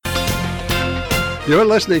You're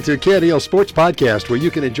listening to KNEL Sports Podcast, where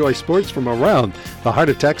you can enjoy sports from around the heart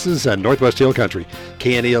of Texas and Northwest Hill Country.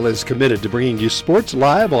 KNEL is committed to bringing you sports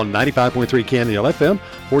live on 95.3 KNEL FM,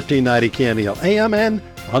 1490 KNEL AM, and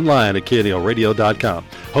online at KNELradio.com.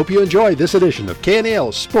 Hope you enjoy this edition of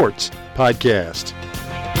KNEL Sports Podcast.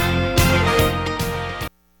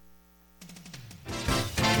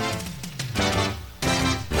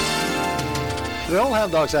 The Old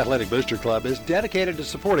Hound Dogs Athletic Booster Club is dedicated to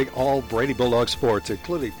supporting all Brady Bulldog sports,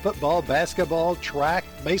 including football, basketball, track,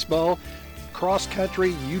 baseball, cross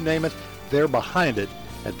country, you name it, they're behind it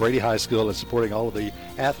at Brady High School and supporting all of the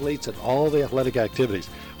athletes and all the athletic activities.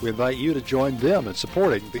 We invite you to join them in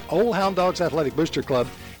supporting the Old Hound Dogs Athletic Booster Club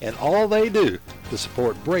and all they do to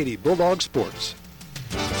support Brady Bulldog sports.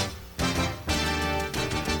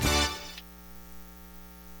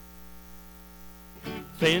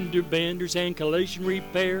 Fender benders and collision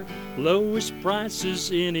repair, lowest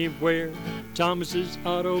prices anywhere. Thomas's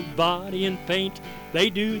Auto Body and Paint,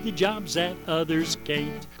 they do the jobs that others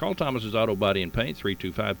can't. Call Thomas's Auto Body and Paint,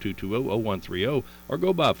 325-220-0130, or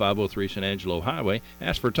go by 503 San Angelo Highway.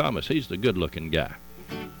 Ask for Thomas. He's the good-looking guy.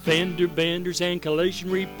 Fender benders and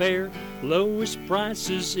collision repair, lowest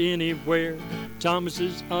prices anywhere.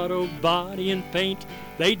 Thomas's Auto Body and Paint,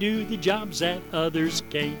 they do the jobs that others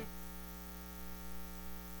can't.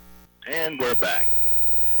 And we're back.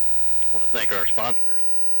 I want to thank our sponsors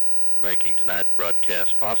for making tonight's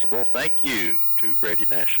broadcast possible. Thank you to Brady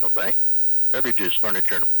National Bank, Beverages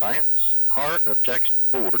Furniture and Appliance, Heart of Texas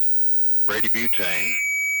Ford, Brady Butane,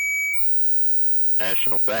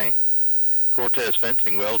 National Bank, Cortez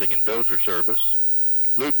Fencing, Welding, and Dozer Service,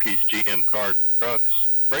 Lukey's GM Cars and Trucks,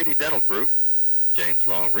 Brady Dental Group, James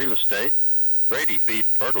Long Real Estate, Brady Feed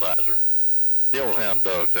and Fertilizer, the Old Hound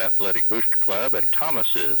Dogs Athletic Booster Club, and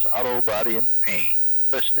Thomas's Auto Body and Paint.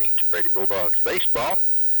 Listening to Brady Bulldogs Baseball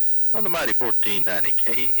on the mighty 1490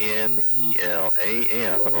 KNEL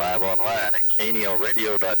AM and live online at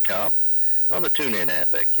KNELradio.com, on the TuneIn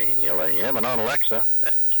app at KNEL AM, and on Alexa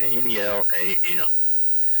at KNEL AM.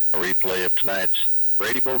 A replay of tonight's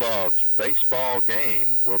Brady Bulldogs baseball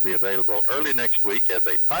game will be available early next week as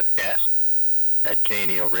a podcast at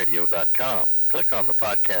KNELradio.com. Click on the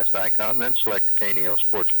podcast icon, then select the KNEL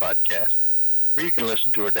Sports Podcast, where you can listen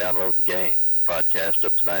to or download the game. The podcast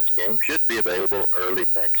of tonight's game should be available early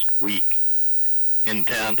next week. In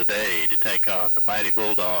town today to take on the mighty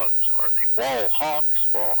Bulldogs are the Wall Hawks.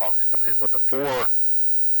 Wall Hawks come in with a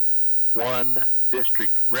 4-1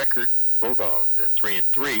 district record. Bulldogs at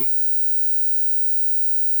 3-3.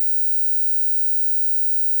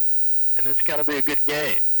 And it's going to be a good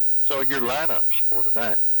game. So your lineups for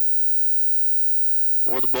tonight.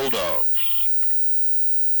 For the Bulldogs,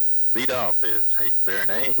 leadoff is Hayden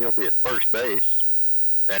Bernet. He'll be at first base.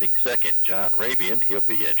 Batting second, John Rabian. He'll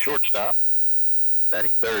be at shortstop.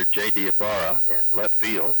 Batting third, J.D. Ibarra in left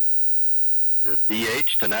field. The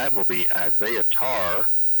DH tonight will be Isaiah Tarr.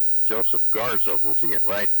 Joseph Garza will be in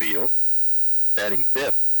right field. Batting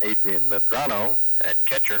fifth, Adrian Medrano at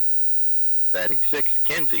catcher. Batting sixth,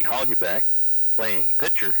 Kenzie Hollyback playing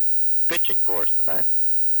pitching for us tonight.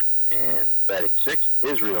 And batting sixth,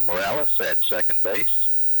 Israel Morales at second base.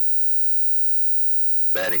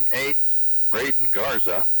 Batting eighth, Braden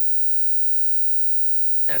Garza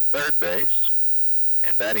at third base.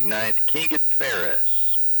 And batting ninth, Keegan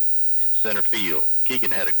Ferris in center field.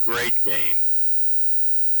 Keegan had a great game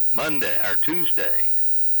Tuesday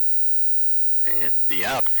in the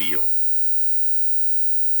outfield.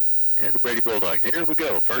 And the Brady Bulldogs, here we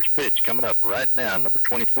go. First pitch coming up right now, number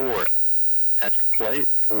 24 at the plate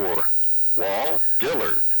for Wall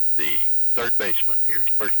Dillard, the third baseman. Here's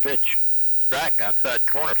first pitch. Strike outside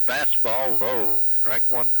corner, fastball low. Strike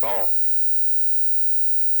one called.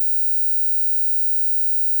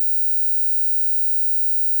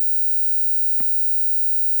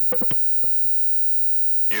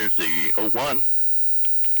 Here's the 0-1.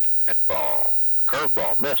 That ball.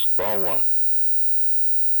 Curveball missed, ball one.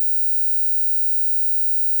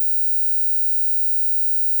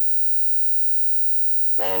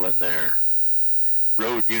 Ball in their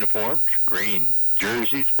road uniforms, green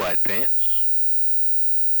jerseys, white pants.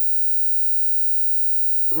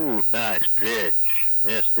 Ooh, nice pitch.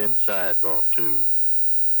 Missed inside, ball two.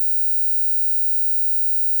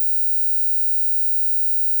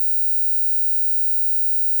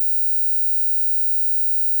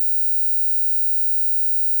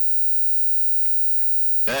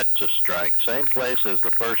 That's a strike. Same place as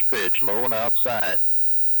the first pitch, low and outside.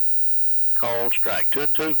 Called strike.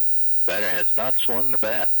 2-2. Batter has not swung the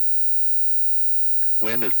bat.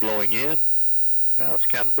 Wind is blowing in. Now it's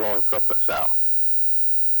kind of blowing from the south.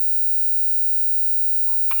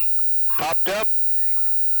 Popped up.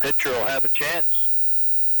 Darrell have a chance?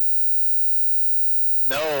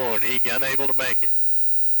 No, and he unable to make it.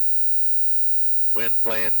 Wynn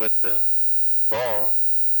playing with the ball.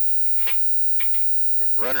 And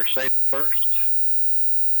runner safe at first.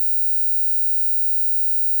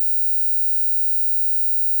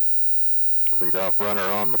 Leadoff runner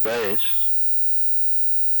on the base.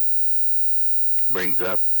 Brings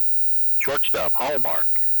up shortstop Hallmark.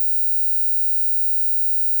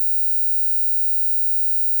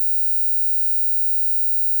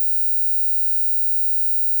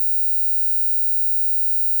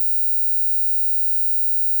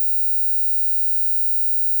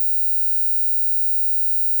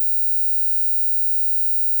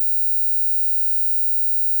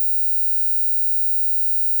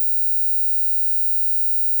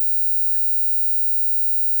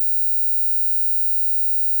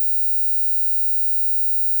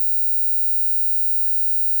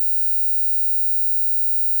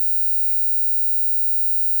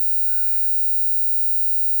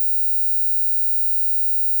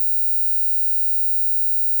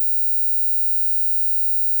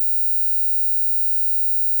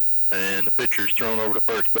 And the pitcher's thrown over to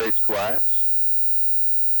first base twice.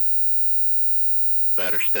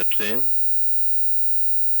 Batter steps in.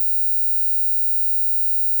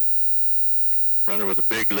 Runner with a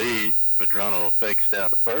big lead. Medrano fakes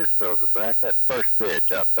down to first, throws it back. That first pitch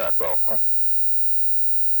outside ball one.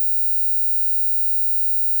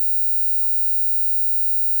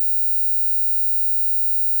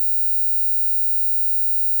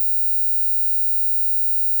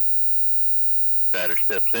 Batter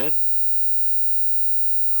steps in.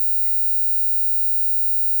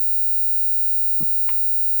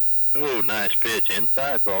 Oh, nice pitch.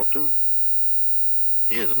 Inside ball, too.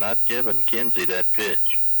 He has not given Kinsey that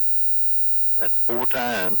pitch. That's 4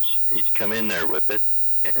 times he's come in there with it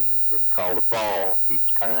and has been called a ball each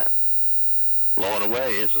time. Low and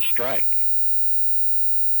away is a strike.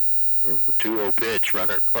 Here's the 2-0 pitch,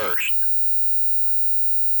 runner at first.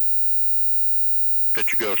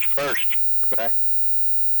 Pitcher goes to first. Back.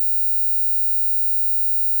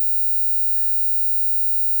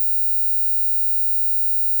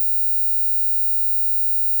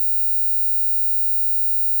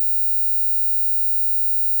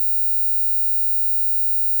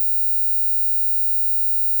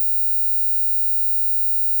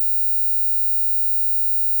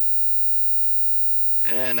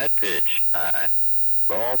 And that pitch, high.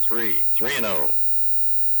 Ball 3, 3-0.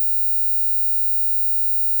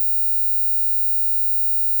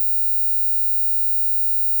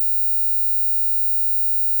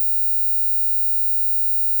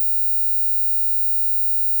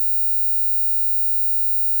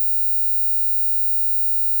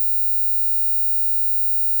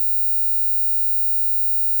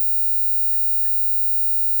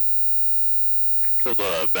 So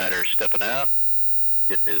the batter stepping out,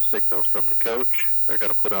 getting his signals from the coach. They're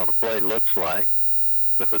going to put on a play, looks like,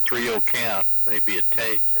 with a 3-0 count and maybe a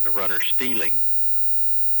take and the runner stealing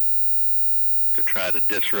to try to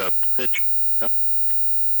disrupt the pitch.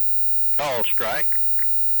 Call strike.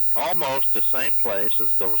 Almost the same place as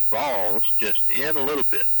those balls, just in a little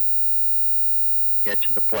bit.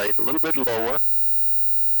 Catching the plate a little bit lower.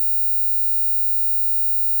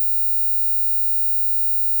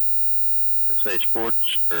 Say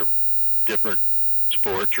sports or different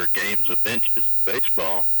sports or games of inches in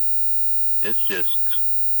baseball, it's just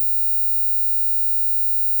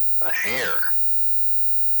a hair.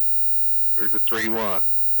 There's a 3-1.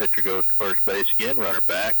 Pitcher goes to first base again, runner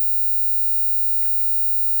back.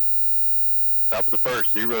 Top of the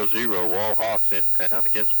first, 0-0. Wall Hawks in town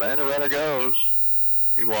against Vanna. Runner goes.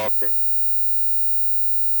 He walked in.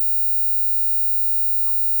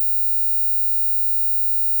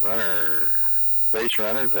 Base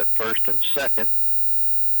runners at first and second.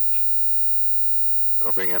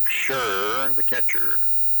 That'll bring up Sure, the catcher.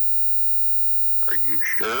 Are you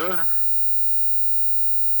sure?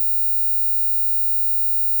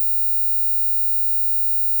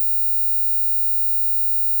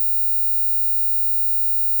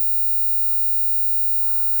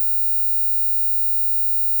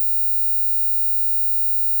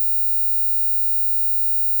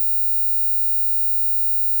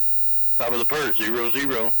 Top of the first,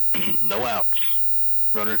 0-0. No outs.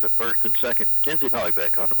 Runners at first and second. Kinsey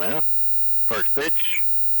Hollyback on the mound. First pitch.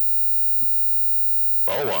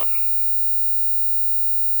 Ball 1.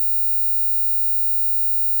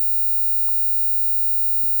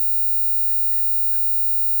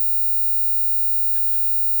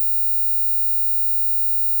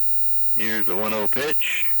 Here's the 1-0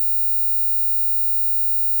 pitch.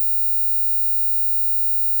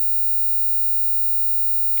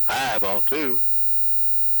 High. high, ball 2.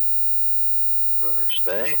 Runner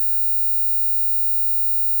stay.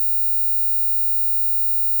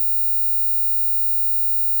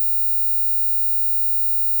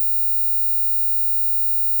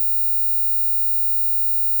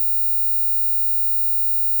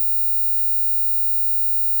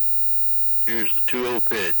 Here's the 2-0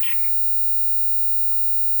 pitch.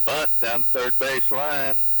 Bunt down the third base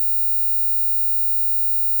line.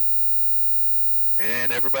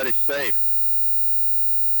 And everybody's safe.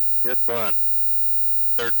 Good bunt.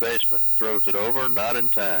 Third baseman throws it over, not in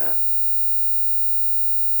time.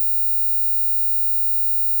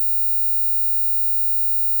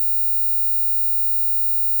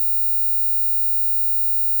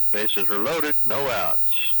 Bases are loaded, no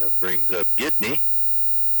outs. That brings up Gidney,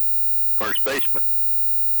 first baseman.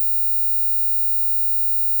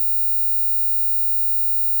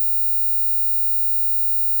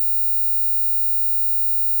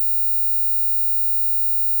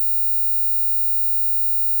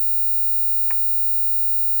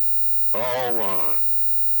 Ball 1.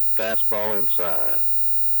 Fastball inside.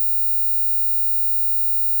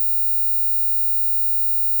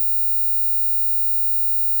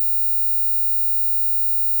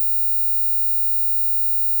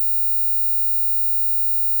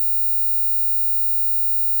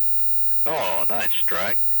 Oh, nice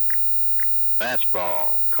strike.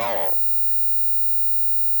 Fastball called.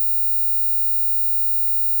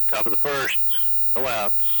 Top of the first, no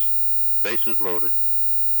outs. Bases loaded.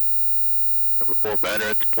 Number 4 batter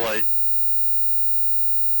at the plate.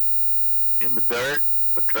 In the dirt.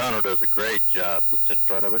 Madrano does a great job. Gets in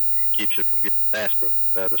front of it. Keeps it from getting past him.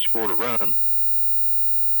 That has scored a run.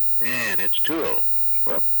 And it's 2-0.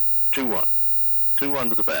 Well, 2-1. 2-1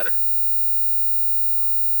 to the batter.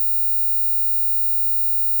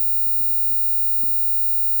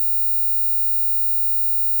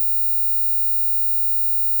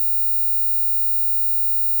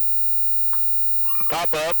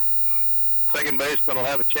 Pop up. Second baseman will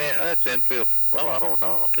have a chance. That's infield. Well, I don't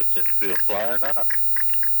know if it's infield fly or not.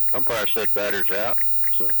 Umpire said batter's out.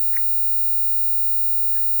 So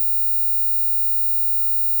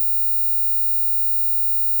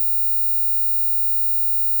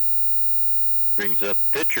brings up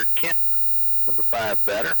pitcher Kemp, number 5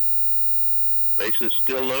 batter. Bases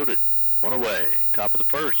still loaded. 1 away. Top of the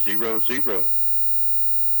first. 0-0.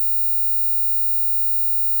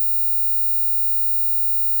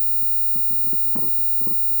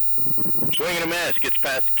 Swing and a miss. Gets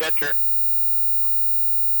past the catcher.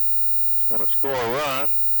 It's going to score a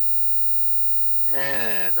run.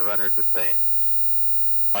 And the runners advance.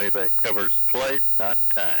 Holleyback covers the plate. Not in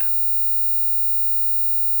time.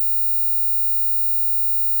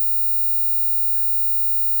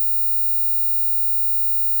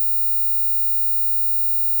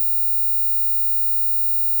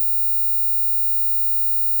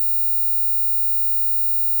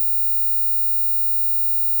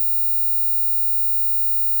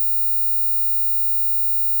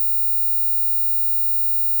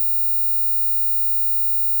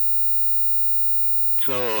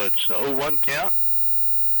 So it's 0-1 count.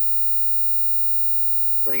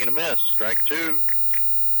 Swing and a miss. Strike 2.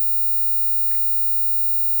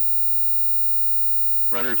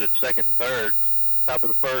 Runners at second and third. Top of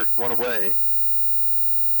the first. 1 away.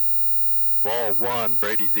 Ball 1.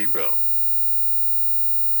 Brady 0.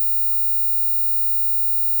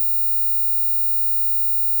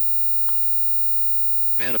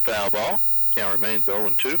 And a foul ball. Count remains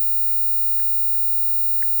 0-2.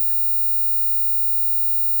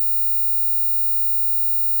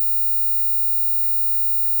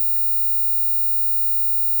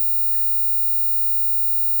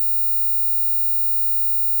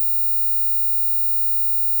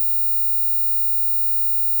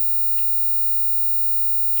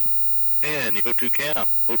 And the 0-2 count,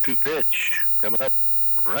 0-2 pitch coming up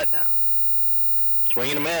right now.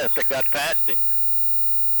 Swing and a miss. That got past him.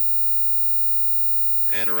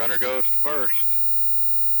 And a runner goes to first.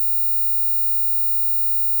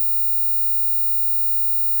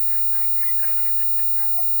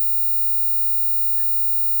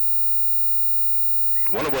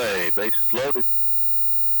 One away. Bases loaded.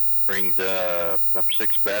 Brings number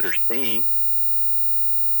 6 batter's theme.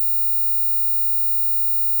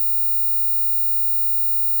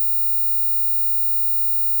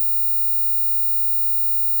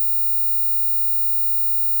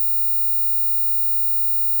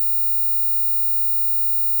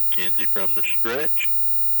 Kinsey from the stretch.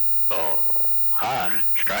 Oh, high.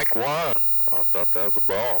 Strike 1. I thought that was a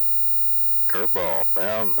ball. Curveball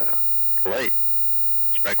found the plate.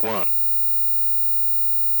 Strike 1.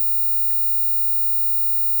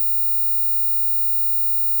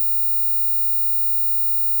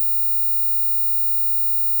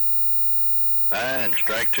 And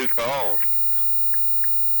strike two called.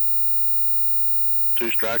 2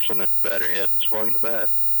 strikes on that batter. He hadn't swung the bat.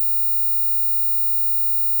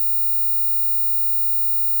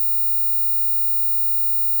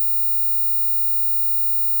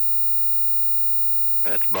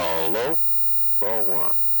 That's ball low. Ball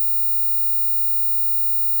 1.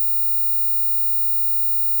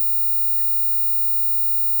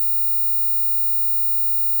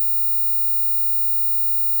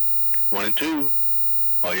 One and 2.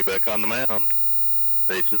 All you back on the mound.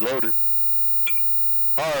 Bases loaded.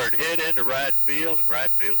 Hard hit into right field, and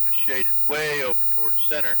right field was shaded way over towards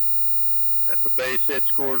center. That's a base hit.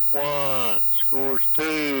 Scores 1. Scores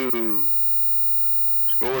 2.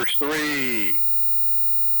 Scores 3.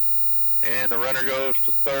 And the runner goes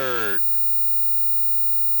to third.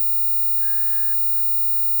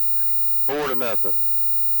 4-0.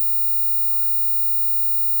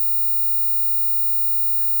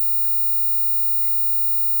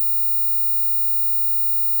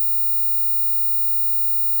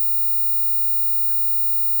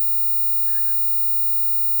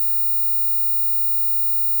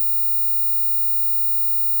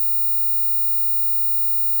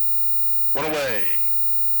 One away.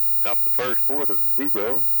 Top of the first,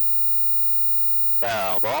 4-0.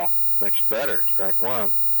 Foul ball. Next batter, strike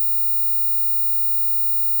 1.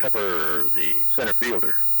 Pepper, the center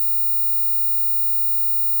fielder.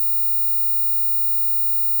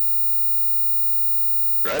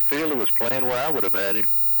 Right fielder was playing where I would have had him.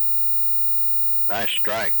 Nice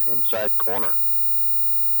strike, inside corner.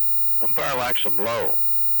 Umpire likes them low.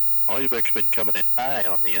 Holubec's been coming in high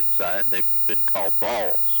on the inside, and they've been called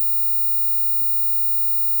balls.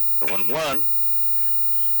 The 1-1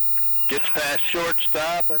 gets past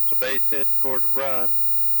shortstop. That's a base hit. Scores a run.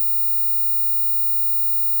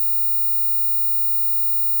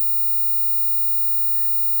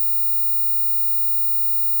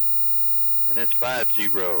 And it's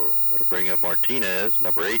 5-0. That'll bring up Martinez,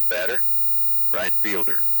 number 8 batter, right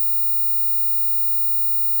fielder.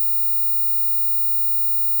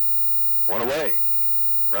 One away.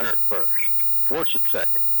 Runner at first. Force at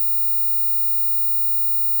second.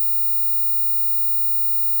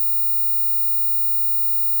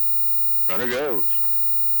 Runner goes.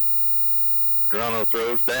 Adrano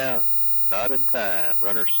throws down. Not in time.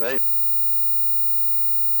 Runner safe.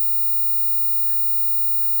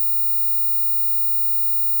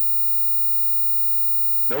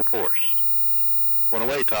 No force. One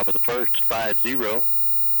away, top of the first, 5-0.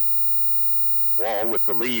 Wall with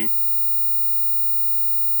the lead.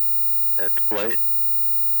 At the plate.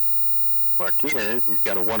 Martinez, he's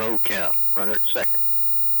got a 1-0 count. Runner at second.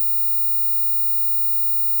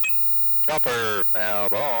 Chopper, foul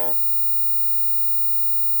ball.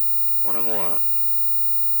 1-1.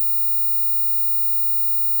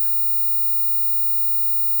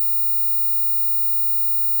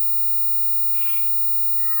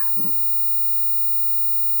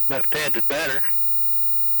 Left-handed batter.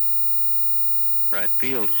 Right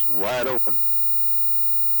field is wide open.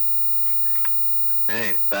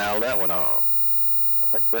 And fouled that one off. I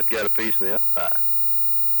think that got a piece of the umpire.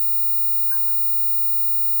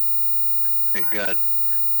 He got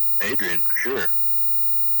Adrian for sure.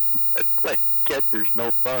 That play catcher's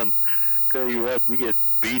no fun. Tell you what, you get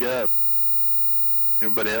beat up.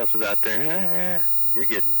 Everybody else is out there. You're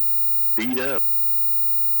getting beat up.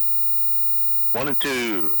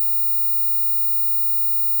 1-2.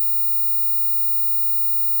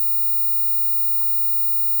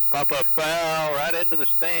 Pop-up foul right into the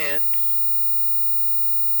stands.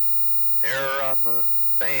 Error on the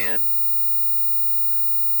fan.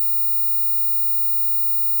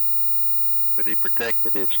 But he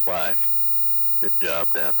protected his wife. Good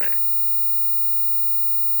job down there.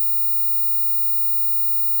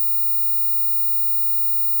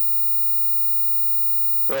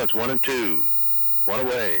 So it's 1-2. One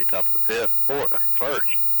away, top of the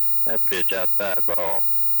first. That pitch outside ball.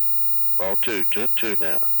 Ball 2, 2-2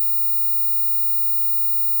 now.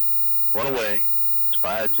 One away. It's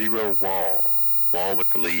 5-0 Wall. Wall with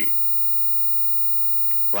the lead.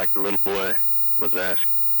 Like the little boy was asked,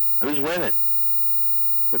 who's winning?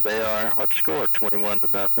 But they are. What score?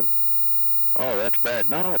 21-0. Oh, that's bad.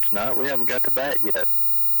 No, it's not. We haven't got to bat yet.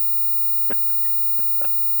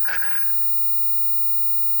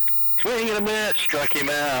 Swing and a miss. Struck him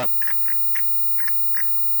out.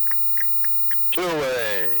 2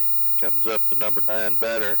 away. It comes up to number 9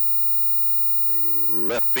 batter. The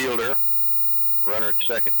left fielder. Runner at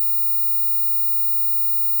second.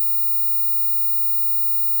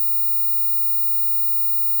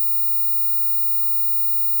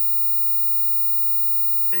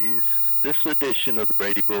 He's this edition of the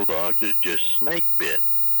Brady Bulldogs is just snake bit.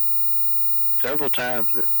 Several times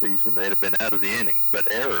this season they'd have been out of the inning, but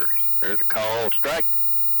errors. There's a call, strike.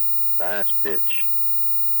 Nice pitch.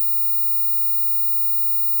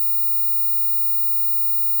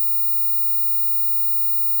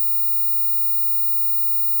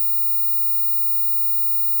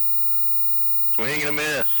 Swing and a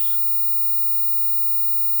miss.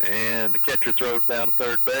 And the catcher throws down to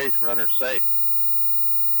third base. Runner safe.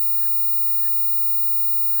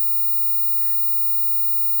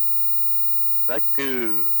 Back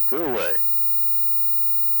to two away.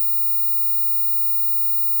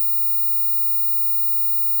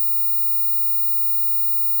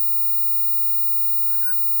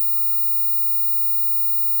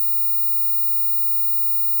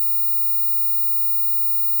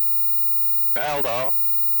 Fouled off.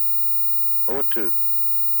 0-2.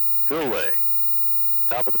 Two away.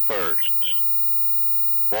 Top of the first.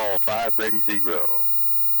 Wall 5, Brady 0.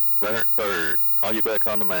 Runner at third. Hollybeck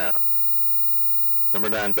on the mound. Number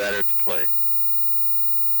 9 batter at the plate.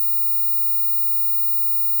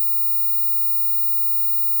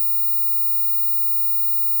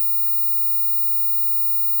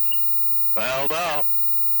 Fouled off.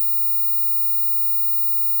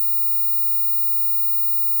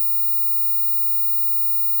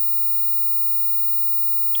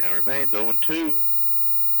 Count remains 0-2.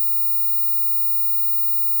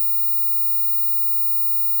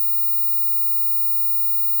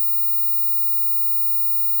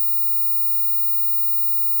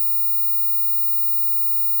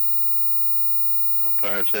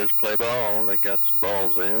 Umpire says play ball. They got some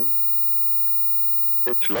balls in.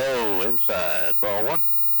 Pitch low, inside. Ball one.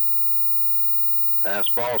 Pass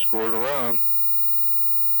ball, scored a run.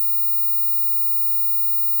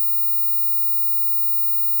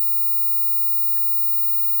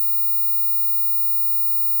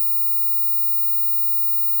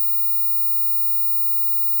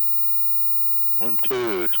 One,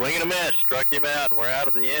 two. Swing and a miss. Struck him out, and we're out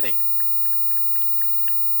of the inning.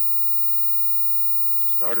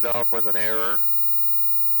 Started off with an error.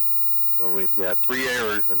 So we've got 3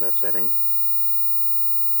 errors in this inning.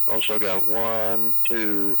 Also got 1,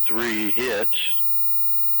 2, 3 hits.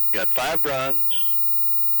 Got 5 runs,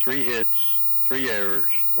 3 hits, 3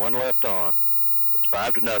 errors, 1 left on. It's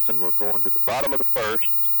 5-0. We're going to the bottom of the first,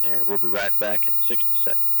 and we'll be right back in 60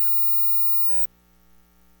 seconds.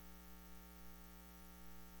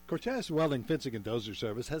 Cortez Welding Fencing and Dozer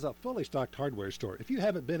Service has a fully stocked hardware store. If you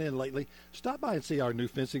haven't been in lately, stop by and see our new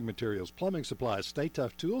fencing materials, plumbing supplies, Stay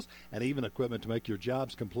Tough tools, and even equipment to make your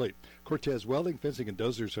jobs complete. Cortez Welding Fencing and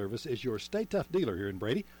Dozer Service is your Stay Tough dealer here in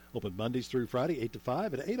Brady. Open Mondays through Friday, 8 to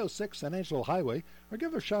 5 at 806 San Angelo Highway, or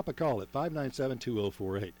give their shop a call at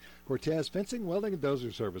 597-2048. Cortez Fencing, Welding, and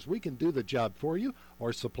Dozer Service. We can do the job for you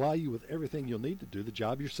or supply you with everything you'll need to do the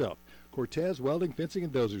job yourself. Cortez Welding, Fencing,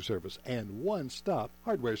 and Dozer Service, and one-stop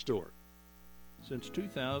hardware store. Since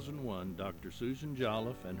 2001, Dr. Susan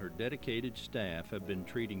Jolliffe and her dedicated staff have been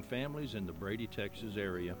treating families in the Brady, Texas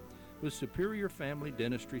area with superior family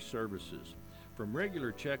dentistry services. From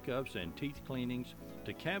regular checkups and teeth cleanings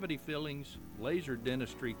to cavity fillings, laser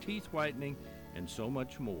dentistry, teeth whitening, and so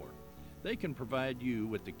much more. They can provide you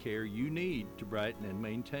with the care you need to brighten and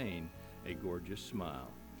maintain a gorgeous smile.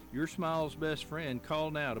 Your smile's best friend.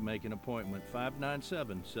 Call now to make an appointment.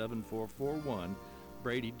 597-7441,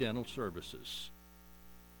 Brady Dental Services.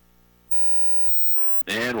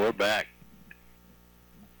 And we're back.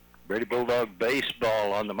 Brady Bulldog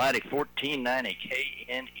Baseball on the mighty 1490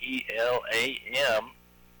 KNEL-AM.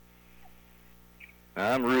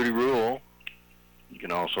 I'm Rudy Rule. You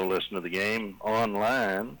can also listen to the game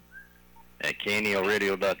online at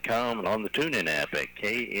KNELradio.com and on the TuneIn app at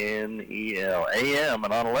KNEL-AM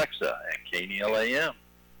and on Alexa at KNEL-AM.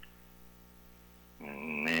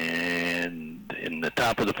 And in the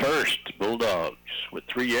top of the first, Bulldogs with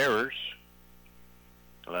 3 errors,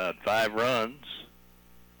 allowed 5 runs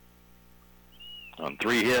on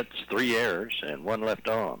 3 hits, 3 errors, and 1 left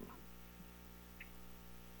on.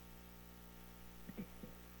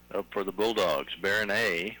 Up for the Bulldogs,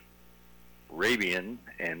 Baronet, Rabian,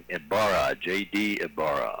 and Ibarra, J.D.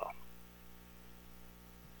 Ibarra.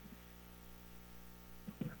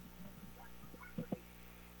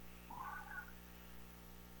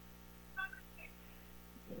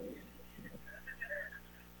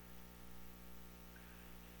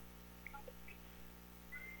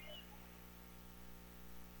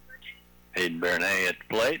 Hayden Baronet at the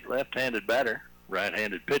plate, left-handed batter,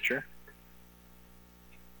 right-handed pitcher.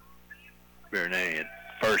 Baronet at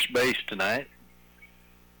first base tonight.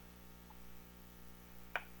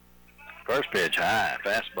 First pitch high,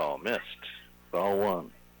 fastball missed. Ball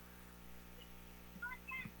 1.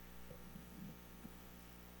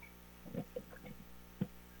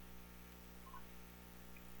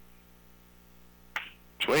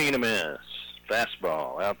 Swing and a miss.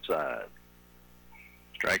 Fastball outside.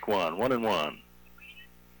 Strike one. 1-1.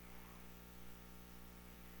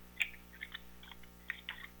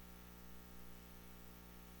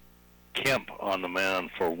 Kemp on the mound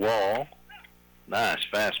for Wall. Nice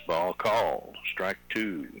fastball called. Strike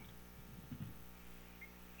two.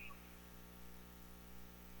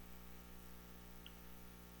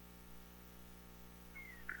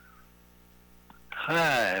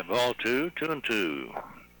 High, ball two, 2-2.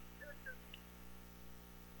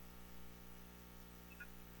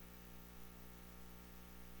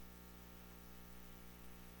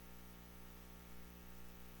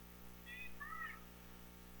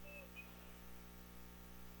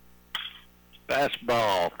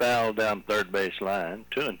 Fastball foul down third base line,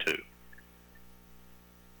 2-2.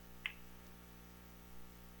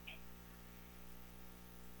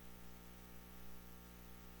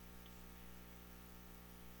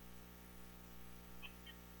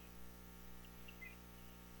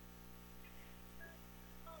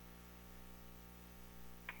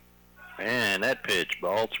 And that pitch,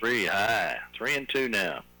 ball three, high, 3-2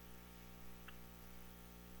 now.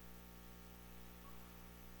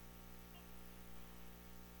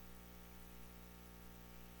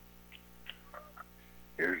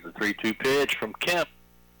 Here's the 3-2 pitch from Kemp.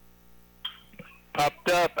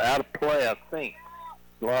 Popped up, out of play, I think.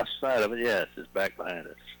 Lost sight of it. Yes, it's back behind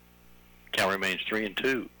us. Count remains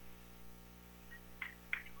 3-2.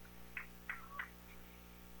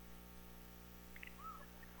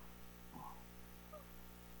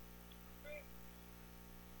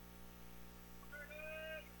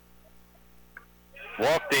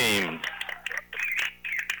 Walk team.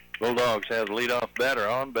 Bulldogs have the leadoff batter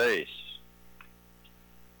on base.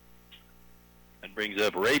 That brings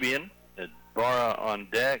up Rabian, Barra on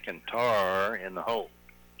deck, and Tar in the hole.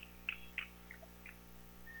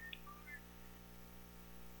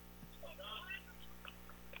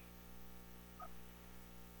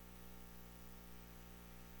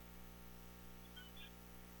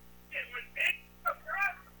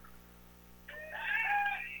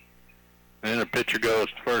 And the pitcher goes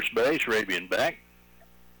to first base, Rabian back.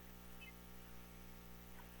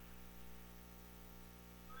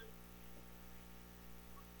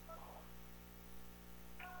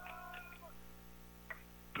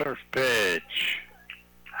 First pitch,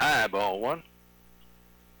 high, ball one.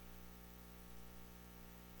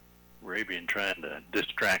 Rabian trying to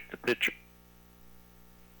distract the pitcher.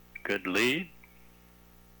 Good lead.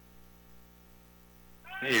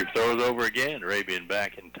 He throws over again, Rabian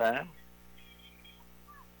back in time.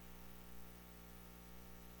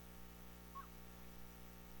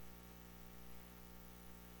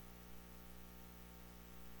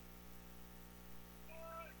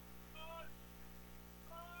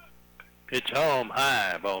 Pitch home,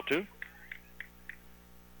 high, ball two.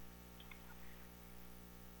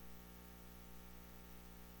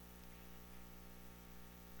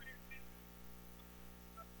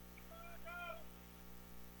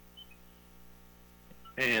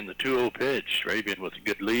 And the 2-0 pitch, Rabian with a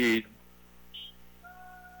good lead.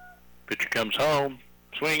 Pitcher comes home,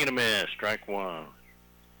 swing and a miss, strike one.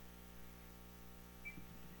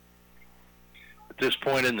 At this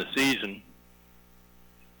point in the season,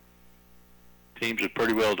 teams have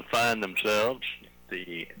pretty well defined themselves.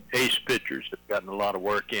 The ace pitchers have gotten a lot of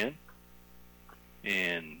work in,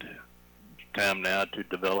 and it's time now to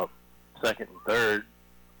develop second and third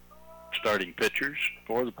starting pitchers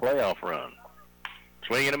for the playoff run.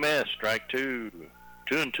 Swing and a miss, strike two,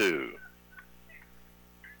 2-2.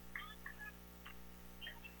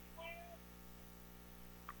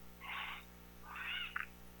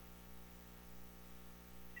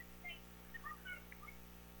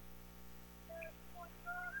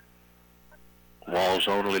 Wall's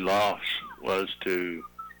only loss was to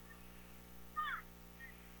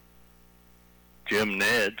Jim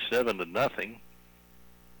Ned, 7-0,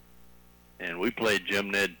 and we played Jim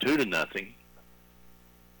Ned 2-0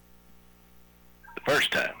 the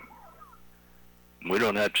first time. We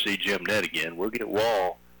don't have to see Jim Ned again. We'll get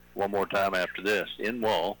Wall one more time after this in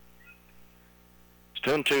Wall. It's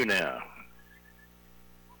 2-2 now.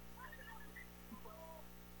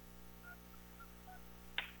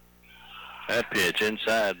 That pitch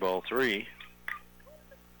inside, ball three.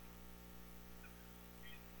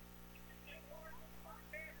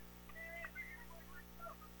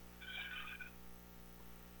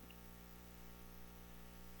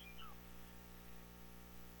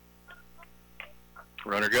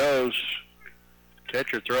 Runner goes.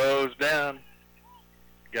 Catcher throws down.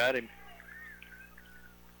 Got him.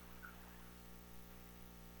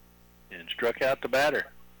 And struck out the batter.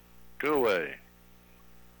 2 away.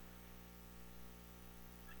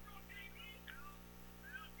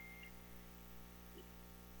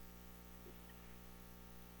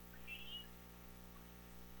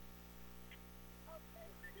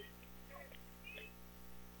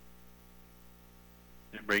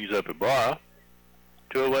 brings up Ibarra.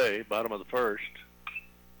 2 away, bottom of the first.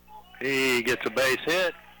 He gets a base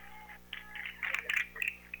hit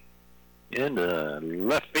into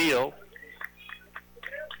left field.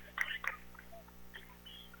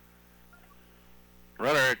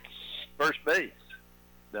 Runner at first base.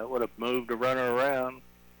 That would have moved the runner around.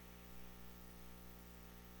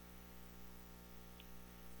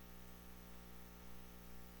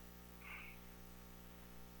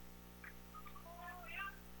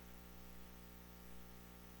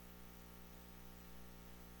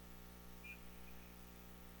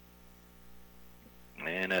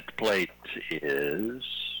 And at the plate is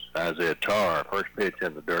Isaiah Tarr. First pitch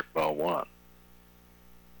in the dirt, ball 1.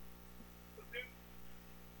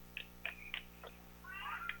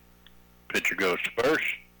 Pitcher goes to first.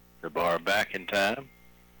 Ibarra back in time.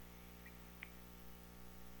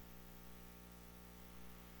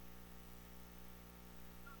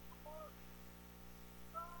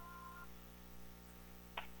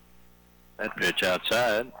 That pitch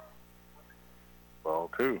outside. Ball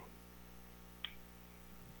 2.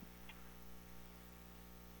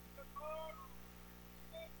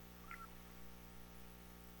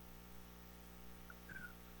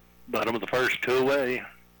 Bottom of the first, 2 away.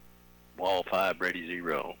 Ball 5, Brady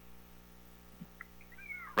 0.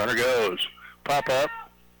 Runner goes. Pop up.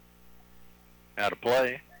 Out of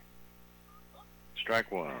play. Strike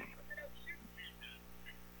 1.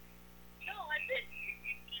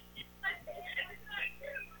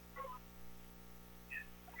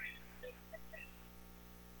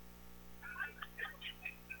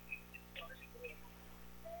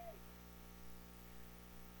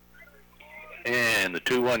 And the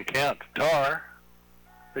 2-1 count to Tarr.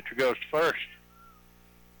 Pitcher goes to first.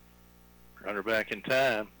 Runner back in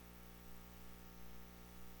time.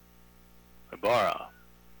 Ibarra.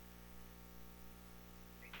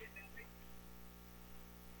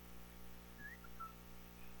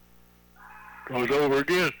 Goes over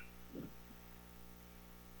again.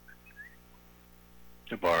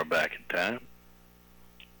 Ibarra back in time.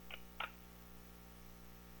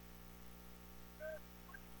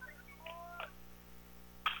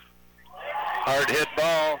 Hard hit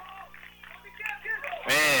ball.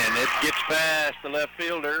 Man, it gets past the left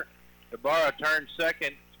fielder. Ibarra turns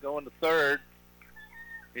second. It's going to third.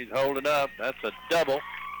 He's holding up. That's a double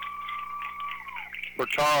for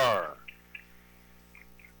Tarr.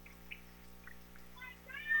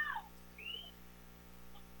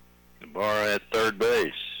 Ibarra at third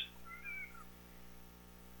base.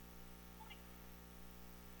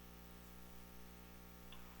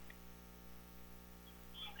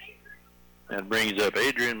 That brings up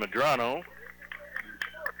Adrian Medrano.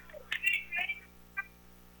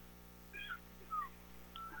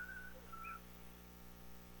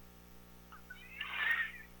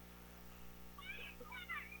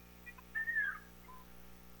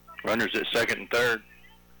 Runners at second and third.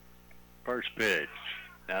 First pitch.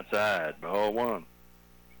 Outside. Ball 1.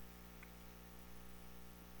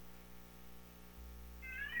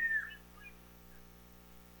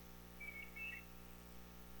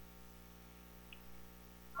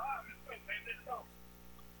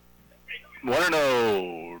 One and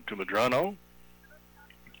 0 to Medrano.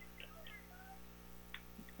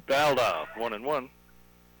 Fouled off. 1-1.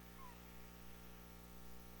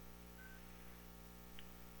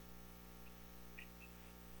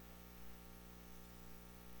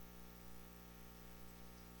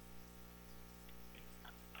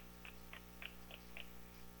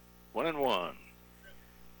 One and 1.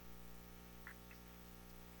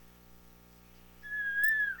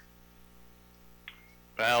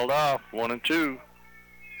 Fouled off. 1-2.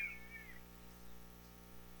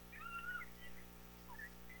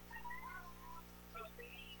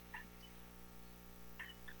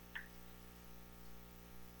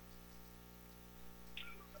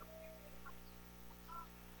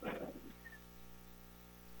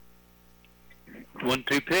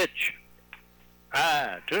 One-two pitch.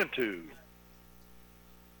 High. 2-2.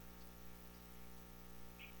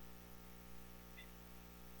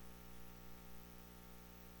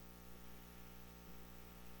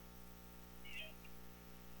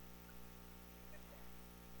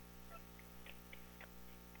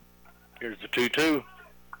 Here's the 2-2.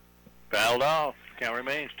 Fouled off. Count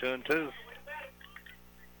remains 2-2.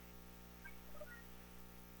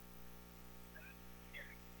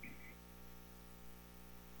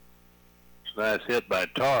 Nice hit by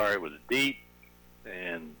Tarr. It was deep,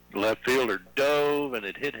 and the left fielder dove, and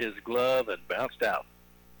it hit his glove and bounced out.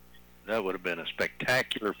 That would have been a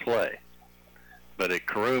spectacular play. But it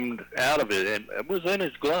caroomed out of it, and it was in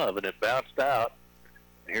his glove, and it bounced out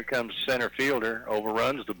Here comes the center fielder,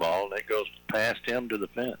 overruns the ball, and it goes past him to the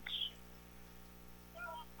fence.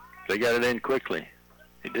 They got it in quickly.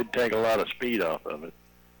 He did take a lot of speed off of it.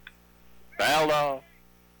 Fouled off.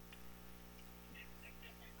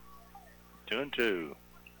 2-2.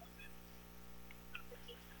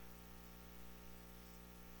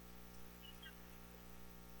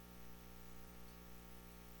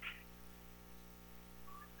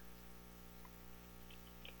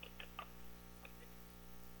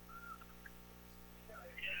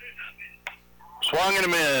 Swung and a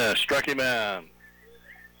miss. Struck him out.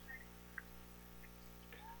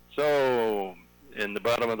 So, in the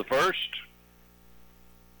bottom of the first,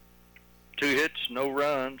 2 hits, no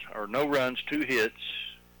runs, 2 hits,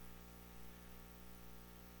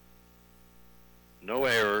 no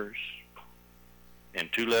errors,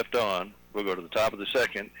 and 2 left on. We'll go to the top of the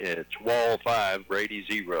second. It's Wall 5, Brady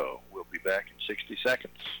 0. We'll be back in 60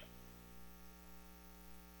 seconds.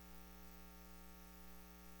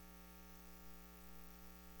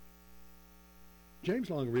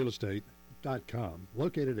 JamesLongRealEstate.com,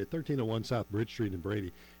 located at 1301 South Bridge Street in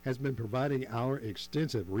Brady, has been providing our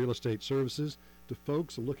extensive real estate services to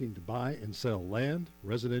folks looking to buy and sell land,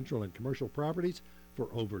 residential and commercial properties for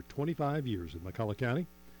over 25 years in McCullough County.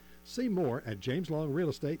 See more at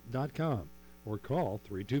JamesLongRealEstate.com or call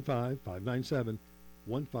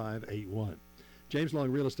 325-597-1581. James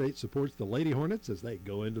Long Real Estate supports the Lady Hornets as they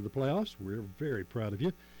go into the playoffs. We're very proud of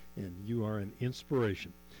you, and you are an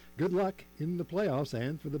inspiration. Good luck in the playoffs,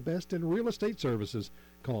 and for the best in real estate services,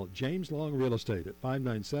 call James Long Real Estate at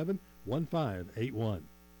 597-1581.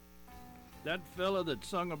 That fella that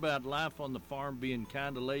sung about life on the farm being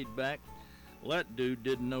kind of laid back, well, that dude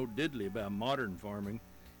didn't know diddly about modern farming.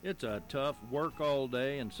 It's a tough work all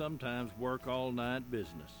day and sometimes work all night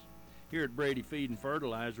business. Here at Brady Feed and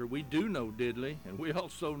Fertilizer, we do know diddly, and we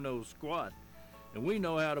also know squat. And we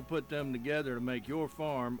know how to put them together to make your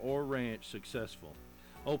farm or ranch successful.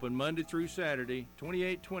 Open Monday through Saturday,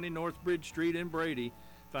 2820 North Bridge Street in Brady.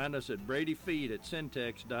 Find us at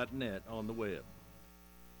bradyfeed@centex.net on the web.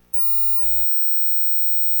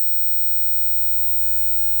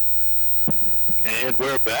 And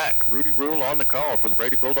we're back. Rudy Rule on the call for the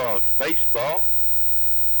Brady Bulldogs baseball.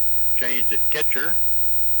 Change at catcher.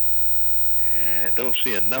 And don't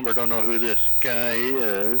see a number, don't know who this guy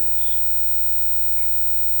is.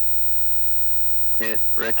 Can't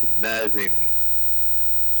recognize him.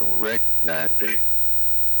 Don't recognize him.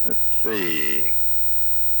 Let's see.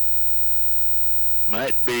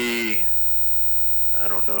 Might be, I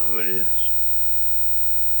don't know who it is.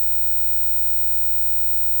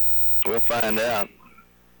 We'll find out.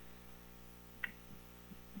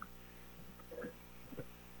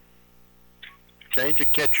 Change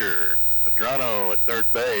of catcher. Medrano at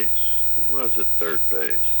third base. Who was at third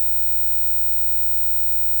base?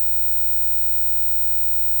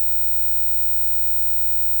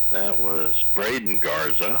 That was Braden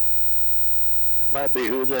Garza. That might be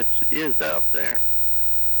who that is out there.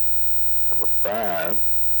 Number 5.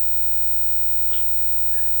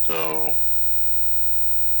 So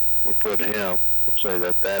we'll put him. We'll say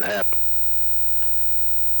that happened.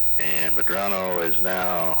 And Medrano is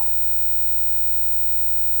now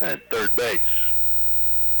at third base.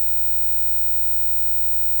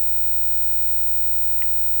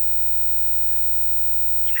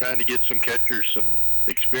 He's trying to get some catchers some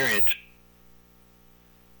experience.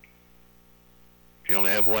 If you only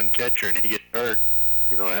have one catcher and he gets hurt,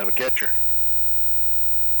 you don't have a catcher.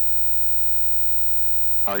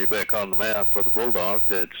 Hollybeck on the mound for the Bulldogs.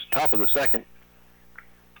 It's top of the second.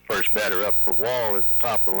 First batter up for Wall is the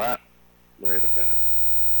top of the line. Wait a minute.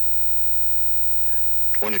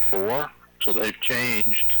 24. So they've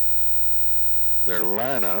changed their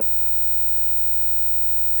lineup.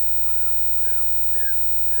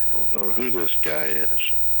 Don't know who this guy is.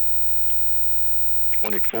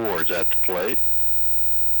 24 is at the plate.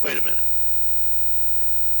 Wait a minute.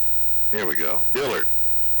 Here we go. Dillard,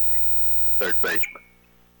 third baseman.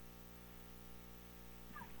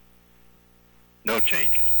 No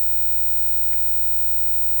changes.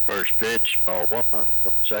 First pitch, ball 1.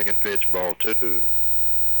 Second pitch, ball 2.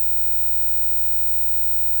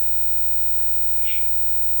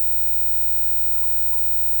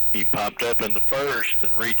 He popped up in the first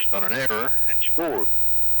and reached on an error and scored.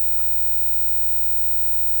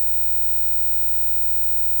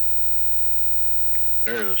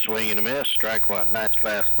 There's a swing and a miss. Strike 1. Nice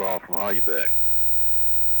fastball from Hollybeck.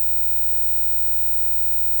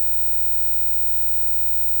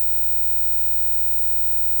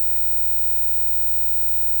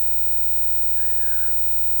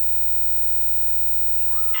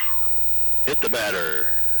 Hit the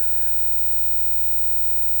batter.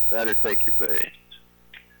 Batter, take your base.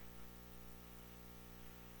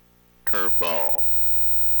 Curveball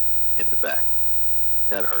in the back.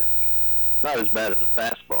 That hurts. Not as bad as a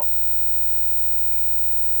fastball.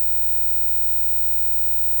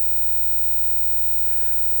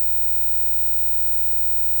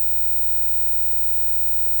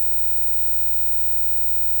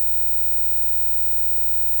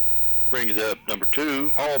 Brings up number 2,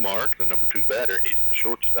 Hallmark, the number 2 batter. He's the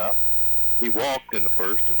shortstop. He walked in the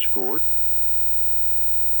first and scored.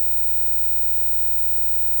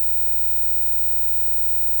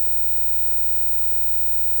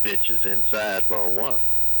 Pitch is inside, ball 1.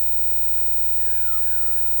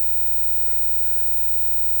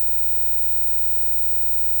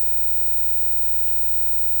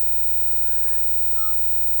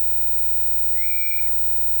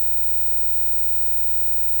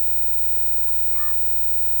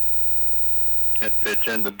 That pitch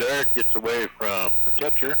in the dirt gets away from the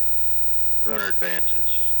catcher. Runner advances.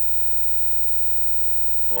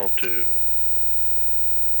 Ball 2.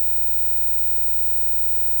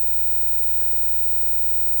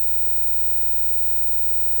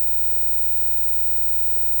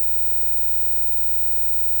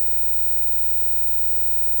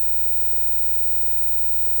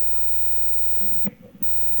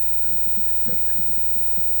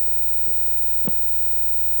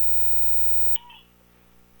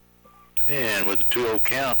 And with a 2-0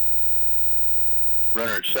 count,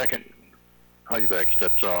 runner at second, Hollyback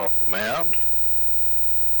steps off the mound.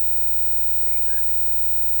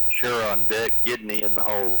 Sure on deck, Gidney in the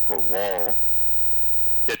hole for Wall.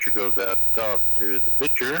 Catcher goes out to talk to the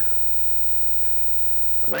pitcher.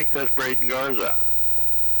 I think that's Braden Garza.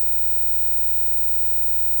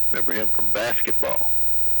 Remember him from basketball.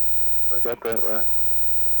 I got that right?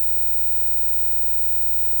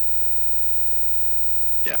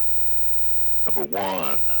 Yeah. Number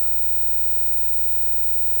 1.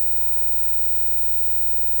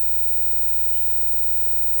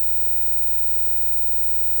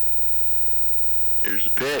 Here's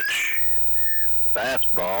the pitch.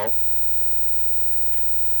 Fastball.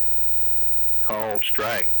 Called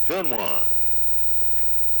strike. 2-1.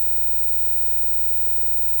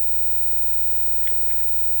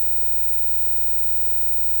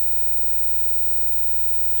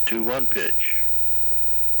 2-1 pitch.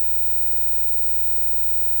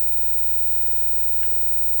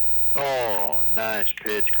 Oh, nice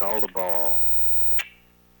pitch. Called a ball.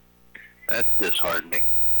 That's disheartening.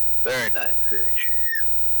 Very nice pitch.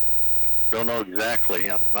 Don't know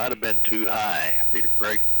exactly. I might have been too high. I need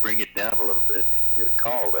to bring it down a little bit and get a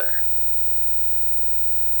call there.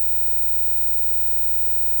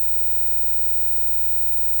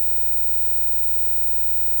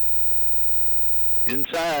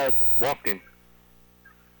 Inside, walking.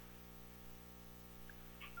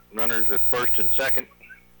 Runners at first and second.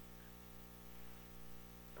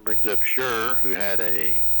 Brings up Sure, who had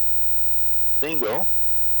a single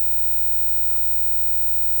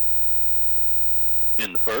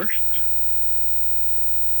in the first.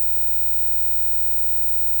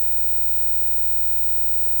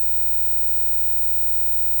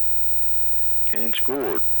 And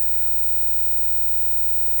scored.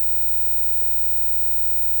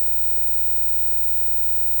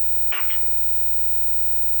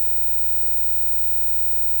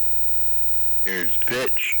 Here's the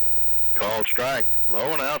pitch. Called strike.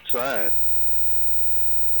 Low and outside.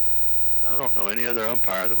 I don't know any other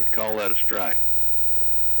umpire that would call that a strike.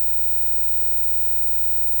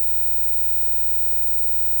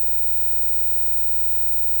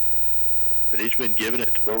 But he's been giving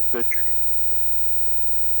it to both pitchers.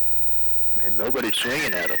 And nobody's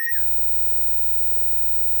swinging at him.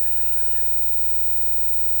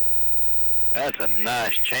 That's a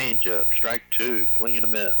nice changeup. Strike 2. Swing and a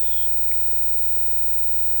miss.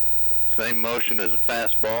 Same motion as a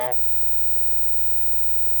fastball.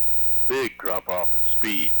 Big drop off in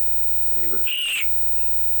speed. He was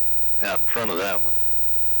out in front of that one.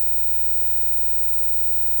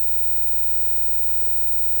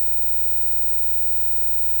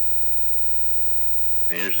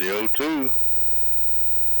 Here's the 0-2.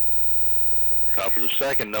 Top of the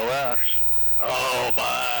second, no outs. Oh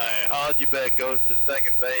my! Hodgebeck goes to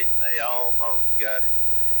second base, and they almost got him.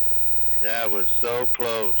 That was so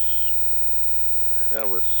close. That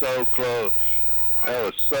was so close. That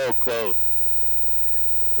was so close.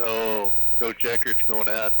 So Coach Eckert's going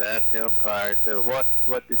out to ask the umpire, said, what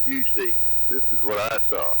did you see? This is what I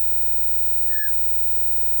saw.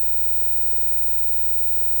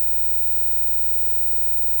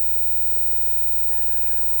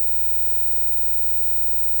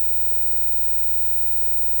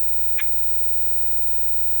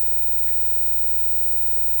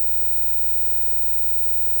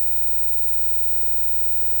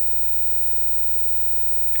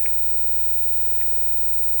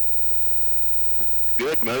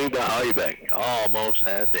 move by Hoiberg. Almost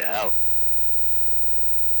had the out.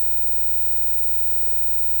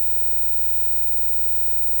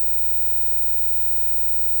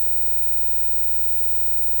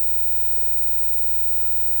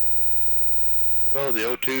 So the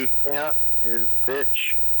 0-2 count. Here's the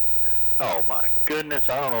pitch. Oh, my goodness.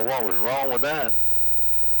 I don't know what was wrong with that.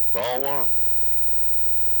 Ball one.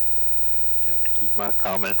 I have to keep my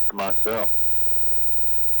comments to myself.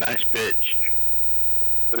 Nice pitch.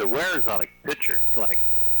 But it wears on a pitcher. It's like,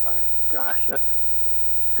 my gosh, that's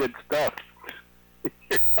good stuff.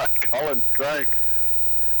 You're not calling strikes.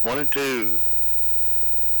 1-2.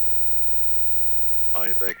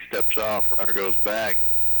 Hoiberg steps off. Runner goes back.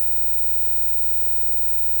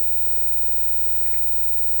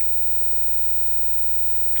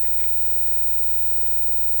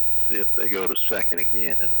 See if they go to second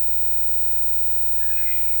again.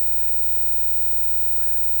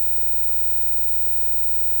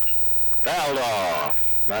 Fouled off.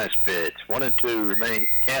 Nice pitch. 1-2 remains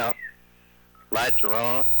count. Lights are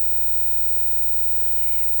on.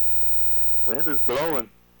 Wind is blowing.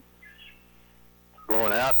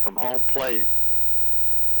 Blowing out from home plate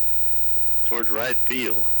towards right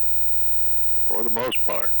field for the most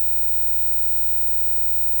part.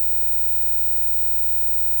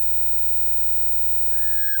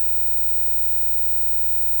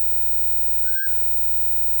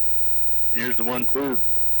 Here's the 1-2.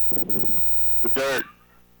 The dirt.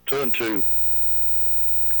 2-2.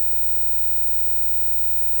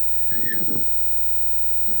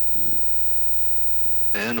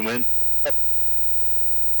 And the wind.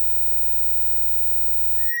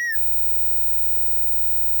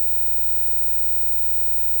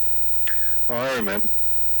 Oh, I remember.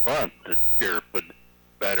 Fun to cheer, put the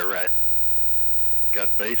batter right.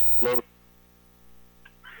 Got base low.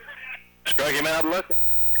 Struck him out looking.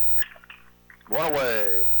 One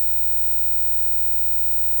away.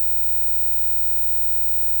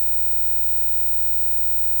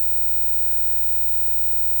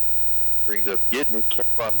 Brings up Gidney,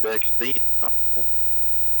 kept on deck steam.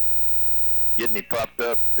 Gidney popped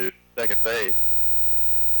up to second base.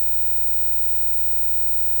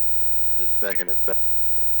 This is second at bat.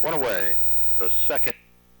 One away. The second.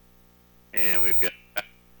 And we've got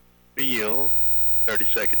field. 30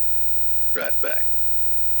 seconds. Right back.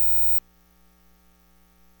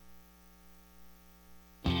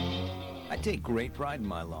 I take great pride in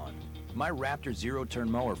my lawn. My Raptor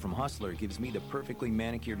zero-turn mower from Hustler gives me the perfectly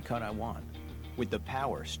manicured cut I want. With the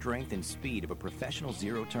power, strength, and speed of a professional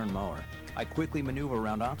zero-turn mower, I quickly maneuver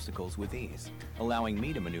around obstacles with ease, allowing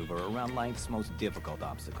me to maneuver around life's most difficult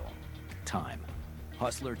obstacle, time.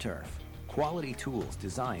 Hustler Turf. Quality tools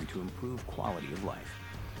designed to improve quality of life.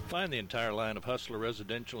 Find the entire line of Hustler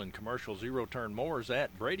residential and commercial zero-turn mowers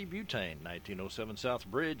at Brady Butane, 1907 South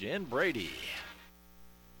Bridge in Brady.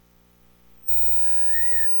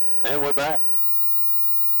 And we're back.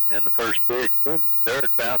 And the first pitch,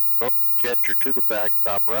 dirt bounce, catcher to the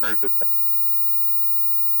backstop. Runners at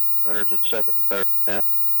second and third now.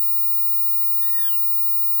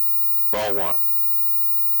 Ball one.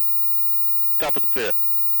 Top of the fifth.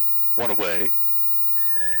 One away.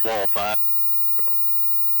 Ball five.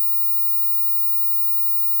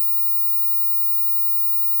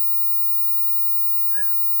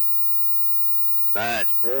 Nice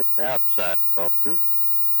pitch outside. Ball two.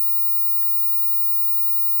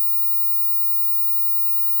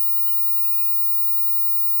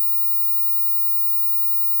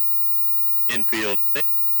 Infield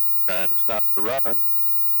trying to stop the run.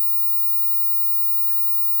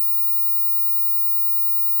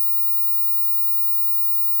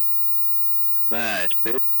 Nice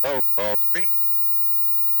pitch. Oh, ball three.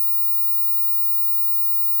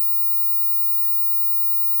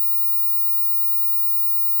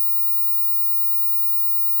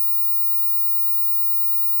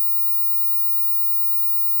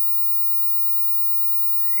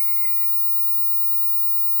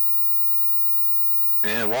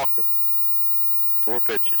 And Walker. 4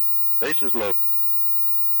 pitches. Bases loaded.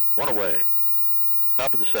 One away.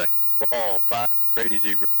 Top of the second. Ball 5. Brady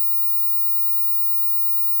 0.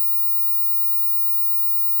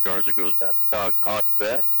 Garza goes out to Todd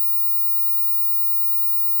Hoiberg.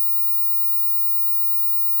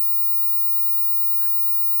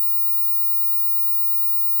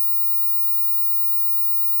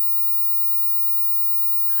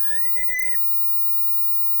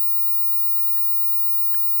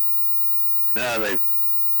 Now they've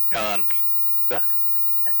gone.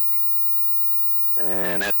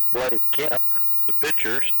 And at the plate, Kemp, the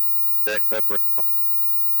pitcher, Zach Pepper.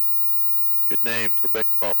 Good name for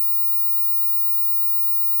baseball.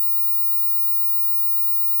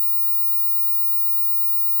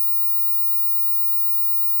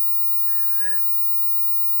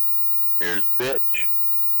 Here's the pitch.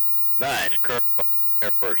 Nice curve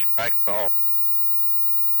there for a strike call.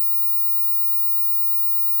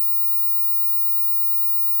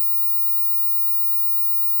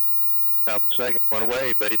 Top of the second, one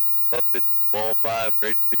away, base loaded. Ball 5,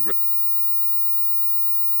 Brady 0.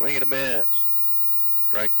 Swing and a miss.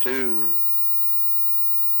 Strike 2.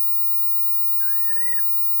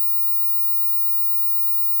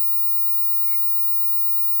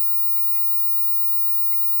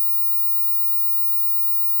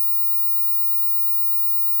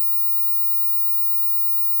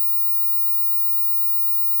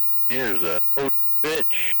 Here's a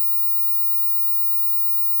pitch.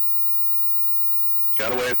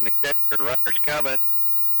 Got away from the catcher. Runner's coming.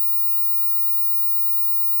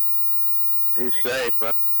 He's safe.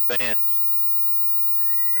 Runner advance.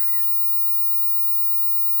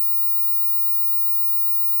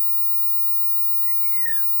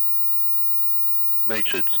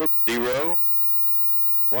 Makes it 6-0.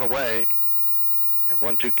 One away. And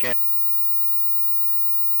 1-2 count.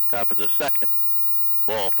 Top of the second.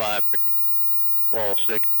 Ball 5. Ball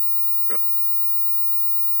 6.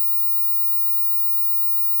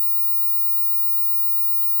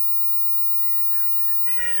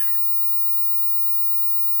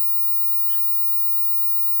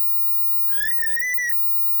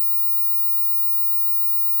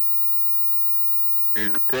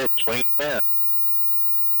 Here's the pitch. Swing and miss.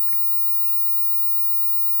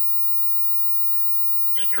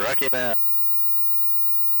 Struck him out.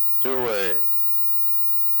 2 away.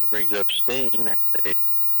 That brings up Steen.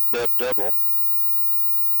 A double.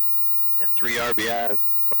 And 3 RBIs.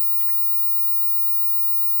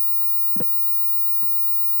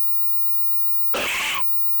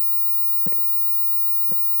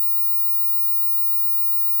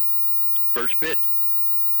 First pitch.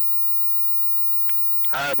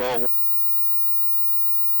 High ball.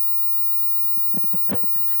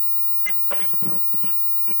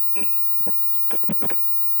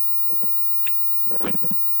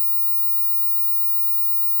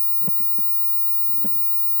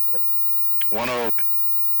 One open.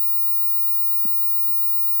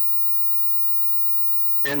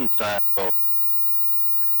 Inside ball.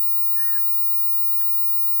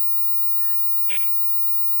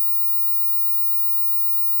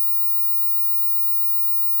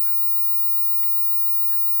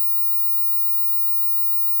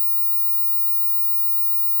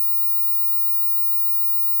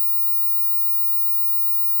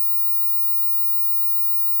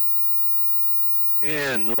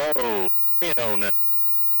 In low. 3-0 now.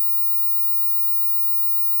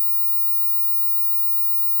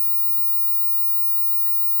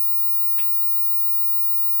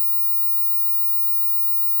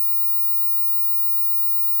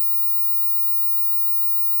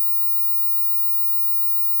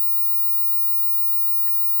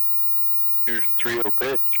 Here's the 3-0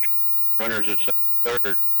 pitch. Runners at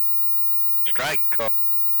third. Strike call.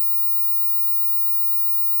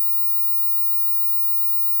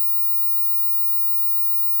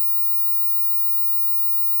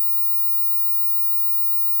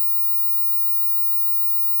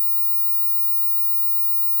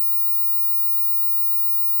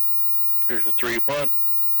 Here's the 3-1.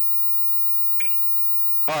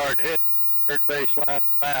 Hard hit. Third baseline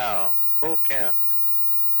foul. Full count.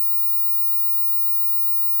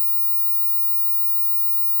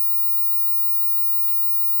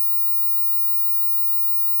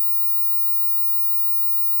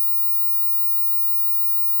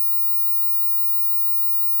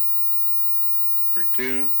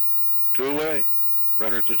 Three, two away.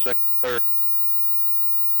 Runners at second, third.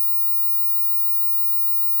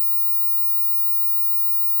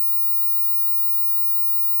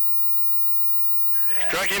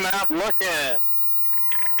 Struck him out looking.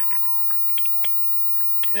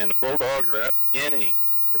 And the Bulldogs are out the inning,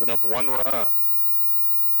 giving up 1 run.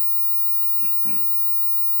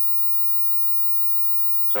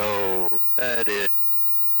 So that is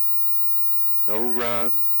no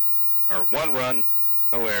run, or 1 run,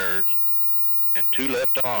 no errors, and 2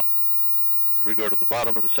 left on. As we go to the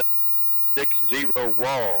bottom of the second, 6-0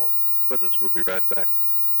 Wall. With us, we'll be right back.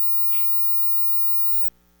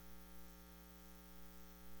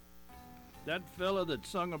 That fella that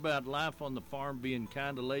sung about life on the farm being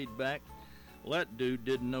kind of laid back, well, that dude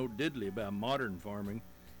didn't know diddly about modern farming.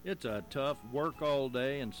 It's a tough work all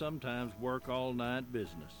day and sometimes work all night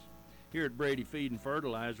business. Here at Brady Feed and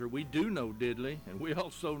Fertilizer, we do know diddly, and we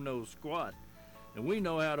also know squat. And we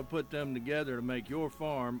know how to put them together to make your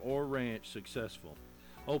farm or ranch successful.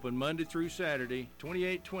 Open Monday through Saturday,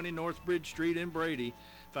 2820 North Bridge Street in Brady.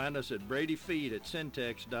 Find us at Brady Feed at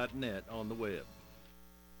Syntex.net on the web. 3-0 pitch. High ball 1. Struck him out looking. And the Bulldogs are out the inning, giving up 1 run. So that is no run, or 1 run, no errors, and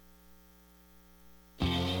 2 left on. As we go to the bottom of the second, 6-0 Wall. With us, we'll be right back. That fella that sung about life on the farm being kind of laid back, well, that dude didn't know diddly about modern farming. It's a tough work all day and sometimes work all night business. Here at Brady Feed and Fertilizer, we do know diddly, and we also know squat.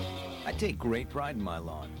 I take great pride in my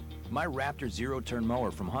lawn. My Raptor zero-turn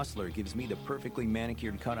mower from Hustler gives me the perfectly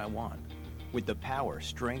manicured cut I want. With the power,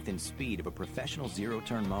 strength, and speed of a professional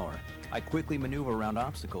zero-turn mower, I quickly maneuver around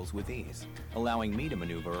obstacles with ease, allowing me to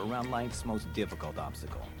maneuver around life's most difficult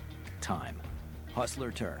obstacle, time.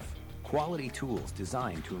 Hustler Turf. Quality tools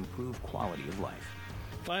designed to improve quality of life.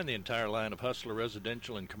 Find the entire line of Hustler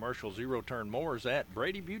residential and commercial zero-turn mowers at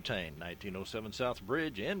Brady Butane, 1907 South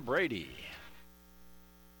Bridge in Brady.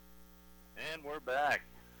 And we're back.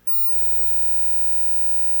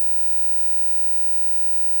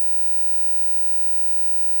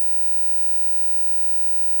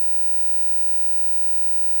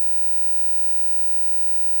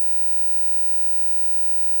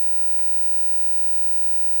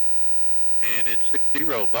 And it's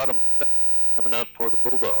 6-0, bottom of the second, coming up for the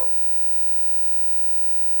Bulldogs.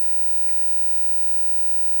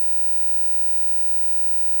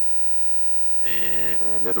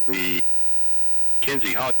 And it'll be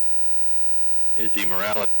Kenzie Hodge, Izzy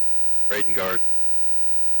Morales, Braden Garza.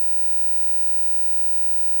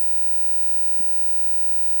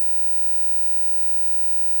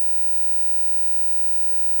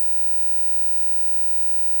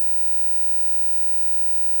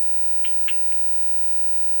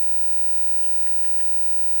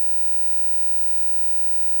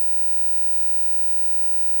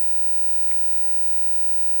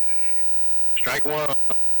 Strike one.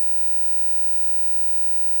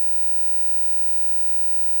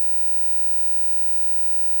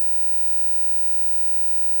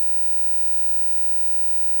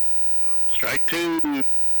 Strike two.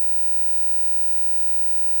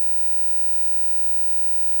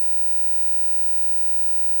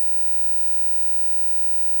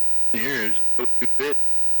 Here's the 2 pitch.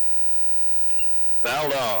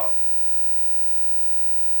 Fouled off.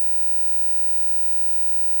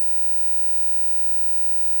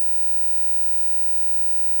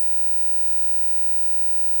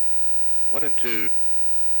 One and two.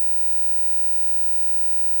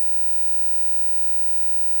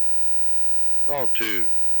 Ball two.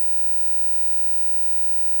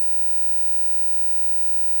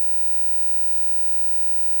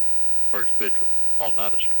 First pitch was all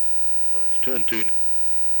not a strike. So it's 2-2 now.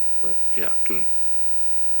 But yeah, 2.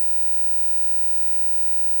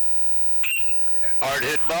 Hard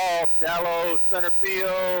hit ball, shallow center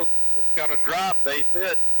field. It's gonna drop, base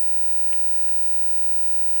hit.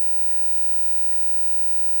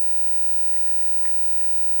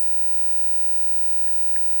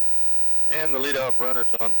 And the leadoff runner's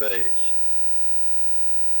on base.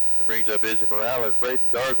 That brings up Izzy Morales, Braden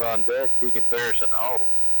Garza on deck, Keegan Ferris in the hole.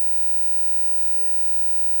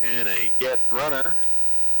 And a guest runner.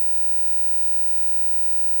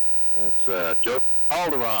 That's Joe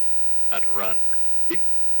Calderon. Not to run for Keegan.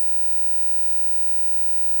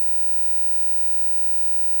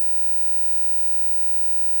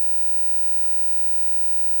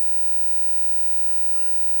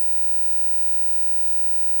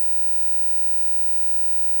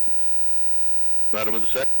 Bottom of the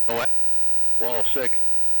second, no out. Ball 6.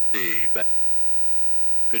 The back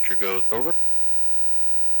pitcher goes over.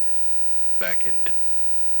 Back in.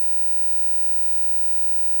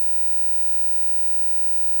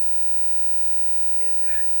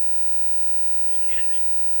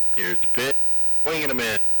 Here's the pitch. Swinging him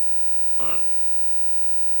in.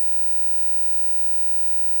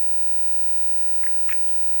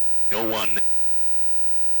 0-1.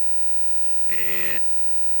 And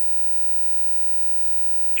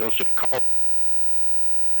Joseph Call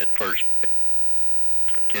at first.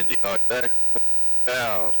 Mackenzie Hodge back.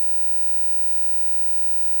 Foul.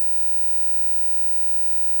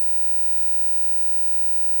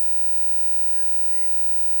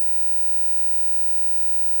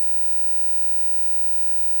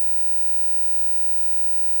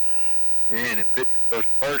 And the pitcher goes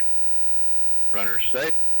first. Runner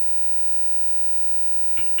safe.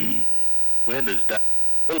 Wind is down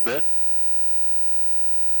a little bit.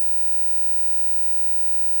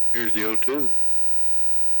 Here's the 0-2.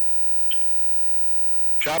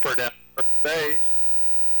 Chopper down first base.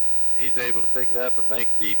 He's able to pick it up and make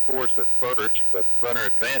the force at first, but runner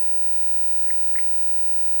advances.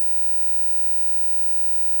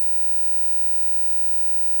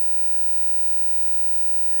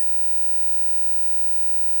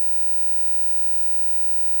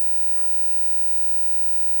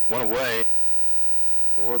 One away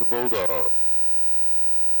for the Bulldogs.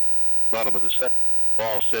 Bottom of the second,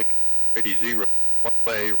 ball 6, Brady 0. One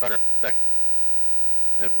away, runner second.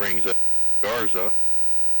 That brings up Garza.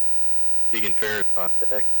 Keegan Ferris on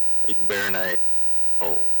deck. Hayden Baronay.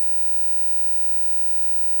 Oh.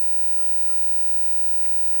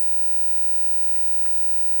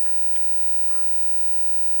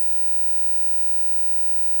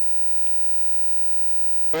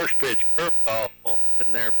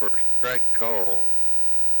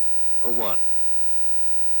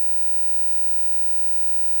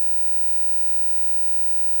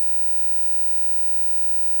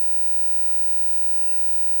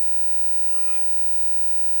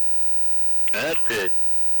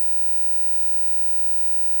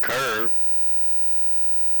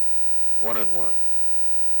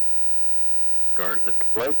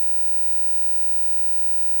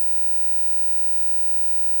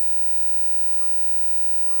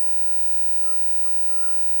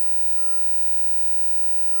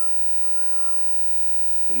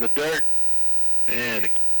 in the dirt, and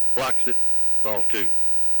it blocks it. Ball 2.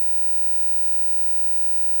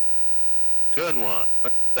 2-1.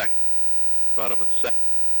 Second. Bottom of the second.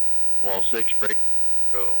 Ball 6. Break.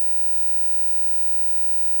 Go.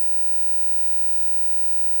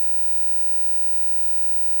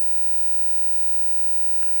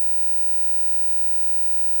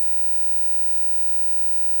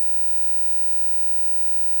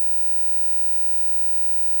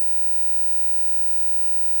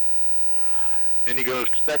 And he goes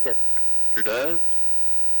to second. Sure does.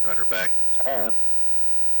 Runner back in time.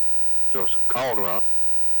 Joseph Calderon.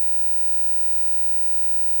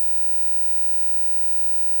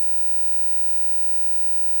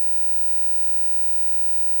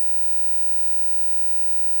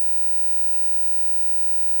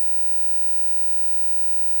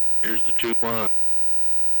 Here's the 2-1.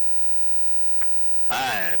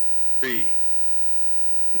 5-3.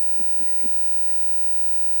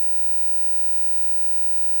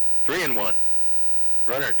 3-1.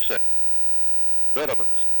 Runner at second. Bottom of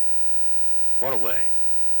the one away.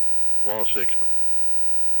 Ball 6.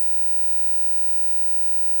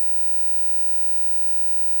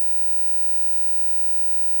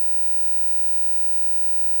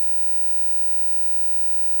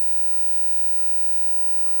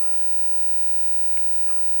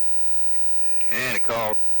 And it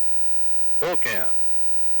called full count.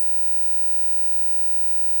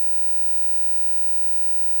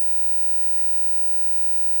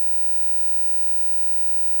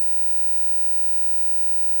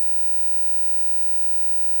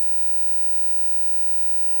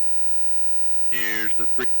 Here's the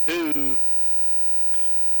 3-2.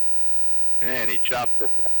 And he chops it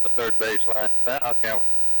down the third baseline. Foul count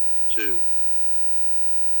 2.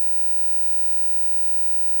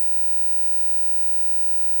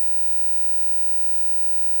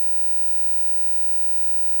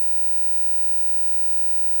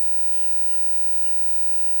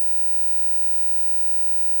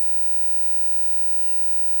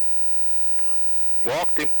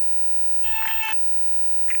 Walked him.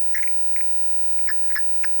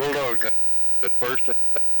 Bulldogs at first.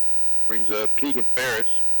 Brings up Keegan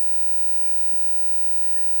Ferris.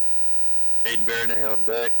 Hayden Baronay on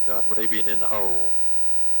deck. John Rabian in the hole.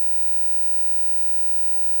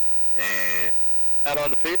 And out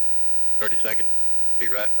on the field. 30 seconds. Be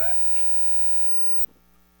right back.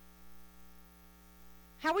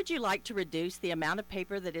 How would you like to reduce the amount of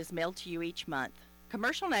paper that is mailed to you each month?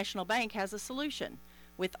 Commercial National Bank has a solution.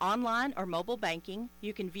 With online or mobile banking,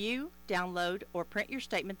 you can view, download, or print your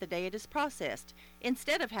statement the day it is processed,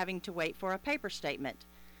 instead of having to wait for a paper statement.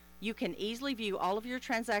 You can easily view all of your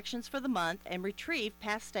transactions for the month and retrieve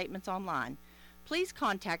past statements online. Please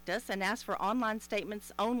contact us and ask for online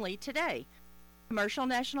statements only today. Commercial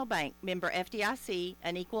National Bank, member FDIC,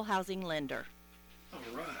 an equal housing lender. All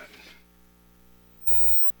right.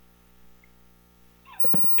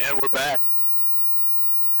 And we're back.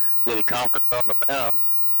 Little conference on the mound.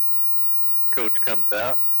 Coach comes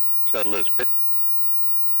out, settle his pitch,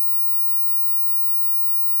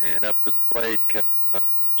 and up to the plate comes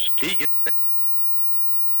Keegan,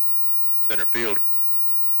 center field.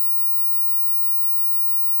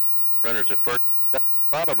 Runners at first,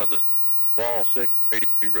 bottom of the wall 6,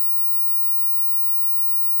 82.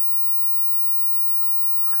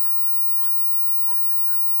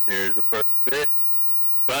 Here's the first pitch,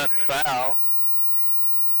 bunt foul.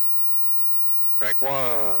 Strike 1.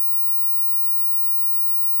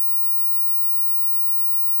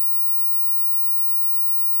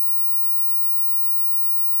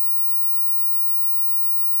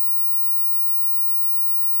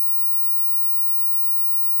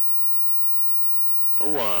 Oh,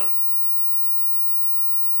 1.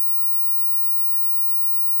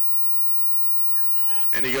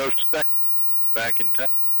 And he goes second, back in time.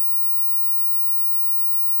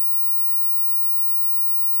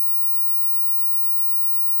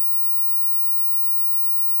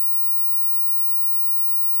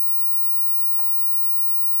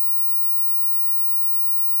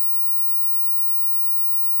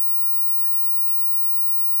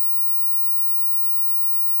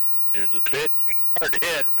 Here's the pitch. Hard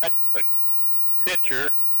hit right to the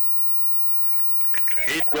pitcher.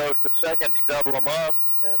 He goes to second to double him up,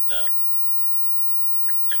 and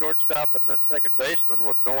shortstop and the second baseman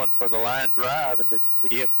were going for the line drive and didn't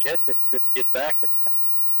see him catch it and couldn't get back in time.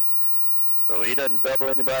 So he doesn't double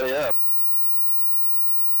anybody up.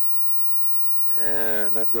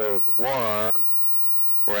 And that goes 1.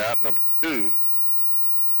 We're out number 2.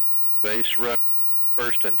 Base run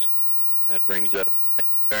first, and that brings up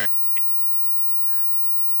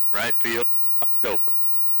right field wide open.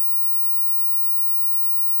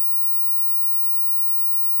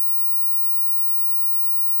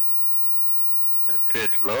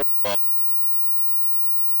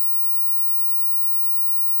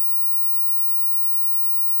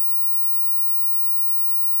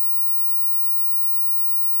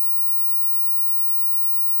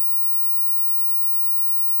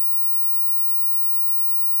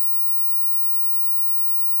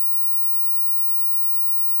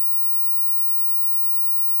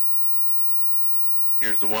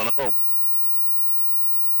 Here's the 1-0.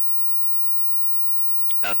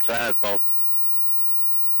 Outside ball.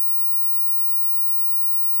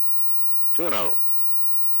 2-0.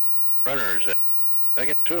 Runners at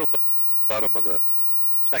second, 2 bottom of the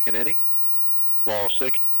second inning. Wall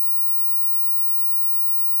 6.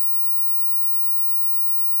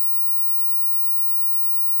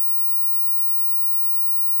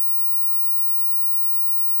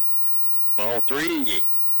 Ball 3.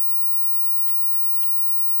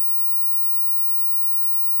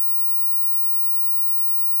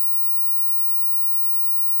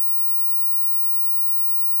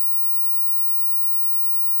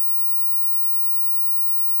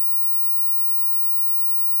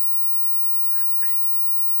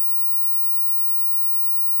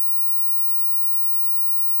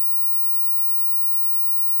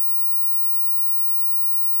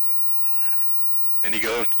 And he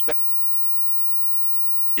goes to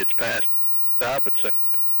gets past stop, but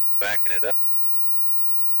backing it up.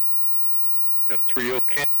 Got a 3-0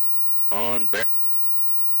 count on Bear.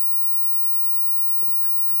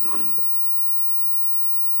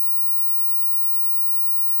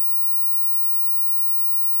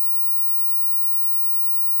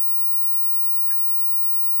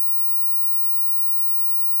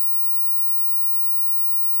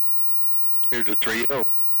 Here's a 3-0.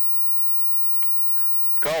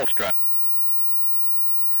 Call strike.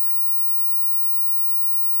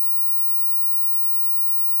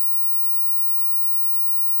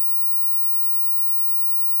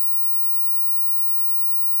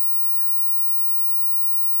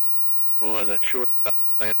 Boy, that shortstop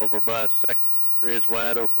playing over by a second is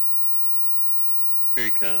wide open. Here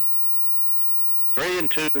he comes.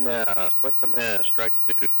 3-2 now. Swing and miss. Strike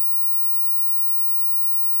 2.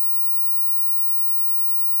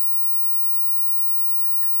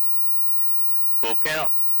 Full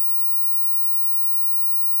count.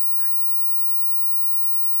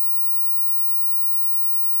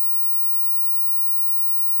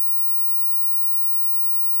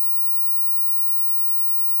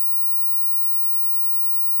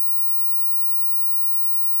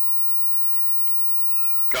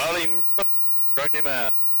 Got him. Struck him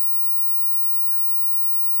out.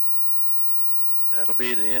 That'll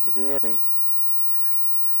be the end of the inning.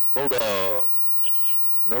 Bulldogs.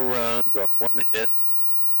 No runs on 1 hit.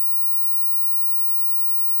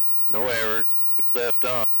 No errors. 2 left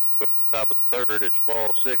on. Top of the third, it's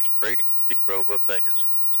Wall 6. Brady 0. We'll take his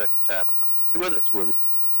second time out. Stay with us, Willie.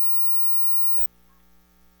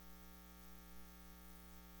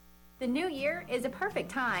 The new year is a perfect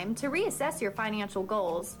time to reassess your financial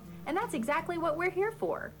goals. And that's exactly what we're here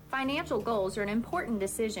for. Financial goals are an important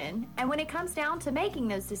decision, and when it comes down to making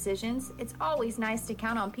those decisions, it's always nice to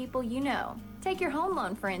count on people you know. Take your home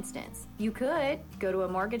loan, for instance. You could go to a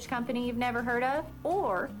mortgage company you've never heard of,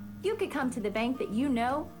 or you could come to the bank that you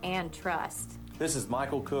know and trust. This is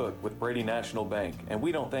Michael Cook with Brady National Bank, and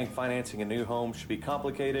we don't think financing a new home should be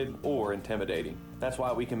complicated or intimidating. That's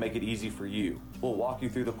why we can make it easy for you. We'll walk you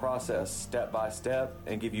through the process step by step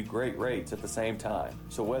and give you great rates at the same time.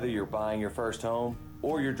 So whether you're buying your first home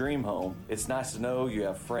or your dream home, it's nice to know you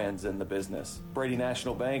have friends in the business. Brady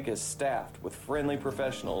National Bank is staffed with friendly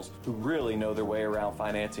professionals who really know their way around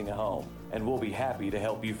financing a home, and we'll be happy to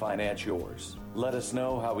help you finance yours. Let us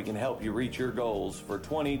know how we can help you reach your goals for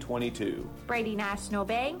 2022. Brady National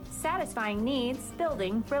Bank, satisfying needs,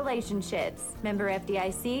 building relationships. Member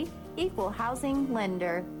FDIC, equal housing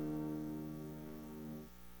lender.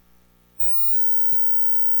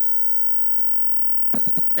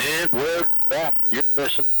 And we're back. You're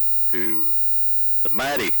listening to the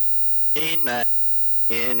mighty NEF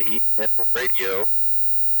Radio.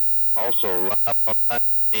 Also live on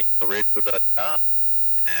radio.com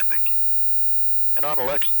and on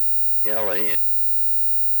Alexa, LAN. I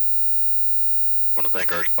want to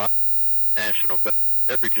thank our sponsor, National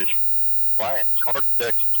Beverages Alliance, Hard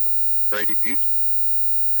Texas, Brady Butte,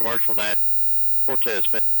 Commercial National, Cortez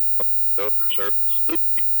Fence, Dozer Service, Luke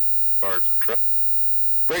Cars and Trucks,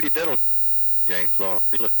 Brady Dental Group, James Long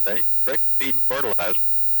Real Estate, Brady Feed and Fertilizer,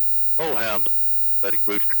 Old Hound Athletic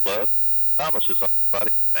Booster Club, Thomas's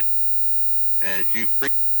Body Bank. As you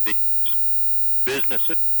frequent these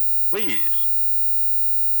businesses, please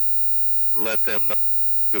let them know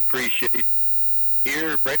you appreciate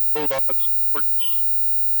here Brady Bulldog Sports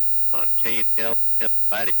on KNL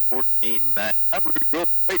 14.9. I'm real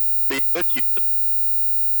great to be with you.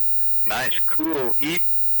 Nice, cool evening.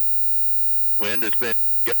 Wind has been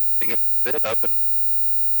getting a bit up and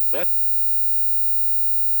but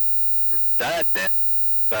it's died down.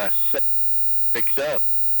 By 6 picks up.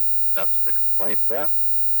 Nothing to complain about.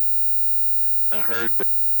 I heard that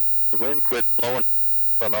the wind quit blowing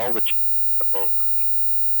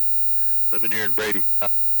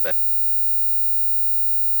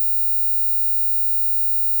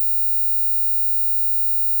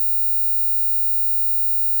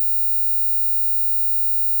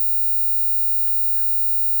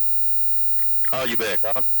call you back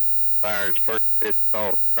on. Fires first pitch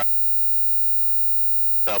called.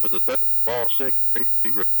 Top of the third, ball 6,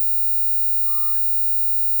 3-0.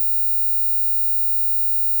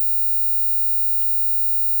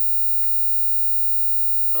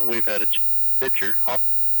 Well, we've had a pitcher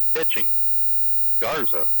pitching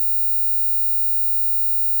Garza.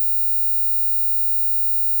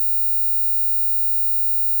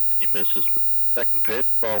 He misses with the second pitch,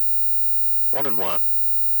 ball 1-1.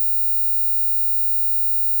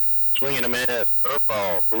 Swinging a miss,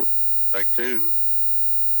 curveball, strike 2.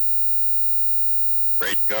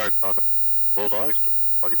 Braden Garza on the Bulldogs.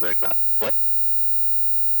 Call you back now. Play.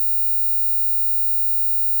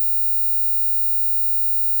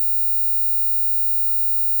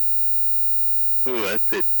 Ooh, that's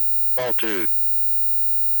it. Ball 2.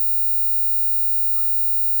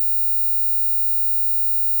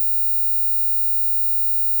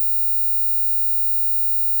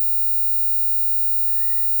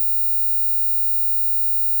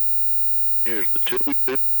 Here's the 2.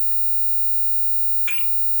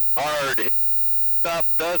 Hard hit. Stop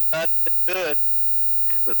does not get good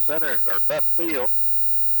in the center or left field.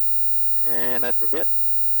 And that's a hit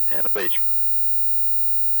and a base runner.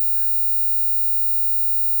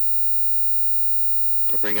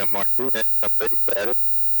 Gonna bring up Martinez, up base batter.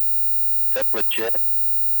 Teplicek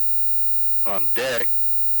on deck.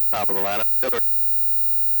 Top of the lineup.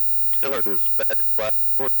 Tillard is batted by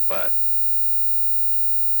 45.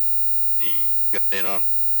 He got in on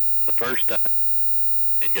the first time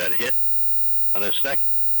and got hit on his second.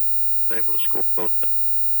 Was able to score both times.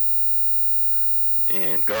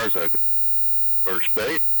 And Garza first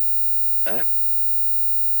base. Time.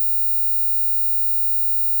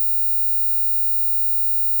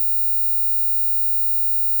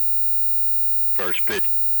 First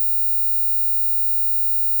pitch.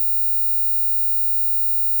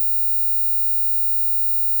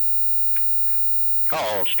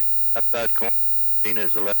 Call outside corner.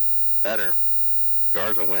 Tina's a left batter.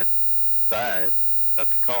 Garza went side. Got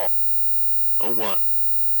the call. 0-1.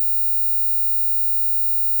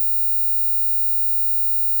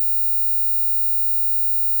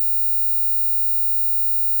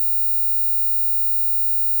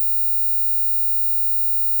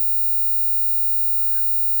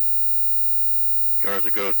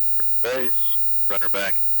 Garza goes to first base. Runner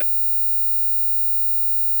back.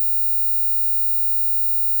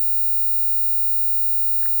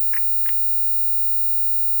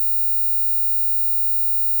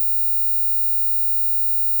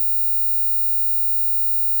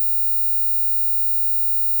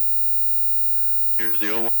 Here's the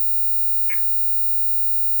 0-1.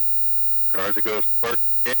 Garza goes to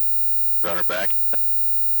first. Runner back.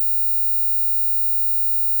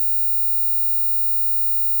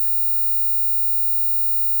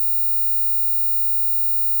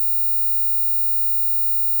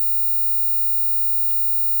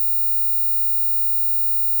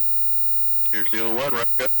 Here's the 0-1. Right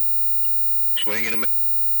up. Swing in a minute.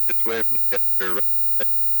 Gets away from the catcher. Right.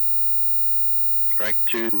 Strike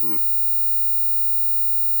 2.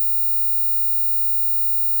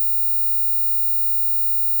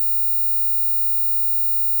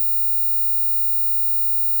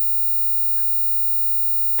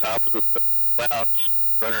 Top of the clouds.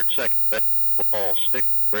 Runner at second base. Ball 6.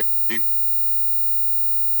 Break 2.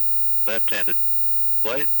 Left-handed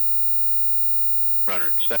plate. Runner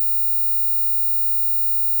at second.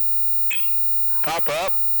 Pop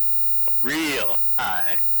up. Real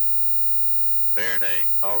high. Vernay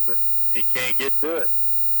calls it. He can't get to it.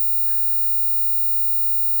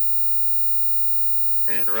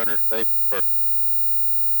 And runner safe first.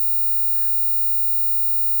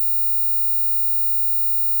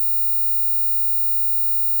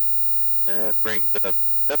 That brings up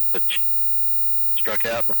Teplich. Struck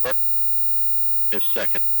out in the first. His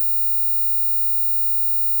second.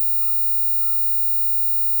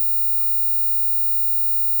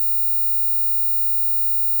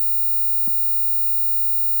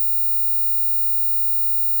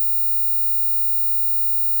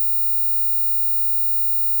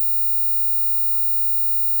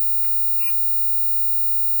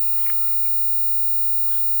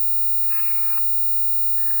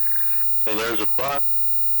 So there's a bunt.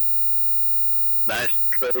 Nice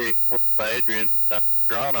play by Adrian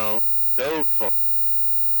Toronto. Dove for it.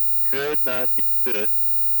 Could not get to it.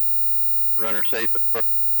 Runner safe at first.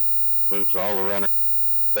 Moves all the runner.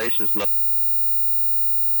 Bases low.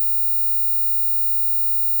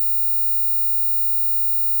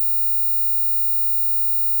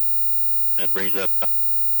 That brings up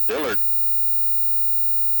Dillard.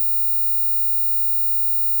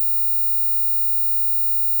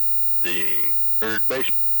 The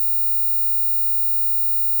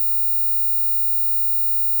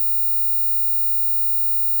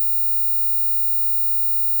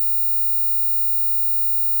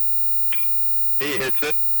He hits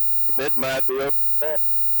it. It might be over there.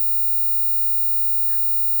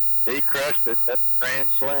 He crushed it. That's a grand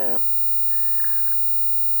slam.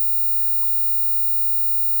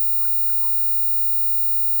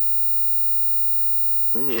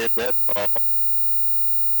 He hit that ball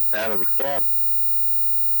out of the cap.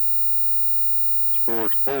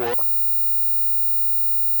 Scores 4.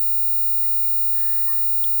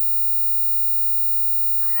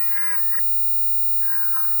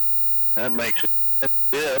 That makes it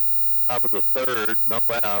dip. Top of the third, no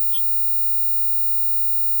outs.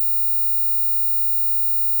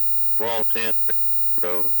 Ball 10,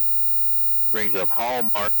 row. Brings up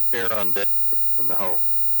Hallmark here on deck in the hole.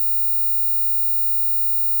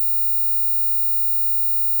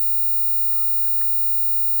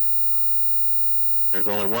 There's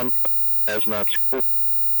only one that has not scored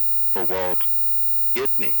for Walt.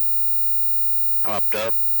 Gidney popped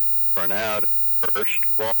up for an out at first.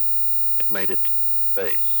 Walt made it to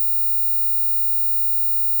base.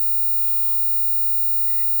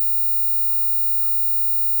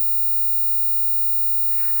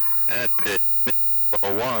 That pitch,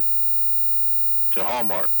 ball 1 to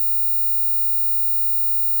Hallmark.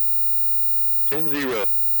 10-0,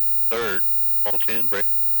 third, ball 10, break,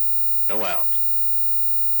 no outs.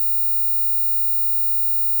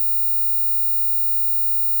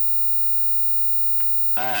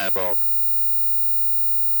 High ball.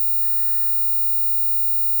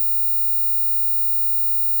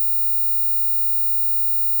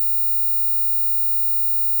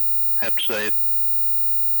 I have to say,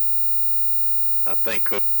 I think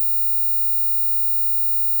Cook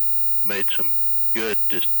made some good.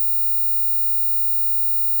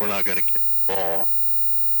 We're not going to get the ball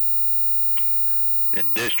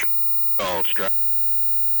in district called strike,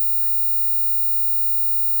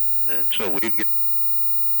 and so we've got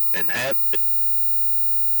and have it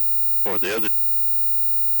for the other.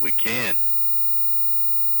 We can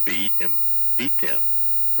beat and beat them.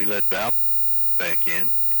 We let Val back in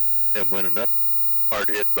and win another hard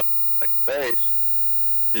hit by the base.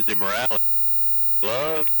 Izzy Morales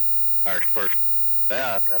glove our first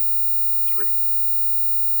out. That's for 3.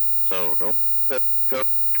 So don't be coach.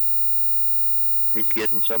 He's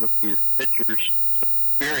getting some of these pitchers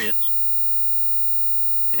experience,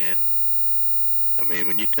 and I mean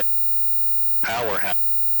when you take powerhouse,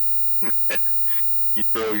 you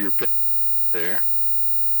throw your pitch there.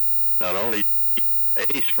 Not only do you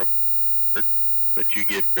ace from, but you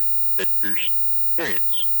give your pitchers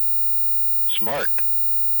experience. Smart.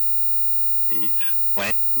 He's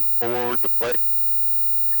planting for the play.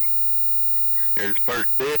 Here's first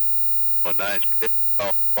pitch. A nice pitch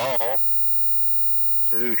off the ball.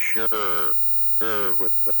 Too sure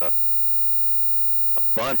with a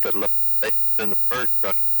bunt that looked in the first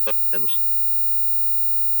struck in the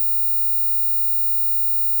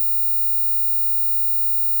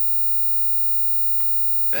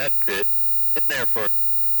that pitch in there for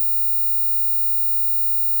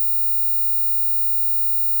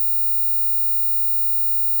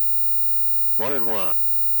 1-1.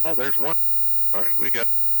 Oh, there's one. All right, we got.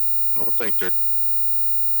 I don't think there.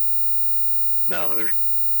 No, there's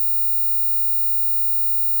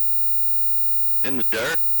in the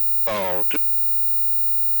dirt. Oh,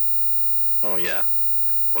 oh yeah,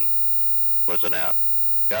 one was an out.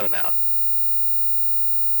 Got an out.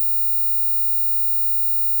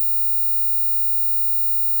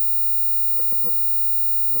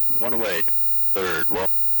 One away. Third. Well,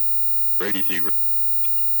 Brady 0.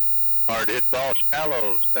 Hard hit ball,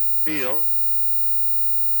 shallow center field.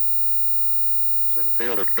 Center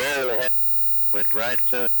fielder barely had, went right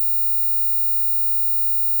to it.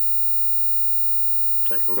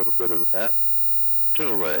 Take a little bit of that. 2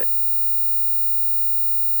 away.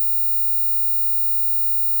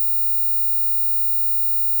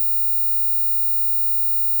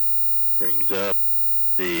 Brings up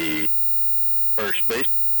the first base,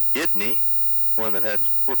 Gidney, one that hadn't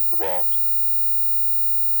scored for Walt tonight.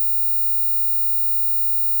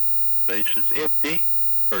 Base is empty.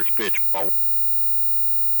 First pitch, ball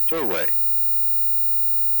 2 away.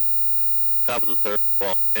 Top of the third,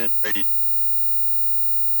 ball 10, Brady.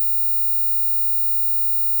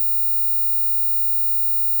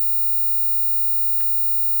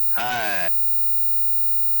 High.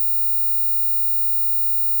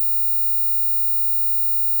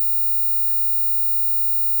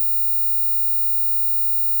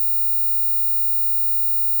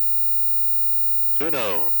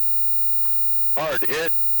 Tuno. Hard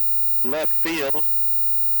hit, left field.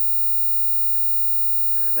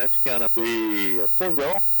 And that's going to be a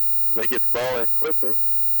single. They get the ball in quickly.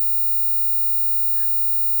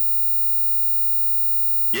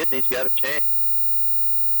 Gidney's got a chance.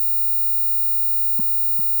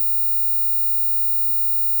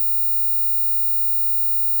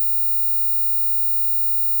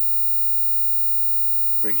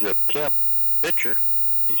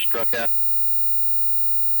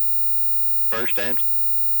 First and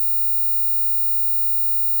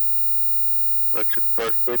looks at the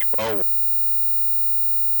first pitch, ball one.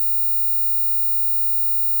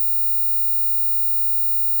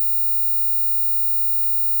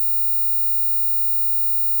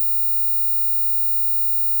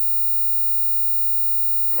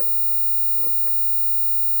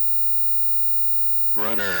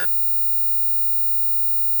 Runner.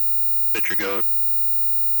 Pitcher goes.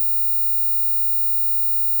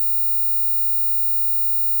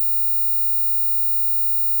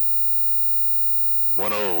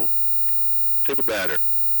 One zero to the batter.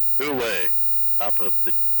 Two away. Top of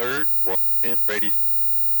the third. Walk in. Brady's.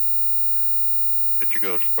 Pitcher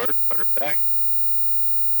goes first. Runner back.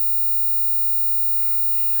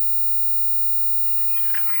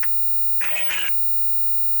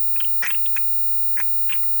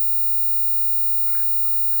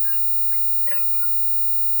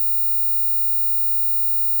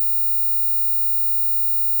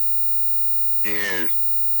 Here's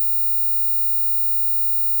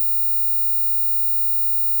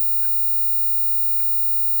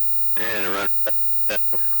and a run back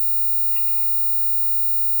down.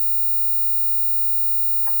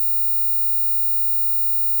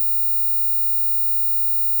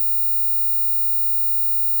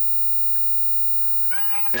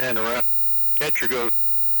 And a run. Catcher goes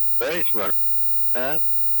base runner. Time.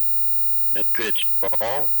 That pitch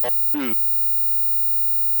ball 2.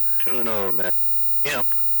 2-0 now.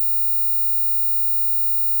 Kemp.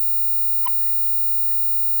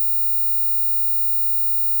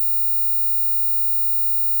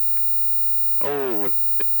 Oh,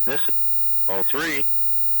 this is all 3.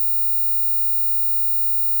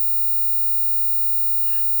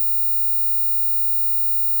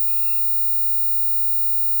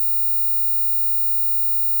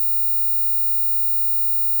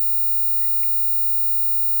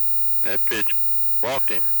 That pitch walked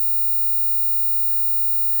him.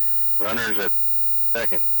 Runners at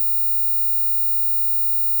second.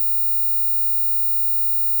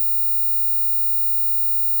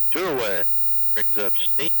 Two away. Brings up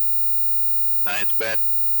Steen. Ninth bat.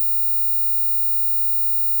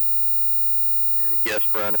 And a guest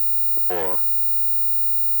run for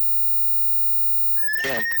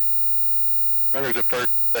Kemp. Runners at first.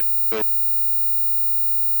 Second. Go.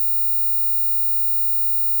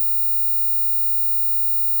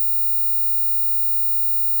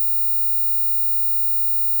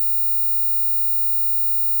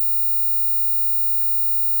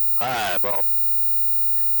 High ball.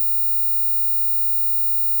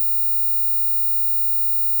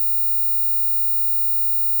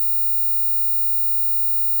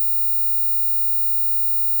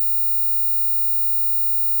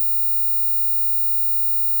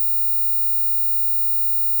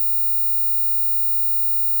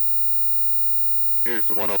 Here's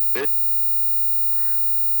the 1-0 pitch.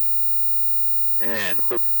 And the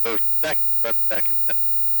pitcher goes back, right back in that.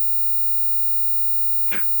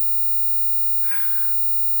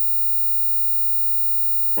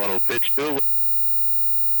 1-0 pitch to it.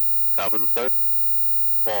 Top of the third.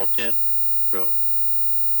 Ball 10. Go.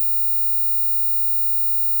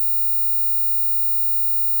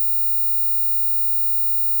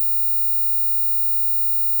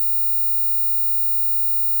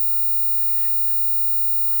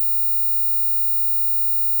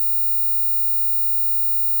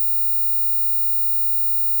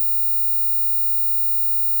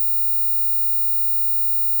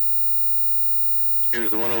 Here's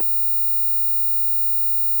the 1-0.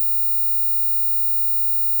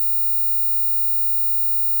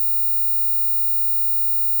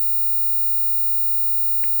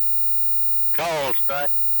 Call strike.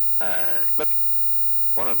 Look.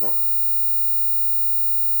 1-1.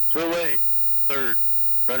 Two away. Third.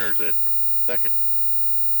 Runners at second.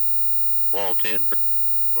 Wall 10.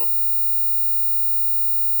 Goal.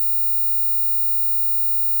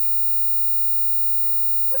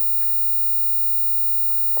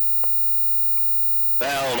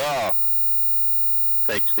 Fouled off.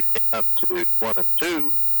 Takes the count to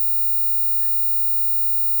 1-2.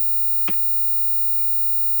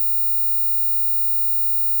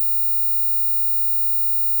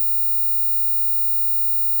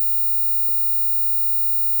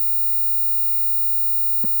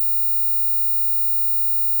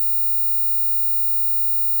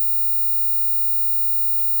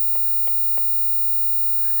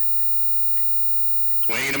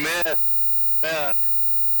 Swing and a miss. Bad.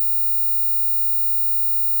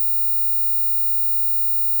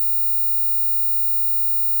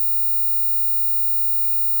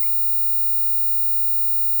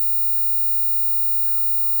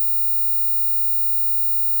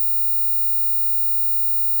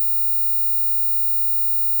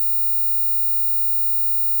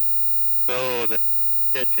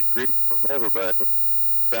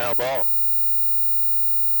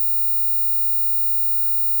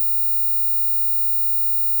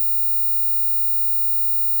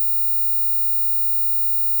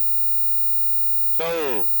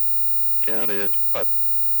 count is what?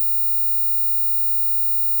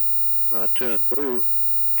 It's not 2-2.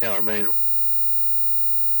 Count remains.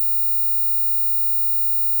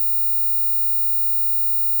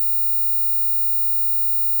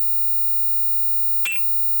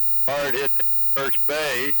 Hard hit first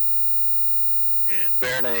base, and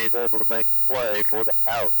Bernay is able to make the play for the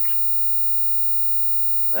out.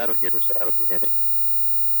 That'll get us out of the inning.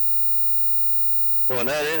 So in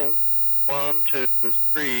that inning, 1, 2,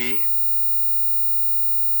 3.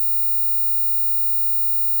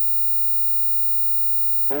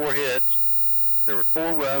 Four hits. There were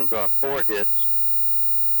 4 runs on 4 hits.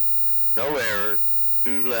 No errors.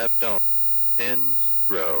 2 left on.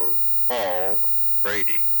 10-0. All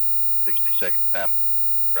Brady. 62nd time.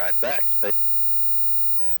 Right back.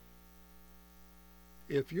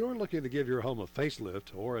 If you're looking to give your home a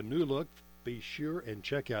facelift or a new look, be sure and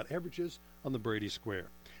check out Everages on the Brady Square.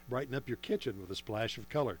 Brighten up your kitchen with a splash of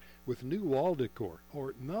color with new wall decor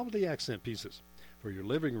or novelty accent pieces. For your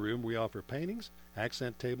living room, we offer paintings,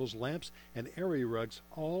 accent tables, lamps, and area rugs,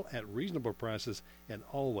 all at reasonable prices and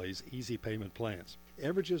always easy payment plans.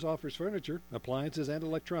 Everages offers furniture, appliances, and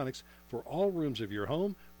electronics for all rooms of your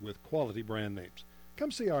home with quality brand names.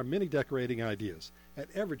 Come see our many decorating ideas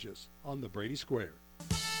at Everages on the Brady Square.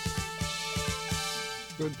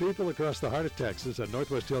 When people across the heart of Texas and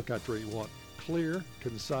Northwest Hill Country want clear,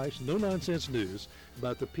 concise, no-nonsense news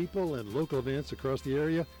about the people and local events across the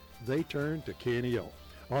area, they turn to KNEL.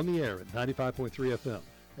 On the air at 95.3 FM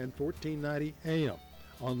and 1490 AM.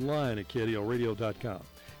 Online at KNELradio.com.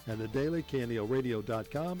 And the daily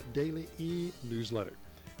KNELradio.com daily e-newsletter.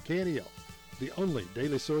 KNEL, the only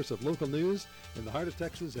daily source of local news in the heart of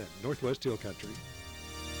Texas and Northwest Hill Country.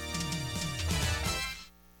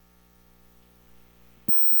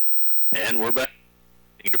 And we're back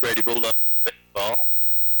to Brady Bulldog baseball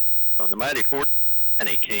on the mighty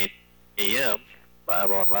 1490 KNEL,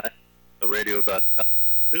 live online, radio.com,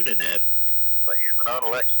 TuneIn app, AM, and on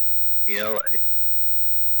Alexa. ELA.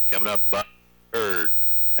 Coming up by third,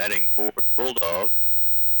 batting for the Bulldogs.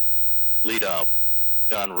 Leadoff,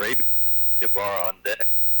 John Raby, Bar on deck,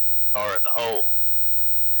 Tar in the hole.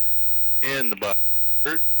 In the bottom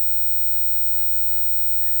third,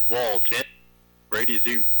 Wall 10, Brady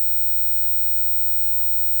 0.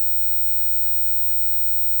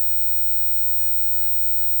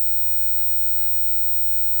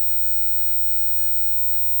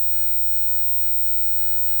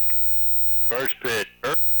 First pitch,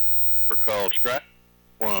 for called strike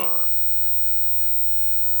 1.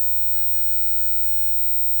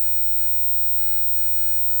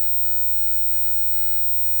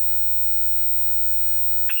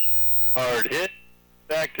 Hard hit,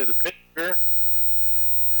 back to the pitcher.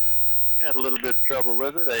 Had a little bit of trouble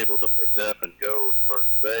with it, able to pick it up and go to first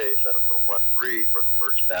base. That'll go 1-3 for the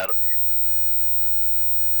first out of the inning.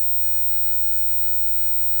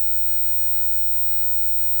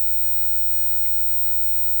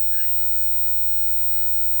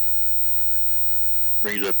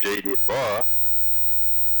 Brings up J.D. Barr.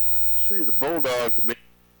 See, the Bulldogs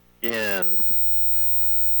again.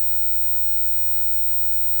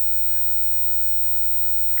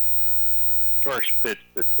 First pitch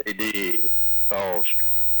to J.D. calls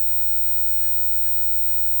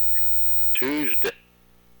Tuesday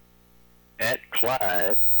at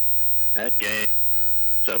Clyde. That game,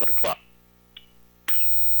 7 o'clock.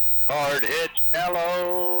 Hard hit,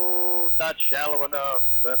 shallow, not shallow enough,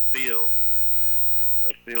 left field.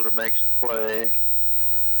 Left fielder makes the play.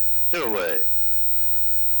 2 away.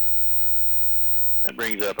 That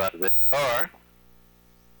brings up out of the car.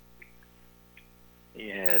 He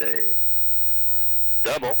had a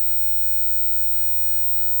double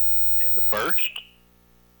in the first.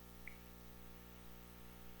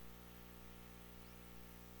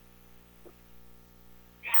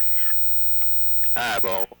 High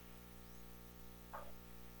ball.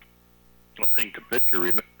 I think the pitcher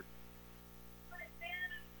remembers.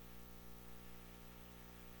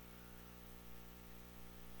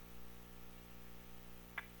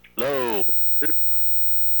 Low.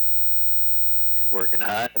 He's working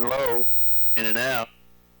high and low, in and out.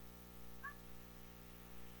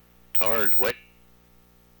 Tar's waiting.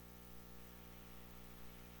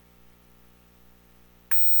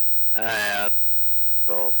 Out.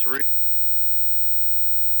 Ball 3.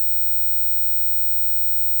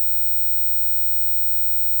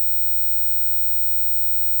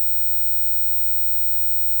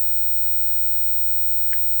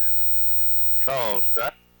 Call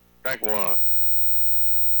strike. Strike 1.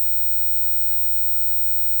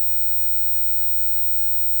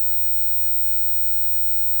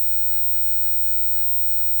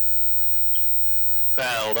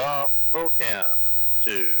 Fouled off. Full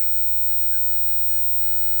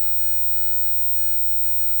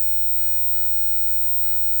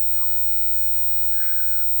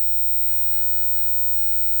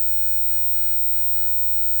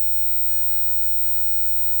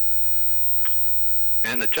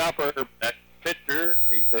And the chopper back pitcher,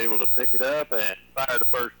 he's able to pick it up and fire to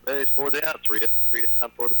first base for the out. Three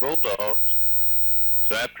down for the Bulldogs.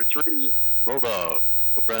 So after three, Bulldogs.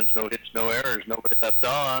 No runs, no hits, no errors, nobody left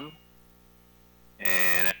on.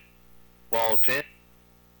 And ball 10.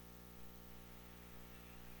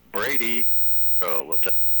 Brady, we'll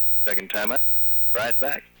take second time out. Right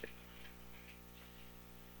back.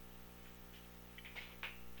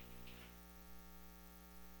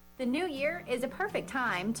 The new year is a perfect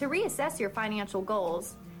time to reassess your financial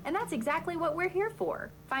goals. And that's exactly what we're here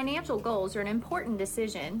for. Financial goals are an important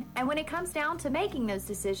decision, and when it comes down to making those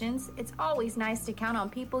decisions, it's always nice to count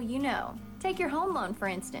on people you know. Take your home loan, for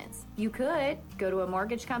instance. You could go to a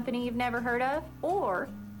mortgage company you've never heard of, or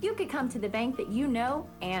you could come to the bank that you know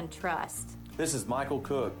and trust. This is Michael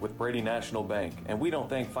Cook with Brady National Bank, and we don't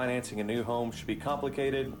think financing a new home should be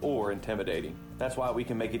complicated or intimidating. That's why we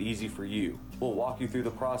can make it easy for you. We'll walk you through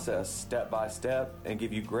the process step by step and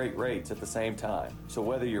give you great rates at the same time. So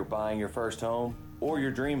whether you're buying your first home or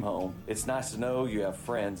your dream home, it's nice to know you have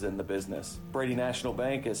friends in the business. Brady National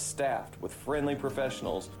Bank is staffed with friendly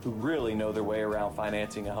professionals who really know their way around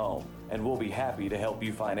financing a home, and we'll be happy to help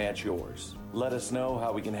you finance yours. Let us know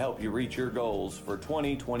how we can help you reach your goals for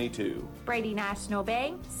 2022. Brady National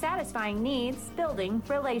Bank, satisfying needs, building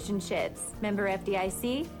relationships. Member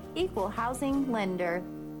FDIC, equal housing lender.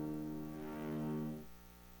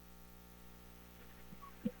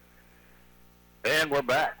 And we're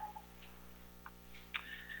back.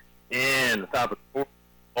 In the top of the fourth,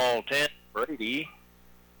 ball 10, Brady,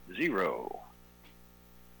 0.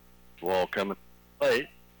 Ball coming to play.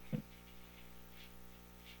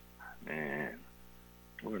 And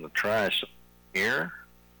we're going to try some here.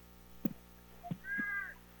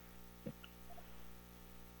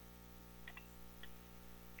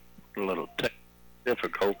 A little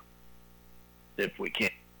difficult if we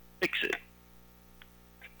can't fix it.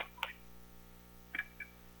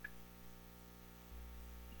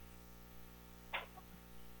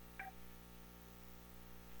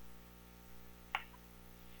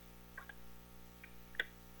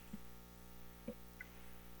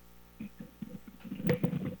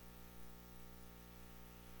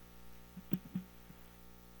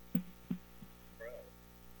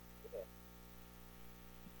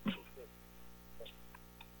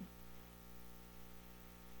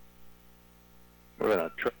 We're going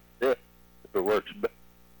to try this if it works better.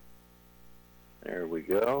 There we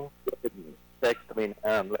go. Go ahead and text me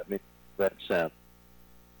now and let me know that sound.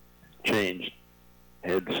 Change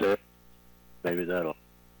headset. Maybe that'll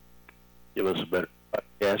give us a better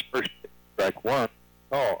podcast. First, strike one.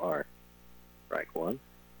 Oh, all right. Strike one.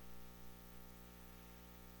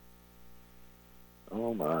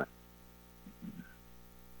 Oh, my.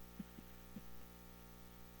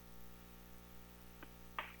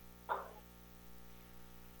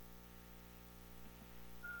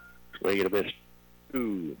 Swing it a bit.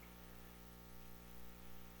 Two.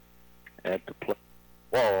 At the play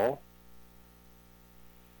wall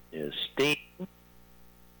is Steen,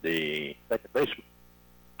 the second baseman.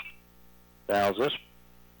 Fouls us.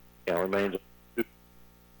 Count remains 2.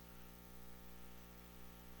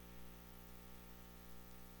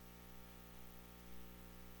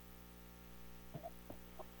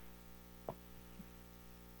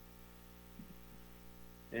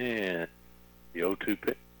 And the 0-2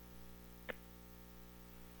 pitch.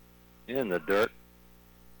 In the dirt.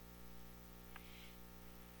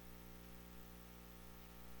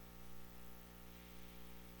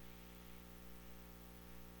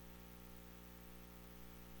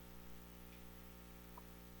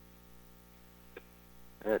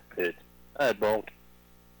 That pitch. Side ball.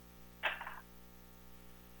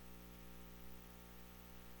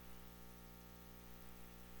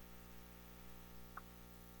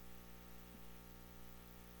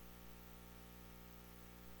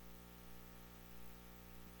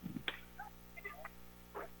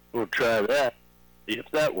 We'll try that, see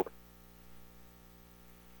if that works.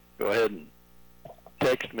 Go ahead and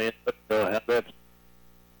text me and let me know how that's.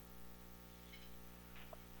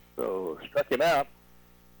 So, struck him out.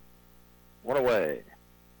 One away.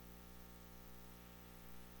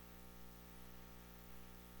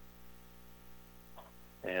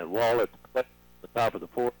 And Wall at the top of the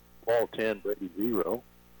fourth, ball 10, Brady 0.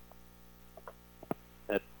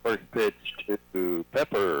 That first pitch to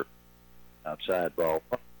Pepper, outside ball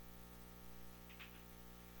 1.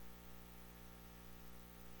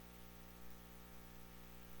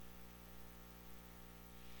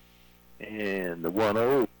 And the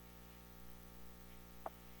 1-0,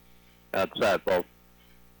 outside ball.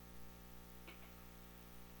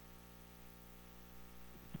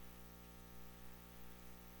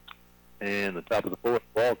 And the top of the fourth,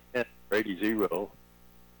 Wall 10, Brady 0,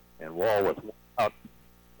 and Wall with 1 out.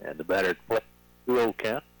 And the batter play 2-0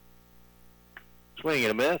 count. Swing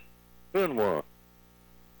and a miss, 2-1.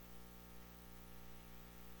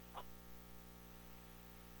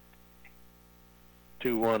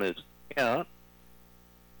 2-1 is count.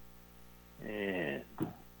 And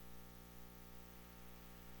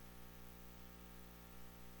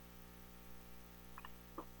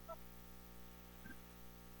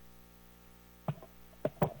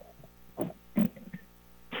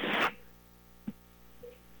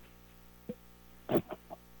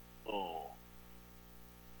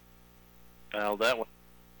fouled that one.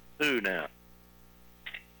 2 now.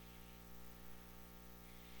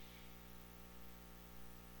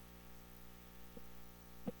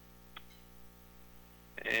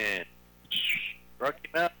 And struck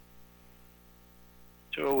him out.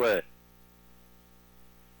 2 away.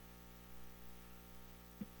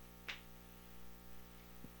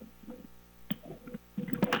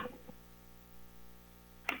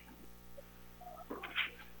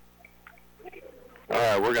 All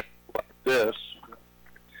right, we're going to watch this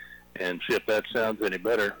and see if that sounds any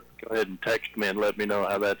better. Go ahead and text me and let me know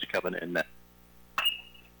how that's coming in now.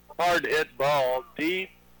 Hard hit ball deep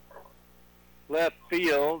left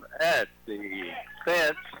field at the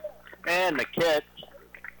fence, and the catch.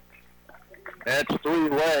 That's 3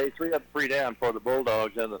 away, 3 up, 3 down for the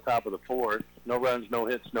Bulldogs in the top of the fourth. No runs, no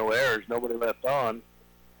hits, no errors, nobody left on.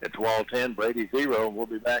 It's Wall 10, Brady 0, and we'll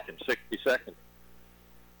be back in 60 seconds.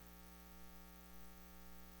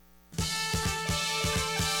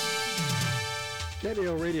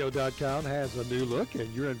 KNELradio.com has a new look,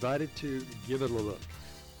 and you're invited to give it a look.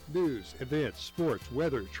 News, events, sports,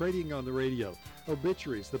 weather, trading on the radio,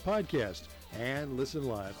 obituaries, the podcast, and listen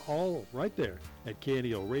live, all right there at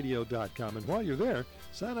KNELradio.com. And while you're there,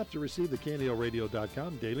 sign up to receive the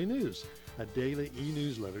KNELradio.com daily news, a daily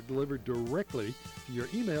e-newsletter delivered directly to your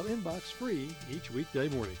email inbox free each weekday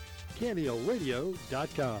morning.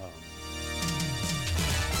 KNELradio.com.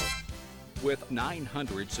 With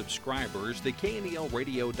 900 subscribers, the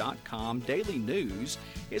KNELradio.com Daily News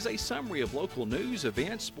is a summary of local news,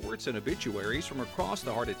 events, sports, and obituaries from across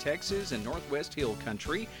the heart of Texas and Northwest Hill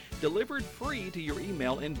Country, delivered free to your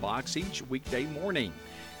email inbox each weekday morning.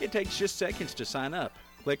 It takes just seconds to sign up.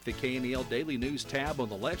 Click the KNEL Daily News tab on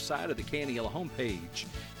the left side of the KNEL homepage.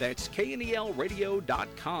 That's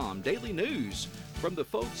KNELradio.com Daily News from the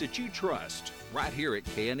folks that you trust, right here at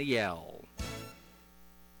KNEL.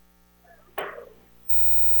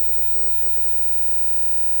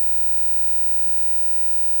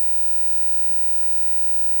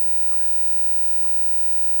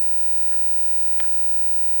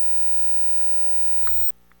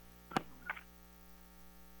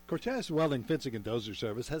 Cortez Welding Fencing and Dozer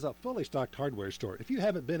Service has a fully stocked hardware store. If you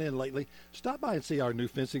haven't been in lately, stop by and see our new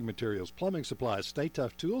fencing materials, plumbing supplies, Stay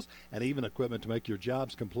Tough tools, and even equipment to make your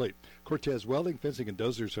jobs complete. Cortez Welding Fencing and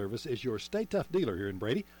Dozer Service is your Stay Tough dealer here in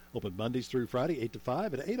Brady. Open Mondays through Friday, 8 to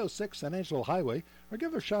 5 at 806 San Angelo Highway, or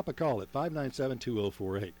give our shop a call at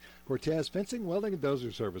 597-2048. Cortez Fencing, Welding, and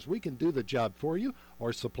Dozer Service. We can do the job for you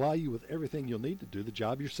or supply you with everything you'll need to do the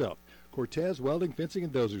job yourself. Cortez Welding, Fencing,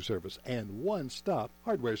 and Dozer Service, and one-stop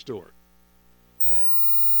hardware store.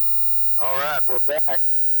 All right, we're back,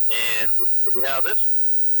 and we'll see how this one.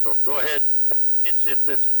 So go ahead and see if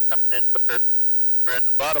this is coming in better. We're in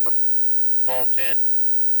the bottom of the Wall 10,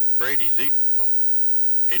 Brady 0.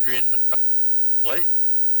 Adrian McConnell plate.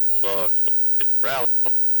 Bulldogs get the rally.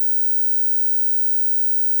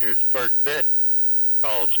 Here's the first pitch,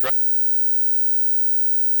 called strike.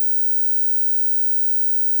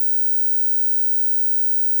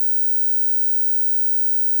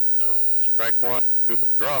 So strike one to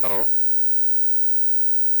Madrano.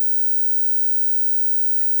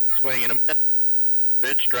 Swing and a miss.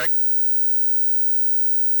 Pitch, strike.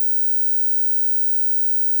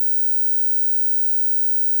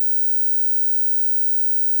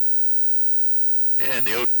 And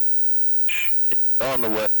the Oach is on the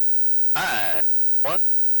way. High. 1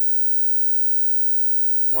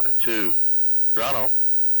 and 2. Madrano.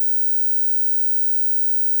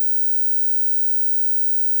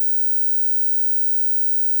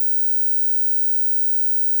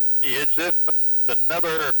 He hits this one. It's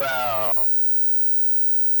another foul.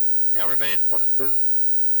 Count remains 1 and 2.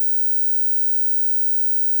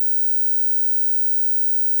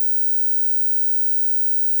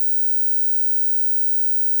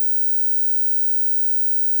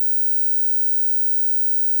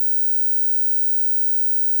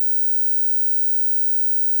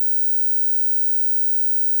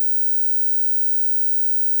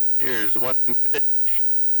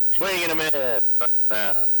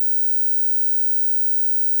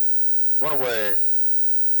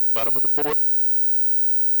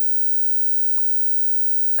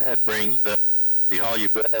 That brings up the Hall You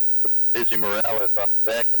Bet, Izzy Morales on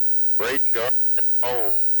deck, and Braden Garden in the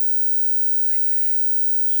hole.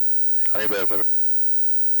 Hall You Bet with a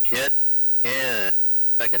hit in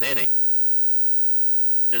second inning.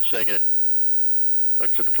 In second,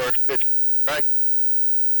 looks at the first pitch, right?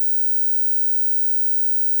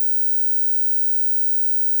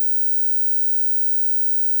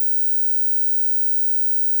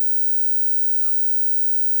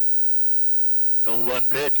 No one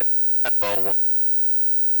pitch. That ball one.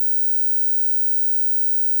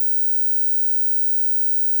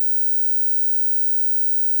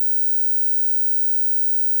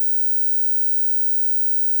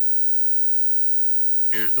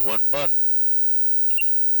 Here's the 1-1.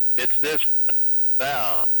 Hits this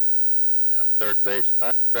foul down third base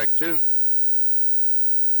line. Strike two.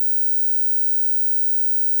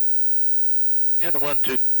 And the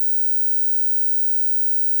 1-2.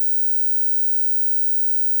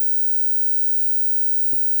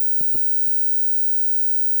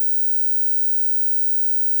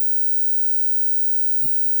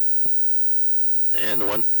 And the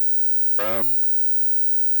 1 from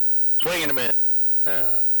swinging him in.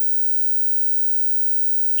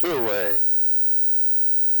 Two away.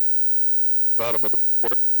 Bottom of the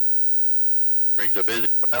fourth. Brings up Izzy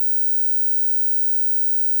up.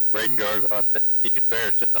 Braden Garza on deck. Deacon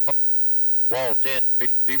Ferris in the hole. Wall 10,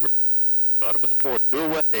 80. Bottom of the fourth. Two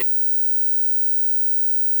away.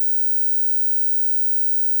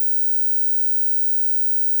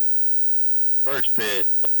 First pitch.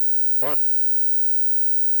 One.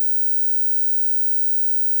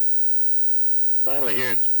 Finally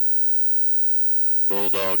hearing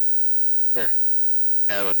Bulldog here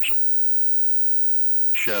having some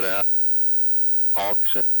shutout.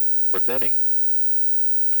 Hawks in the fourth inning.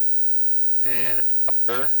 And it's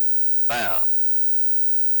upper foul.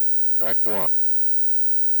 Strike one.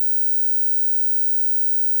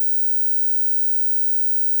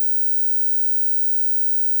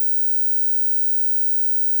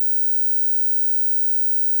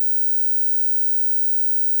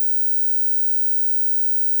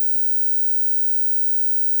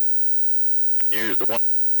 Here's the one.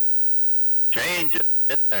 Change it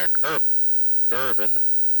in there. Curve in there.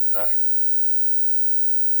 Back.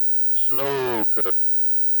 Slow curve.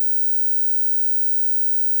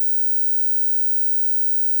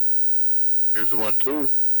 Here's the 1-2.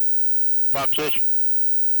 Pops this.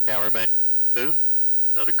 Count remain 2.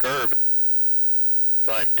 Another curve.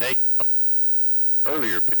 Saw him take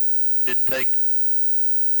earlier. He didn't take.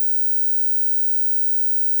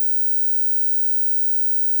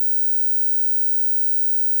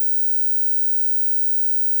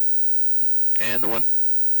 And the one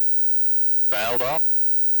fouled off.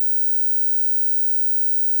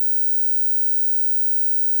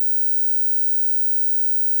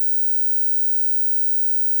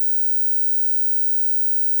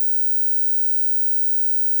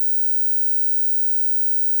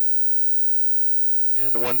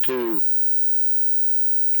 And the 1-2.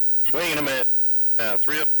 Swinging him at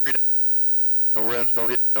 3 up, 3 down. No runs, no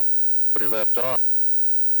hit, nobody left on.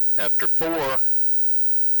 After 4,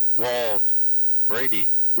 Wall,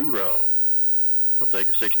 Brady, Ruro. We'll take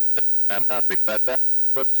a 60-second timeout. Be right back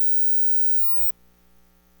with us.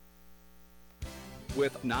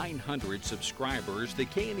 With 900 subscribers, the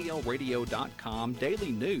KNELradio.com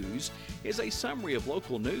Daily News is a summary of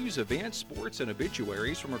local news, events, sports, and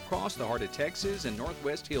obituaries from across the heart of Texas and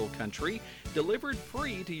Northwest Hill Country, delivered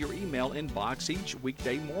free to your email inbox each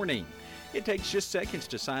weekday morning. It takes just seconds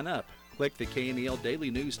to sign up. Click the KNEL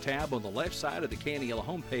Daily News tab on the left side of the KNEL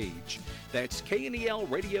homepage. That's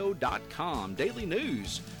KNELradio.com Daily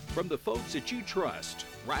News from the folks that you trust,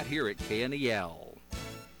 right here at KNEL.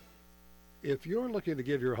 If you're looking to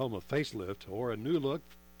give your home a facelift or a new look,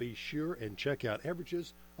 be sure and check out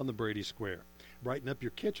Everages on the Brady Square. Brighten up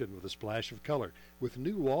your kitchen with a splash of color with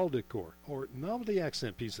new wall decor or novelty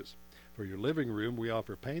accent pieces. For your living room, we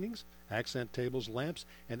offer paintings, accent tables, lamps,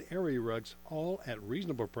 and area rugs, all at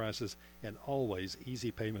reasonable prices and always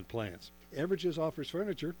easy payment plans. Everages offers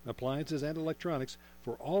furniture, appliances, and electronics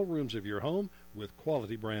for all rooms of your home with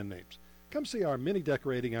quality brand names. Come see our many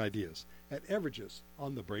decorating ideas at Everages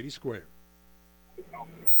on the Brady Square.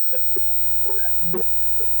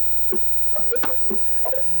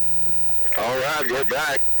 All right, we're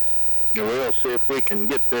back. We'll see if we can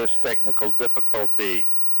get this technical difficulty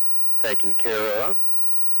taken care of.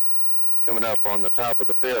 Coming up on the top of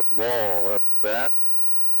the fifth, Wall up to bat.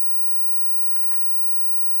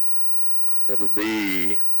 It'll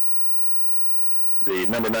be the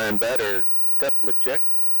number 9 batter, Teplicek,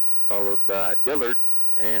 followed by Dillard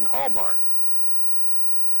and Hallmark.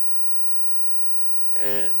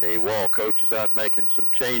 And the Wall coach is out making some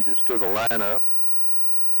changes to the lineup.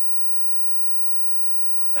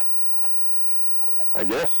 I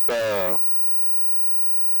guess, well,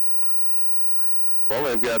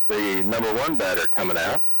 they've got the number one batter coming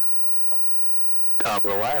out, top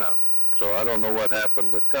of the lineup. So I don't know what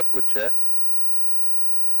happened with Kuplicek.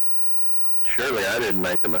 Surely I didn't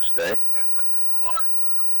make a mistake.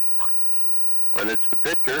 But it's the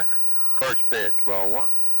pitcher. First pitch, ball one.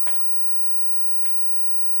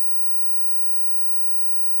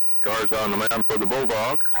 Garza on the mound for the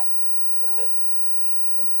Bulldogs.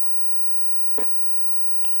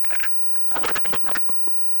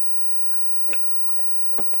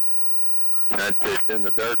 That pitch in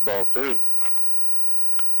the dirt, ball two.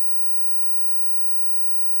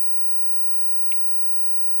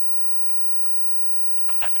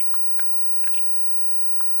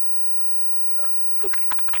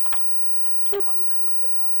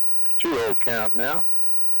 Two-0 count now.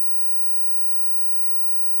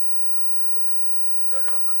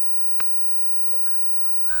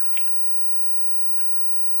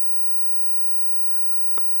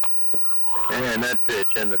 And that pitch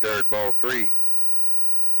in the dirt, ball three.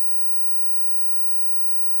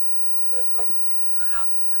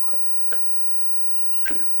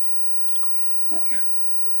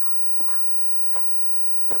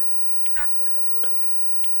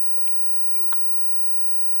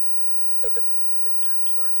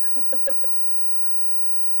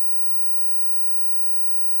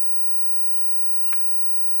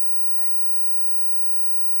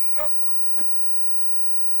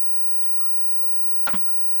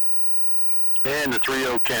 And the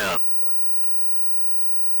 3-0 count.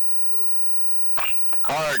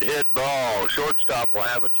 Hard hit ball. Shortstop will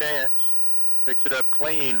have a chance. Picks it up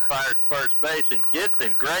clean, fires first base, and gets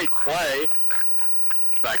in great play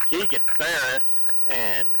by Keegan Ferris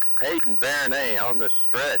and Hayden Baronet on the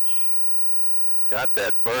stretch. Got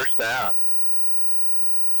that first out.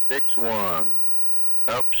 6-1.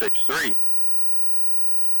 Up 6-3.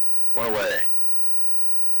 One away.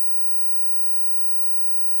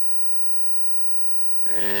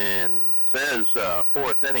 And says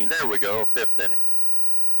fourth inning. There we go, fifth inning.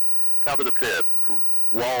 Top of the fifth.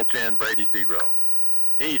 Wall 10, Brady 0.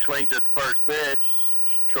 He swings at the first pitch.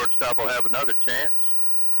 Shortstop will have another chance.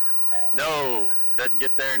 No, doesn't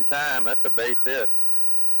get there in time. That's a base hit.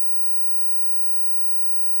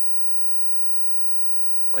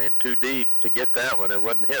 Playing too deep to get that one. It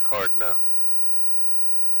wasn't hit hard enough.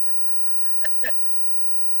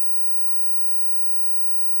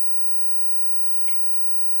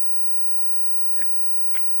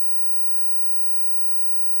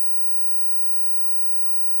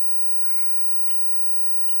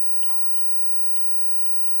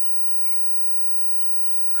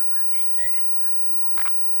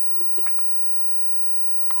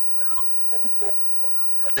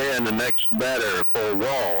 And the next batter for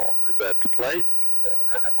Wall is at the plate.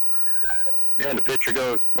 And the pitcher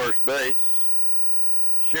goes to first base.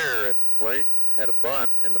 Scherer at the plate. Had a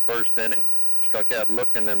bunt in the first inning. Struck out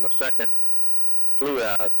looking in the second. Flew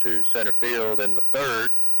out to center field in the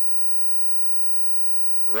third.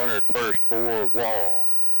 Runner at first for Wall.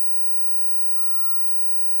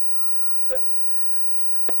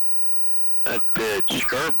 That pitch,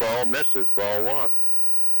 curveball, misses, ball one.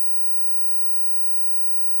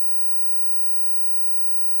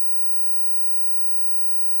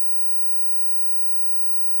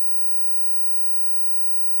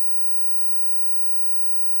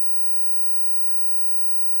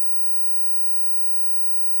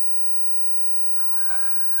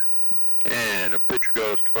 And a pitcher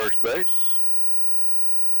goes to first base.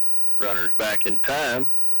 Runner's back in time.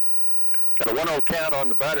 Got a 1-0 count on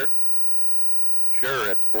the batter. Sure,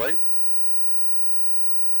 at the plate.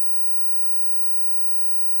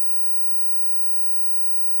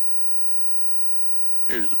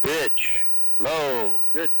 Here's the pitch. Low.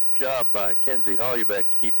 Good job by Kenzie Hollybeck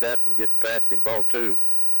to keep that from getting past him. Ball two.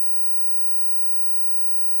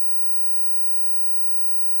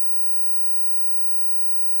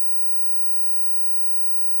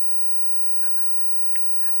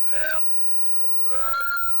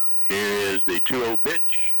 Here is the 2-0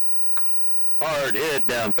 pitch. Hard hit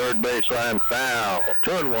down third baseline, foul.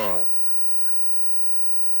 2-1.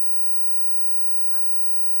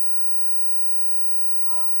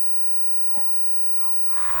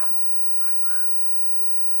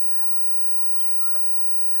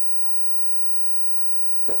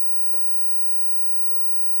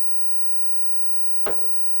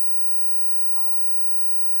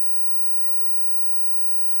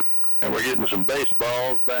 And we're getting some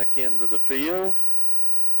baseballs back into the field.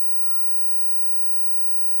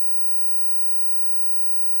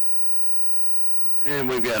 And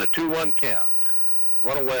we've got a 2-1 count.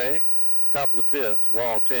 One away, top of the fifth,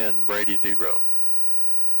 Wall 10, Brady 0.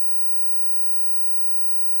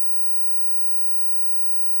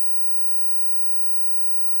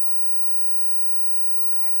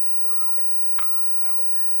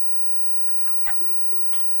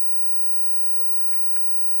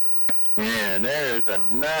 And there's a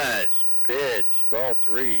nice pitch, ball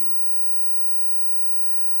 3.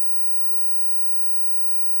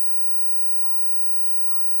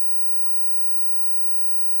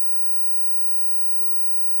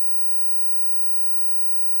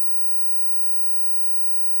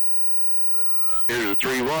 Here's a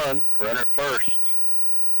 3-1, runner at first.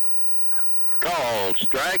 Called,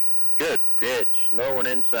 strike, good pitch, low and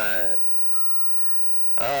inside.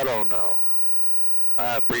 I don't know.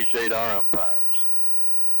 I appreciate our umpires.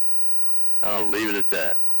 I'll leave it at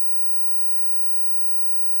that.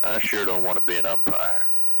 I sure don't want to be an umpire.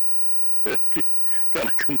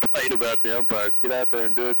 Gonna complain about the umpires. Get out there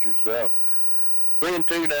and do it yourself.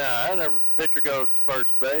 3-2 now. Another pitcher goes to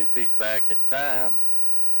first base. He's back in time.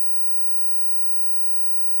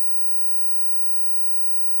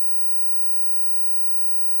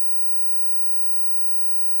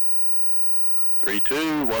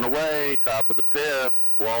 Three-two, one away, top of the fifth,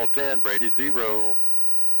 Wall 10, Brady 0.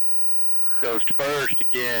 Goes to first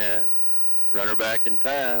again. Runner back in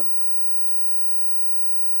time.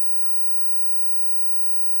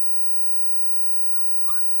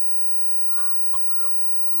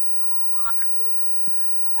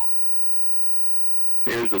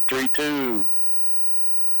 Here's the 3-2.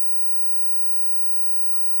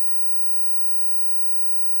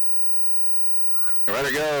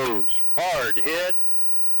 Runner goes. Hard hit.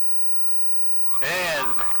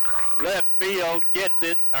 And left field gets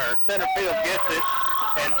it, or center field gets it,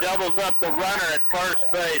 and doubles up the runner at first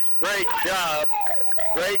base. Great job.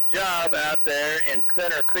 Great job out there in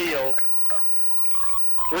center field.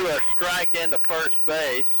 Threw a strike into first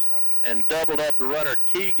base and doubled up the runner,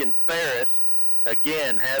 Keegan Ferris,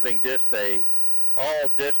 again having just a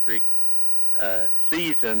all-district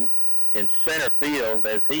season in center field.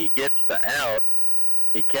 As he gets the out,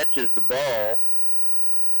 he catches the ball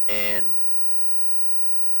and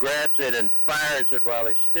grabs it and fires it while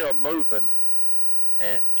he's still moving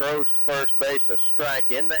and throws to first base, a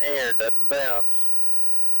strike in the air, doesn't bounce.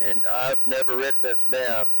 And I've never written this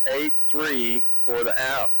down. 8-3 for the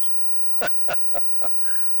out.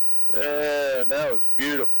 That was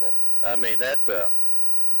beautiful. I mean, I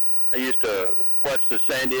used to watch the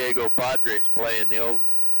San Diego Padres play in the old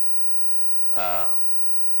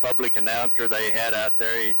public announcer they had out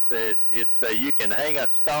there. He'd say, "You can hang a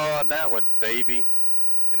star on that one, baby."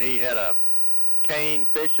 And he had a cane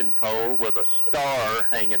fishing pole with a star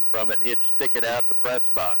hanging from it, and he'd stick it out the press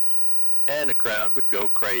box. And the crowd would go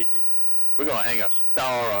crazy. We're going to hang a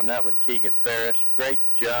star on that one, Keegan Ferris. Great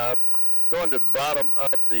job. Going to the bottom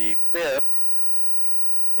of the fifth,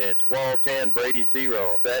 it's Wall 10, Brady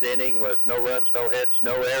 0. That inning was no runs, no hits,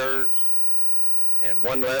 no errors, and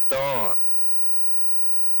one left on.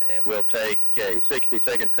 And we'll take a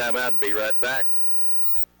 60-second timeout and be right back.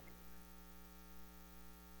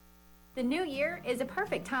 The new year is a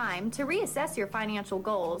perfect time to reassess your financial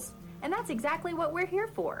goals, and that's exactly what we're here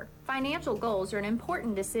for. Financial goals are an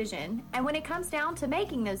important decision, and when it comes down to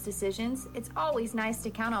making those decisions, it's always nice to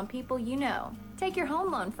count on people you know. Take your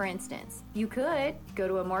home loan, for instance. You could go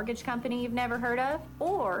to a mortgage company you've never heard of,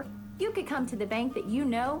 or you could come to the bank that you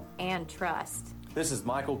know and trust. This is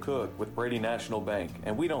Michael Cook with Brady National Bank,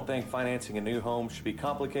 and we don't think financing a new home should be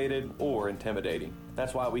complicated or intimidating.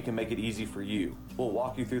 That's why we can make it easy for you. We'll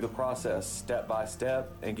walk you through the process step by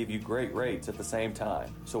step and give you great rates at the same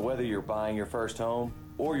time. So whether you're buying your first home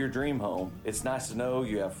or your dream home, it's nice to know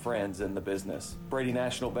you have friends in the business. Brady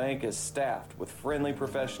National Bank is staffed with friendly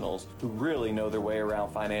professionals who really know their way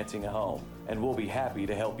around financing a home, and we'll be happy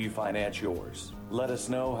to help you finance yours. Let us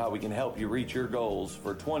know how we can help you reach your goals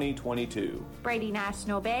for 2022. Brady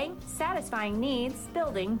National Bank, satisfying needs,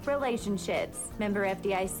 building relationships. Member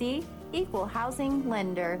FDIC, equal housing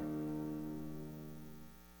lender.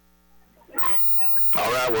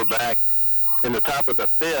 All right, we're back. In the top of the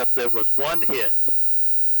fifth, there was one hit.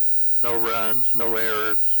 No runs, no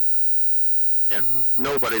errors, and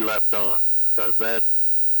nobody left on, because that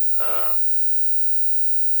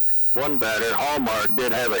one batter, Hallmark,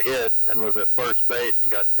 did have a hit and was at first base and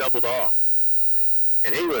got doubled off.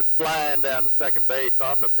 And he was flying down to second base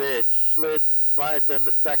on the pitch, slides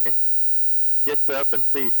into second, gets up and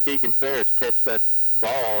sees Keegan Ferris catch that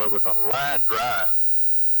ball. It was a line drive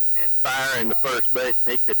and firing to first base,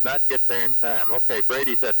 and he could not get there in time. Okay,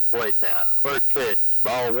 Brady's at the plate now. First pitch,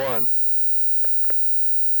 ball 1.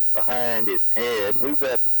 Behind behind his head. Who's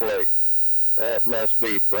at the plate? That must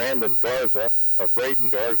be Braden Garza.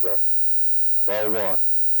 Ball one.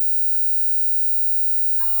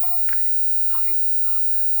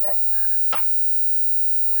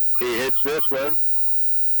 He hits this one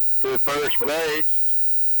to first base.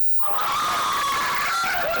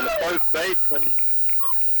 And the first baseman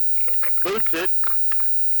boots it,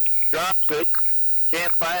 drops it,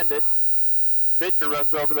 can't find it. Pitcher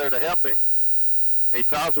runs over there to help him. He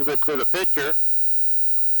tosses it to the pitcher.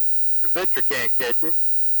 The pitcher can't catch it.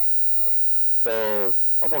 So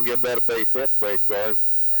I'm going to give that a base hit to Braden Garza.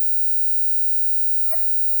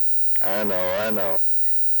 I know.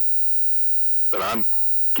 But I'm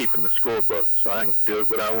keeping the scorebook, so I can do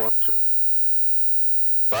what I want to.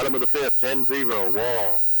 Bottom of the fifth, 10-0,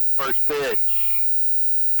 Wall. First pitch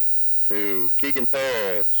to Keegan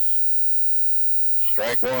Ferris.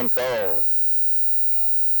 Strike one call.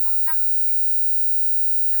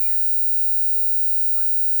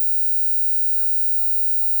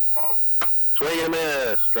 Swing and a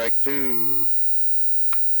miss, strike two.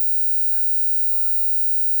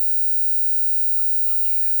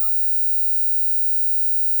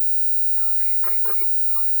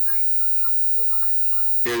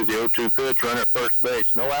 Here's the 0-2 pitch, runner at first base,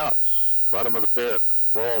 no outs. Bottom of the fifth,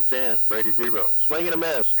 Wall 10, Brady 0. Swing and a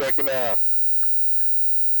miss, strike him out.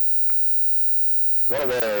 One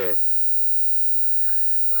away.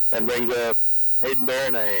 That brings up Hayden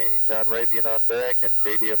Baronay, John Rabian on deck, and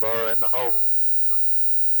J.D. Ibarra in the hole.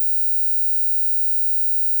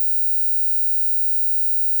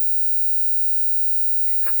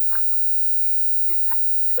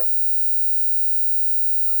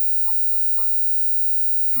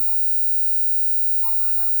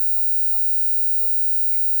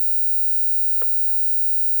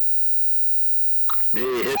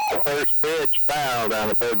 He hits the first pitch, foul down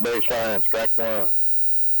the third base line, strike one.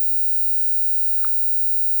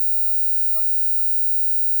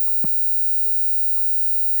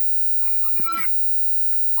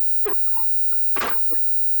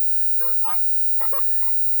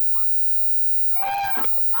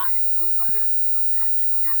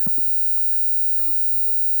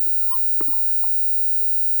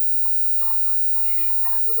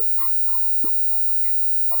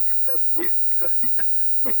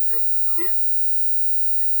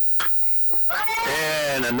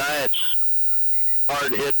 And a nice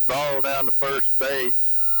hard hit ball down to first base.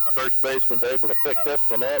 First baseman's able to pick this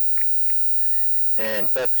one up and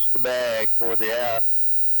touch the bag for the out.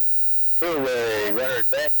 Two-away, runner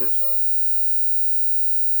advances.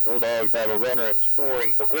 Bulldogs have a runner in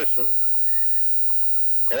scoring position.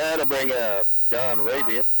 And that'll bring up John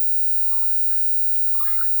Rabian.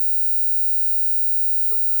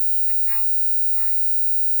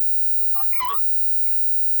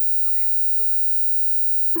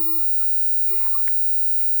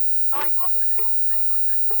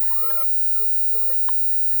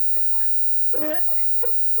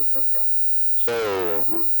 So,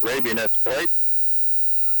 Rabian at the plate.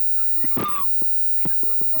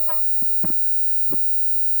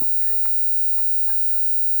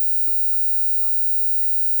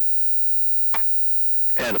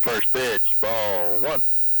 And the first pitch, ball one.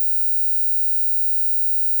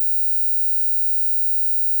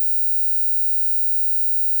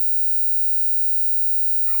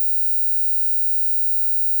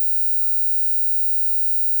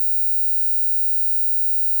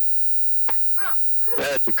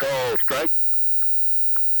 That's a call, strike.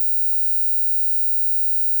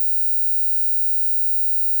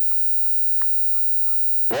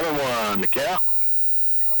 One and one, the count.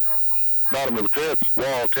 Bottom of the fifth,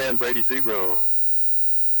 Wall 10, Brady 0.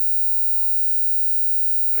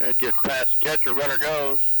 That gets past the catcher, runner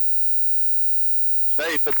goes.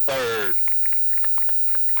 Safe at third.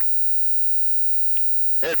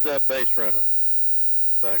 Heads up base running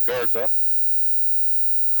by Garza.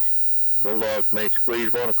 Bulldogs may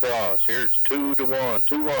squeeze one across. Here's 2-1,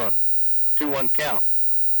 2-1, 2-1 count.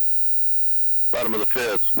 Bottom of the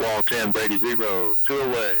fifth, Wall 10, Brady 0, two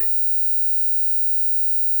away.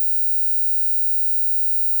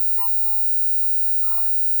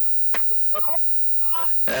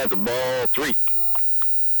 That's a ball three.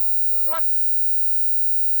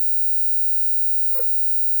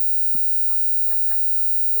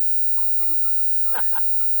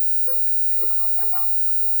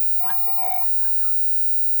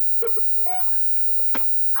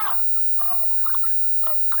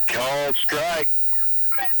 Called strike.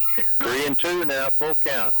 3-2 now, full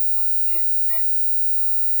count.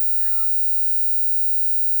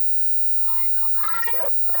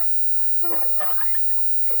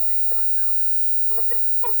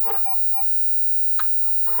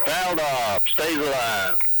 Foul Called off. Stays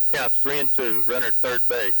alive. Counts 3-2. Runner at third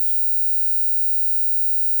base.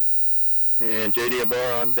 And J.D.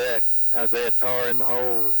 Ibarra on deck. Isaiah Tarr in the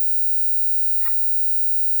hole.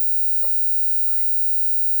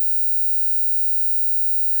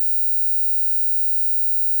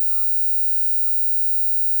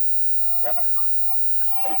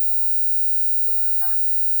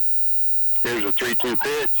 Here's a 3-2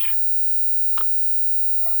 pitch.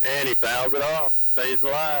 And he fouls it off. Stays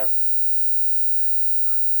alive.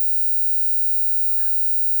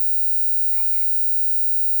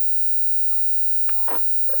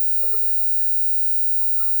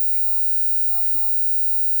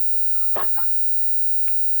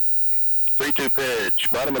 Three-two pitch.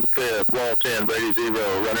 Bottom of the fifth. Wall 10. Brady 0.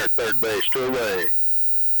 Runner at third base. 2 away.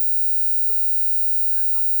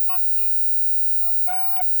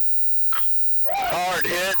 Hard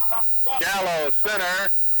hit. Shallow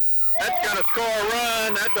center. That's going to score a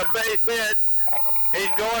run. That's a base hit. He's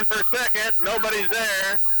going for second. Nobody's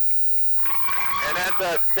there. And that's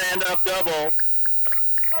a stand-up double.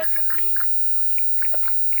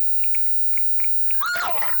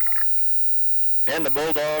 And the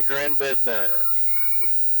Bulldogs are in business.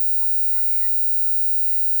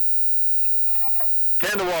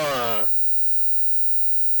 10-1.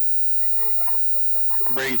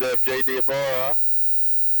 Brings up J.D. Ibarra.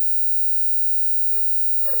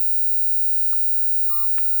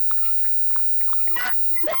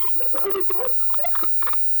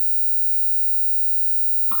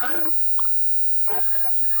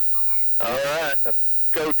 All right, the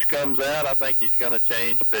coach comes out. I think he's going to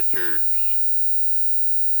change pitchers.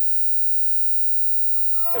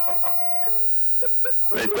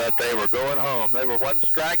 They thought they were going home. They were one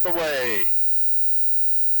strike away.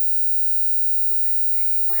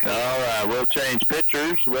 All right, we'll change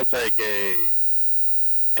pitchers. We'll take a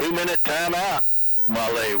 2-minute timeout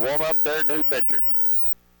while they warm up their new pitcher.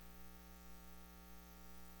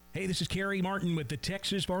 Hey, this is Kerry Martin with the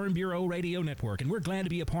Texas Farm Bureau Radio Network, and we're glad to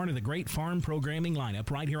be a part of the great farm programming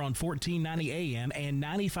lineup right here on 1490 AM and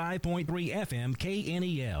 95.3 FM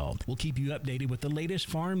KNEL. We'll keep you updated with the latest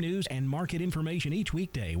farm news and market information each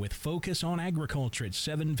weekday with Focus on Agriculture at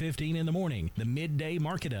 7:15 in the morning, the midday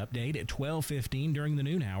market update at 12:15 during the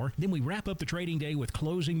noon hour. Then we wrap up the trading day with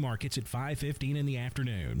closing markets at 5:15 in the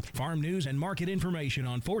afternoon. Farm news and market information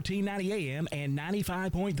on 1490 AM and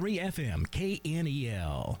 95.3 FM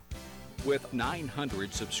KNEL. With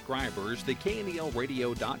 900 subscribers, the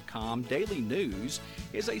KNELradio.com Daily News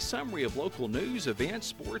is a summary of local news, events,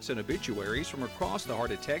 sports, and obituaries from across the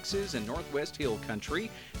heart of Texas and Northwest Hill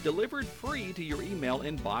Country, delivered free to your email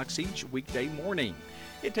inbox each weekday morning.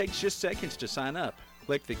 It takes just seconds to sign up.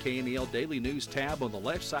 Click the KNEL Daily News tab on the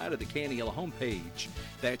left side of the KNEL homepage.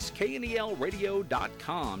 That's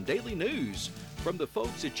KNELradio.com Daily News from the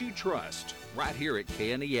folks that you trust right here at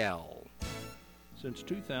KNEL. Since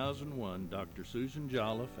 2001, Dr. Susan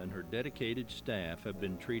Jolliffe and her dedicated staff have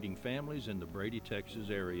been treating families in the Brady,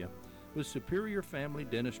 Texas area with superior family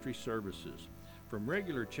dentistry services. From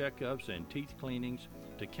regular checkups and teeth cleanings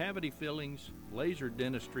to cavity fillings, laser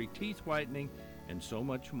dentistry, teeth whitening, and so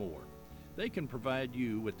much more. They can provide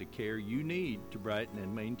you with the care you need to brighten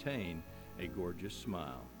and maintain a gorgeous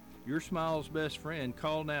smile. Your smile's best friend.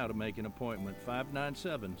 Call now to make an appointment.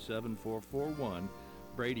 597-7441,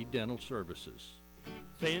 Brady Dental Services.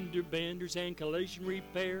 Fender benders and collision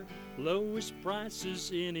repair, lowest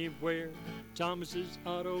prices anywhere. Thomas's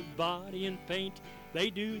Auto Body and Paint,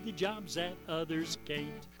 they do the jobs that others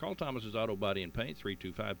can't. Call Thomas's Auto Body and Paint,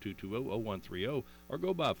 325-220-0130, or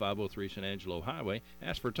go by 503 San Angelo Highway.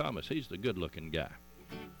 Ask for Thomas. He's the good-looking guy.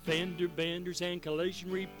 Fender benders and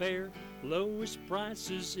collision repair, lowest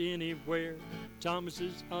prices anywhere.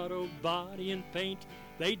 Thomas's Auto Body and Paint,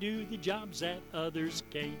 they do the jobs that others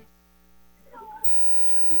can't.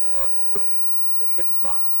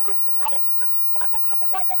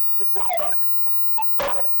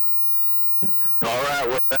 All right,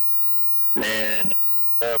 with that, and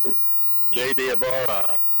J.D.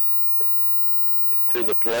 Ibarra to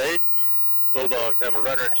the plate. Bulldogs have a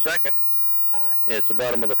runner at second. It's the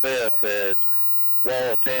bottom of the fifth. It's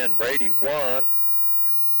Wall 10, Brady 1.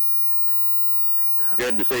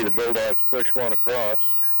 Good to see the Bulldogs push one across.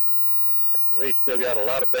 We still got a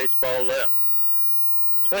lot of baseball left.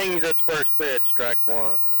 Swings at the first pitch, strike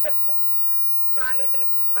one.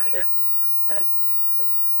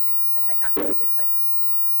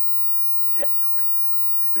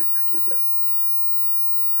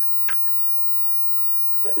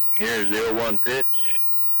 Here's the 0-1 pitch.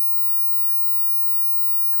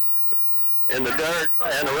 In the dirt,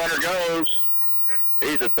 and the runner goes.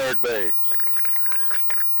 He's at third base.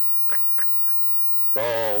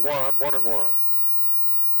 Ball ball one, 1-1.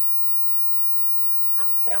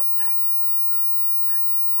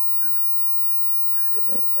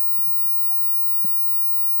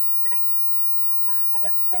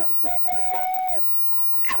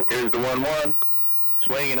 Here's the 1-1.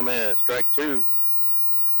 Swing and a miss. Strike two.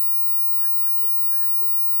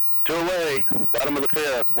 Two away. Bottom of the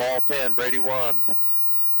fifth. Wall 10. Brady 1.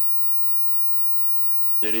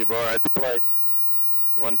 City Bar at the plate.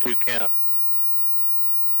 1-2 count.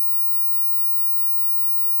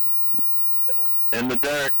 In the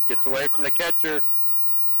dirt. Gets away from the catcher.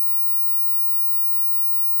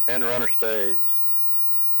 And the runner stays.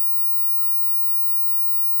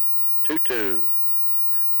 2-2.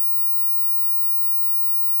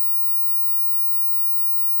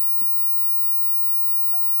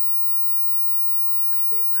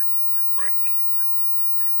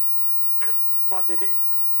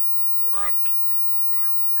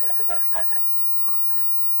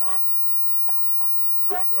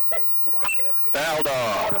 Fouled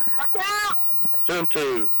off.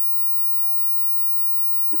 2-2.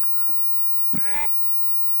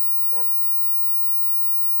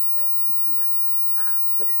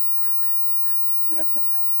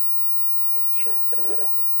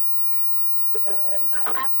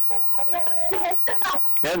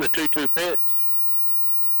 And the 2-2 pitch.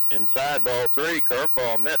 Inside ball three,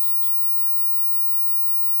 curveball missed.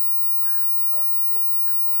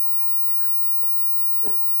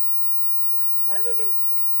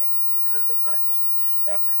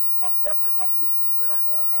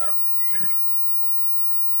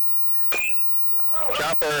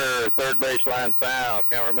 Chopper, third baseline foul.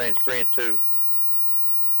 Count remains 3-2.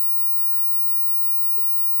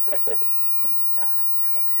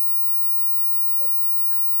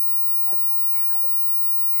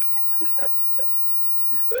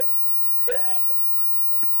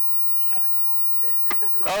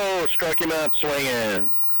 Oh, struck him out swinging.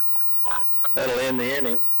 That'll end the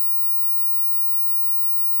inning.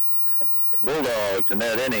 Bulldogs in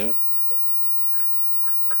that inning.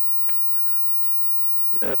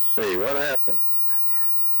 Let's see, what happened?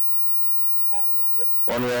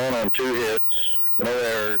 One run on 2 hits, no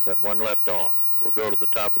errors, and 1 left on. We'll go to the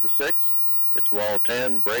top of the 6th. It's Wall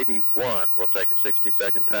 10, Brady 1. We'll take a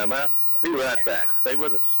 60-second timeout. Be right back. Stay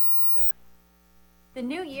with us. The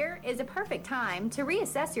new year is a perfect time to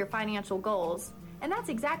reassess your financial goals, and that's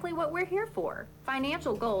exactly what we're here for.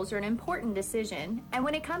 Financial goals are an important decision, and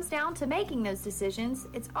when it comes down to making those decisions,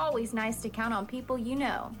 it's always nice to count on people you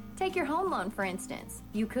know. Take your home loan, for instance.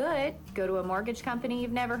 You could go to a mortgage company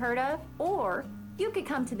you've never heard of, or you could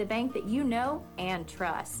come to the bank that you know and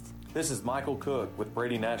trust. This is Michael Cook with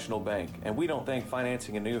Brady National Bank, and we don't think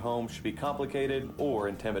financing a new home should be complicated or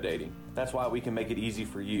intimidating. That's why we can make it easy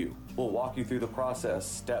for you. We'll walk you through the process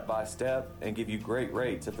step by step and give you great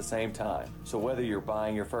rates at the same time. So whether you're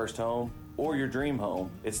buying your first home or your dream home,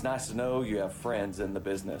 it's nice to know you have friends in the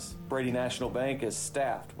business. Brady National Bank is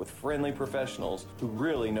staffed with friendly professionals who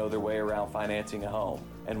really know their way around financing a home,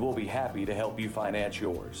 and we'll be happy to help you finance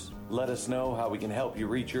yours. Let us know how we can help you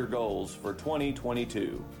reach your goals for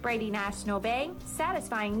 2022. Brady National Bank,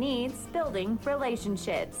 satisfying needs, building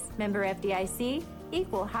relationships. Member FDIC,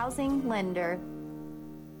 equal housing lender.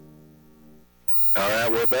 All right,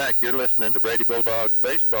 we're back. You're listening to Brady Bulldogs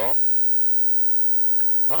Baseball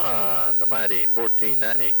on the mighty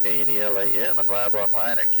 1490 KNEL-AM and live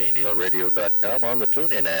online at KNELradio.com, on the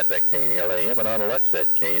TuneIn app at KNEL-AM, and on Alexa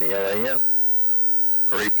at KNEL-AM.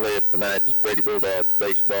 A replay of tonight's Brady Bulldogs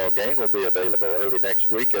baseball game will be available early next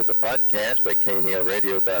week as a podcast at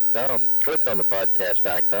KNELradio.com. Click on the podcast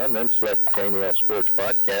icon, then select the KNEL Sports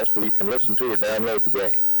Podcast where you can listen to or download the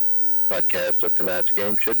game. Podcast of tonight's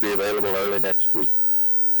game should be available early next week.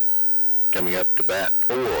 Coming up to bat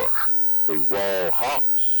for the Wall Hawks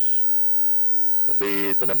will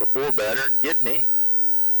be the number 4 batter, Gidney,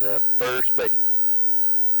 the first baseman.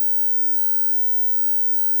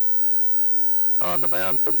 On the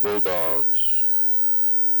mound for the Bulldogs,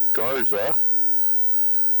 Garza,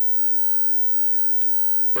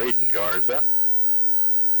 Braden Garza.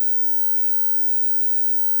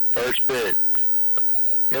 First pitch,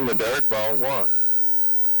 in the dirt, ball 1.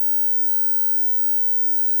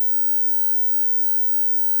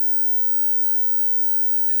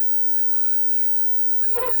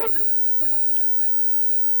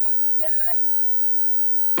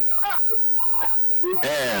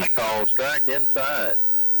 And a call strike inside.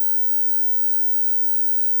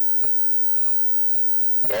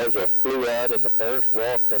 Garza flew out in the first,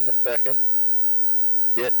 walked in the second,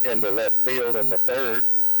 hit into left field in the third.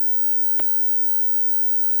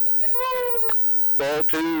 Ball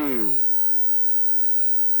 2.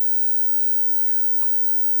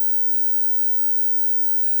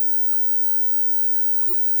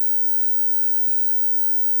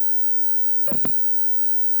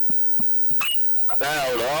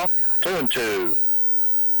 2-2.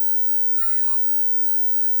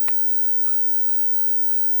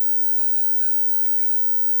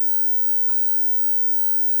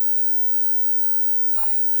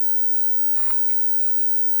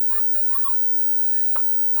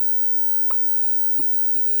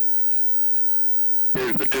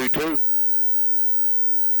 Here's the 2-2.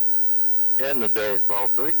 And the dirt, ball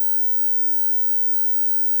 3.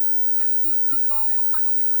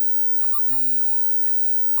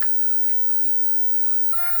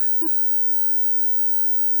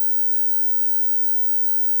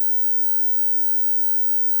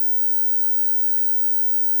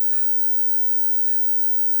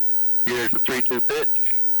 Here's the 3-2 pitch.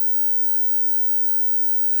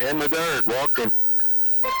 In the dirt, walking.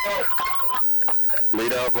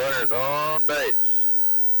 Leadoff runners on base.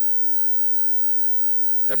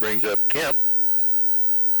 That brings up Kemp.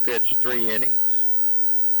 Pitched 3 innings.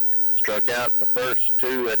 Struck out in the first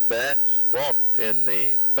 2 at bats. Walked in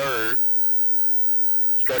the third.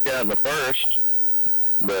 Struck out in the first,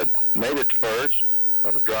 but made it to first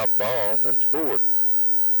on a drop ball and scored.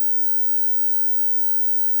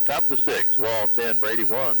 Top of the 6th, Waltz in, Brady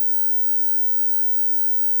 1.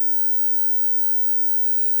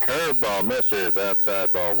 Curveball misses,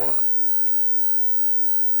 outside ball 1.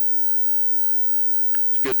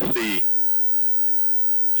 It's good to see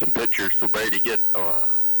some pitchers for Brady get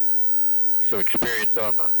some experience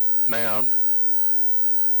on the mound,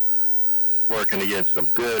 working against some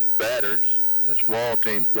good batters. This Wall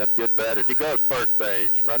team's got good batters. He goes first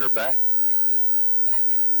base, runner back.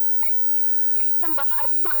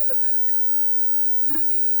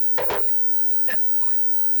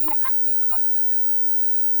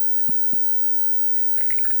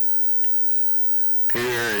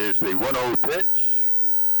 Here is the 1-0 pitch.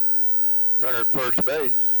 Runner at first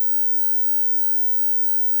base.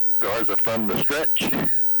 Garza from the stretch.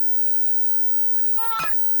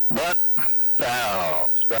 But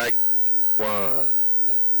foul. Strike 1.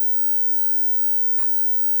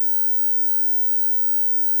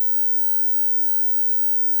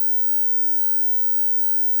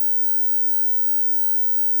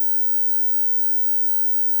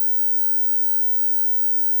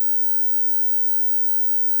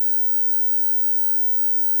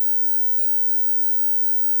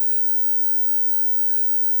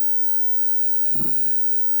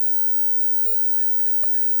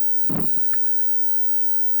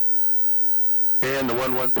 And the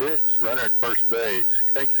 1-1 pitch, runner at first base.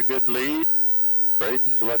 Takes a good lead.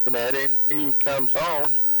 Braden's looking at him. He comes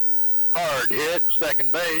home. Hard hit,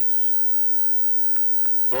 second base.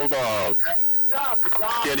 Bulldogs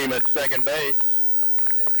get him at second base.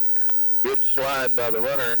 Good slide by the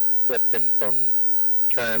runner. Kept him from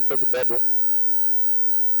trying for the double.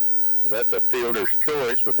 So that's a fielder's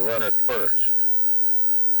choice with the runner at first.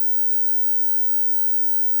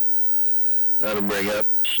 That'll bring up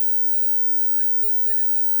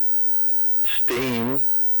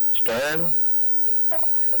Stern.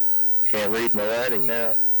 Can't read my writing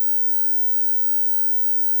now.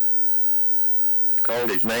 I've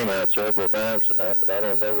called his name out several times tonight, but I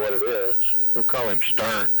don't know what it is. We'll call him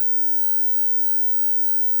Stern.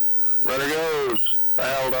 Runner goes.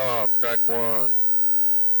 Fouled off. Strike 1.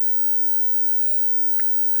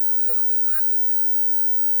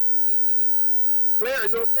 Claire,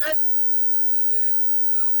 you okay?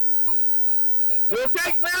 You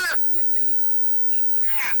okay, Claire?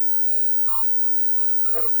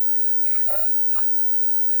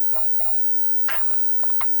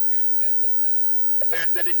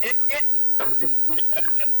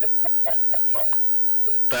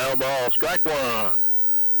 Foul ball, strike 1.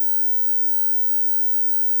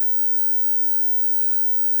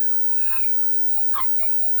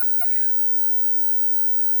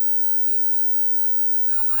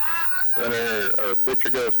 Pitcher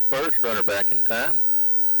goes to first, runner back in time.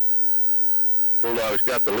 Bulldogs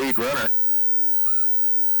got the lead runner.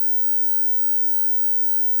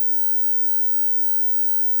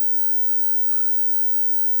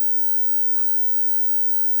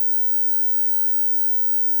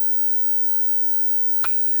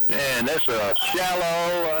 And this is a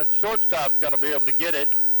shallow. Shortstop's going to be able to get it.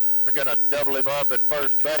 They're going to double him up at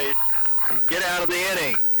first base and get out of the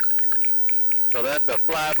inning. So that's a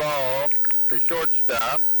fly ball to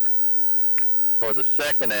shortstop for the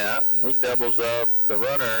second out. And he doubles up the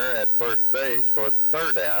runner at first base for the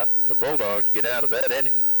third out. The Bulldogs get out of that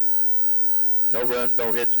inning. No runs,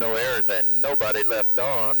 no hits, no errors, and nobody left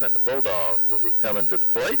on. And the Bulldogs will be coming to the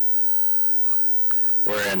plate.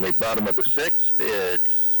 We're in the bottom of the 6th. It's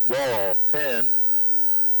Wall 10,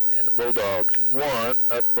 and the Bulldogs 1.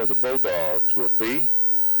 Up for the Bulldogs will be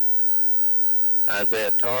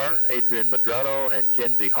Isaiah Tarr, Adrian Madrano, and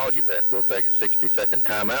Kenzie Holubeck. We'll take a 60-second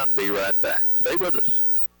timeout and be right back. Stay with us.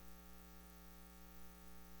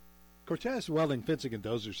 Cortez Welding Fencing and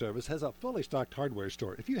Dozer Service has a fully stocked hardware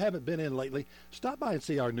store. If you haven't been in lately, stop by and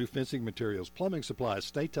see our new fencing materials, plumbing supplies,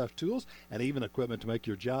 Stay Tough tools, and even equipment to make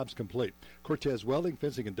your jobs complete. Cortez Welding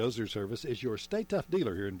Fencing and Dozer Service is your Stay Tough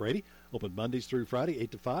dealer here in Brady. Open Mondays through Friday,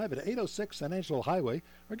 8 to 5 at 806 San Angelo Highway,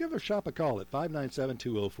 or give our shop a call at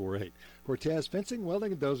 597-2048. Cortez Fencing,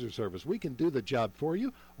 Welding, and Dozer Service. We can do the job for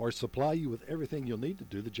you or supply you with everything you'll need to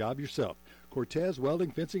do the job yourself. Cortez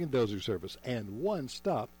Welding, Fencing, and Dozer Service, and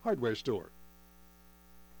one-stop hardware store.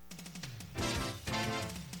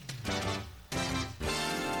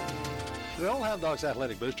 The Old Hound Dogs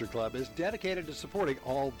Athletic Booster Club is dedicated to supporting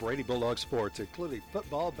all Brady Bulldog sports, including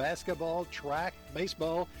football, basketball, track,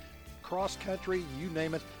 baseball, cross country, you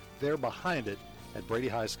name it. They're behind it at Brady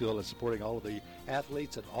High School and supporting all of the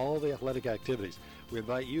athletes and all the athletic activities. We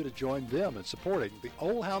invite you to join them in supporting the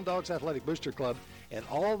Old Hound Dogs Athletic Booster Club and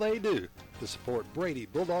all they do to support Brady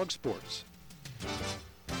Bulldog sports.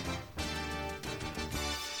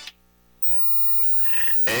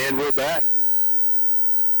 And we're back.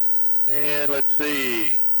 And let's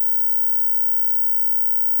see.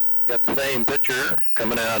 Got the same pitcher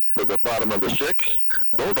coming out for the bottom of the sixth.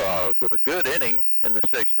 Bulldogs with a good inning in the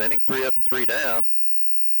sixth inning, 3 up and 3 down.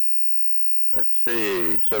 Let's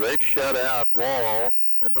see. So they've shut out Wall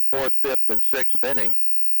in the fourth, fifth, and sixth inning.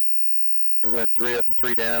 They went 3 up and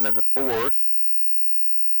 3 down in the fourth,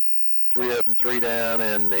 3 up and 3 down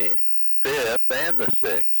in the fifth and the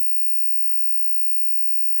sixth.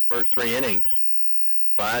 Those first 3 innings,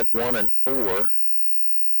 5, 1, and 4,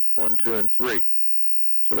 1, 2, and 3.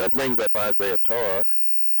 So that brings up Isaiah Tarr.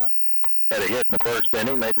 Had a hit in the first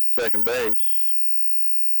inning, made it to second base,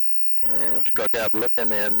 and struck out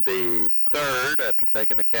looking in the third after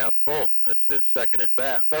taking the count full. That's his second at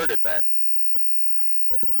bat, third at bat.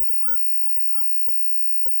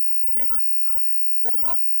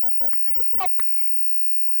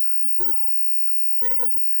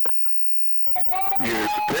 Here's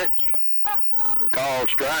the pitch. Call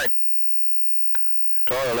strike.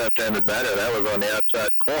 Tarr, left-handed batter. That was on the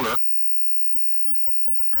outside corner.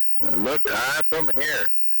 Looked high from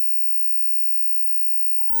here.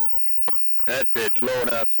 That pitch low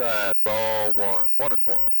and outside. Ball 1.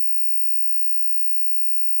 1-1.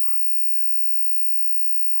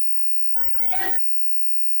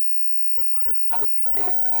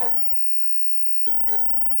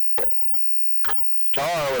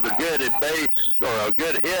 Tarr with a good at base, or a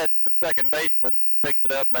good hit. The second baseman picks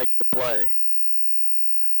it up, makes the play.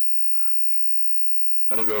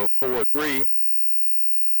 That'll go 4-3.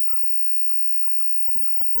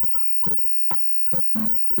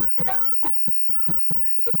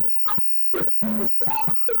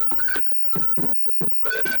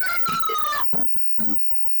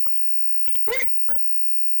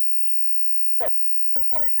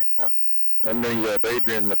 That brings up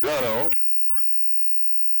Adrian Madrano.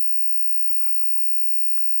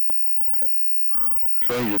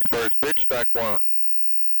 Swings at first pitch, strike 1.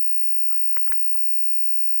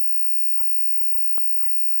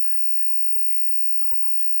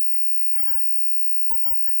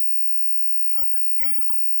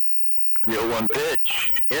 The 0-1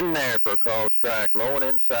 pitch in there for a called strike, low and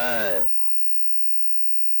inside.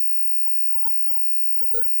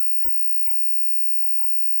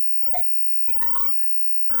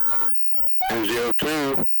 Here's the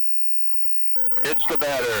 0-2. Hits the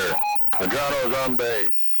batter. Madrano's on base.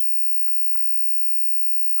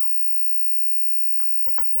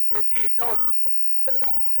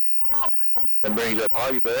 And brings up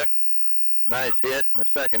Holubeck. Nice hit in the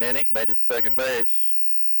second inning. Made it to second base.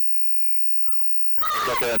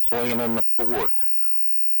 Look at that swinging in the fourth.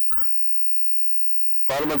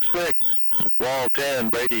 Bottom of 6. Wall 10.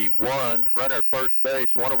 Brady 1. Runner at first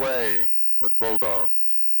base. 1 away for the Bulldogs.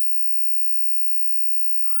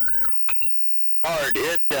 Hard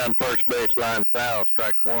hit down first base line, foul,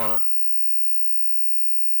 strike 1.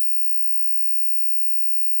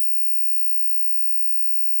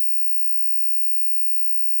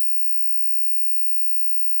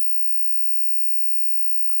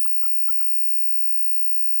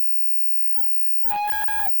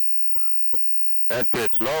 That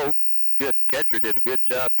pitch low. Good catcher did a good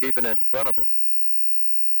job keeping it in front of him.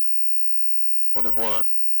 1-1.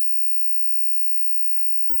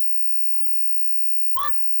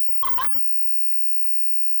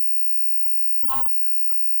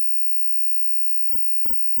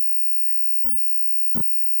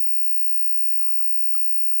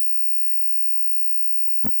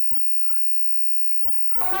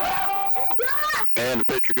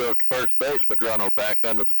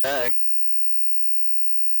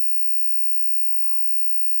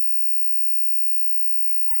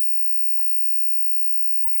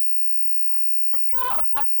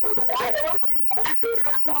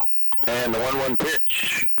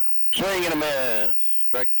 Swing and a miss.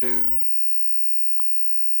 Strike two.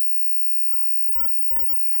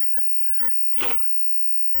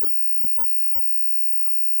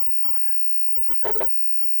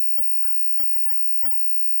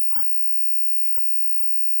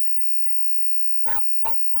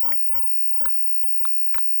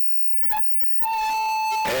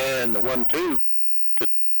 And the 1-2 to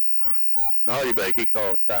Hollybeck. He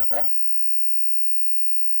calls timeout.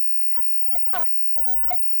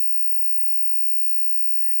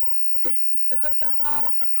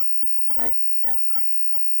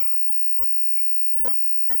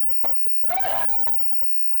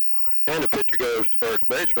 And the pitcher goes to first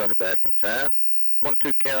base, runner back in time.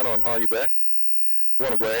 1-2 count on Hollybeck.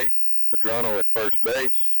 One away. Madrano at first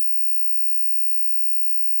base.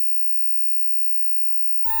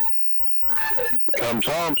 Comes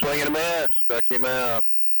home, swinging a miss. Struck him out.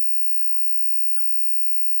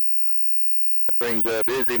 That brings up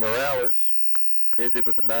Izzy Morales. Izzy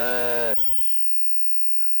with a nice...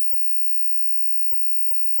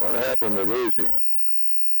 What happened with Izzy?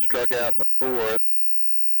 Struck out in the fourth.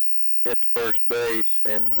 Hit first base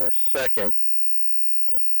in the second.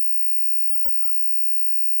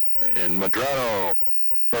 And Madrano,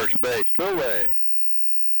 first base, two away.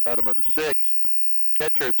 Bottom of the sixth.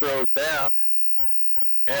 Catcher throws down.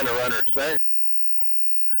 And a runner safe.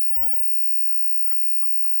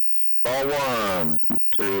 Ball one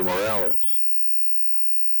to Morales.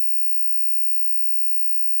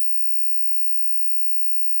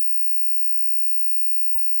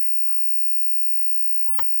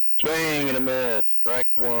 Swing and a miss. Strike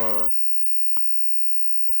one.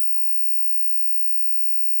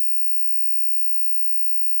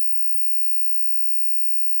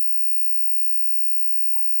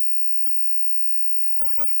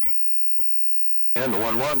 And the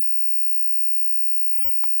 1-1.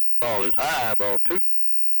 Ball is high, ball two.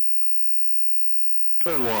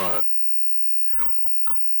 2-1.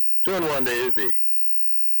 2-1 to Izzy.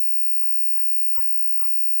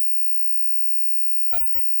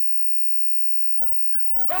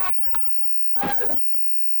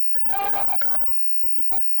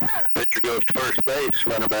 Pitcher goes to first base,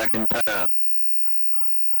 runner back in time.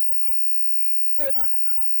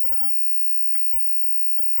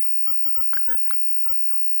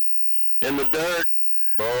 In the dirt,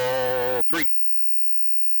 ball three.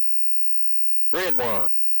 3-1.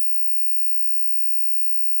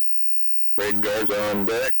 Braden Garza on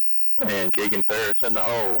deck, and Keegan Ferris in the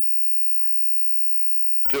hole.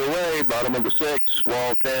 Two away, bottom of the sixth,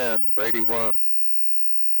 wall 10, Brady 1.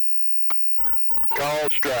 Call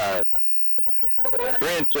strike.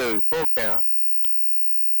 3-2, full count.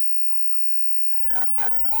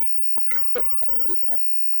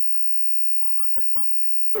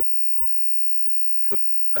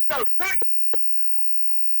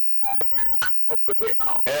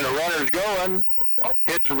 And the runner's going.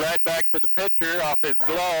 Hits right back to the pitcher off his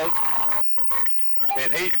glove.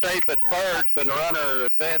 And he's safe at first, and the runner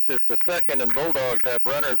advances to second, and Bulldogs have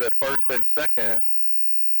runners at first and second.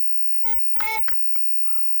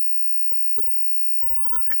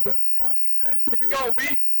 Here we go,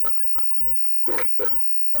 B.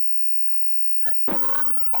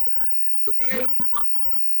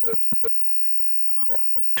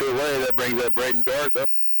 Two away, that brings up Braden Garza.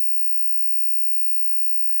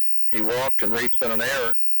 He walked and reached on an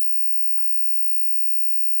error.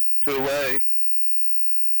 Two away.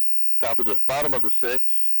 Top of the bottom of the sixth.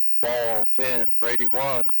 Ball 10, Brady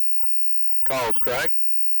 1. Call strike.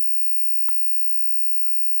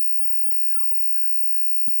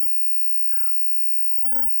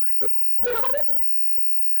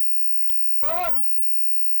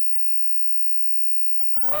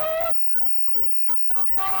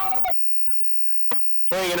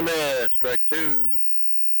 Swing and a miss. Strike two.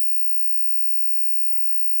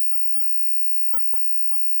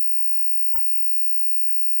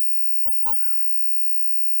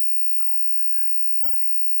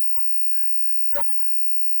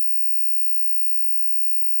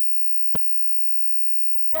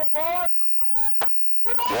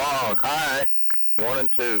 Walk high.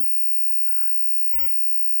 1-2.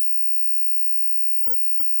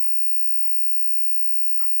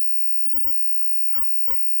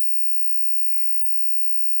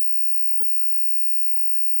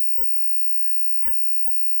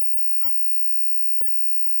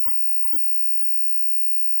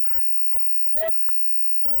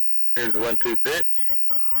 Here's the 1-2 pitch.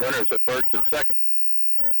 Runners at first and second.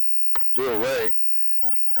 Two away.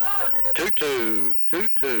 2-2.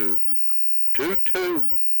 2-2.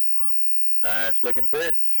 2-2. Nice looking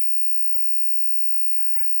pitch.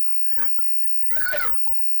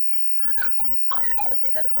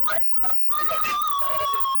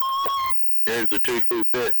 the 2-2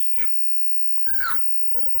 pitch.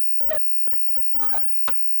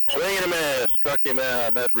 Swing and a miss. Struck him out.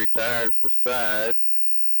 And that retires the side.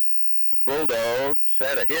 So the Bulldogs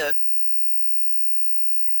had a hit.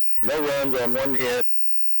 No runs on one hit.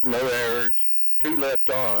 No errors. 2 left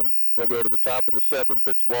on. We'll go to the top of the 7th.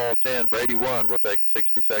 It's Wall 10, Brady 1. We'll take a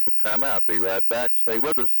 60-second timeout. Be right back. Stay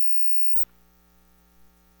with us.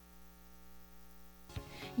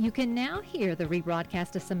 You can now hear the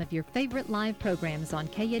rebroadcast of some of your favorite live programs on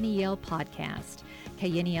KNEL Podcast.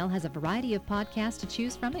 KNEL has a variety of podcasts to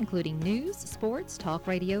choose from, including news, sports, talk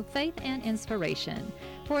radio, faith, and inspiration.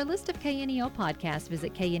 For a list of KNEL podcasts,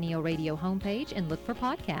 visit KNEL Radio homepage and look for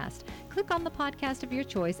podcast. Click on the podcast of your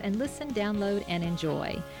choice and listen, download, and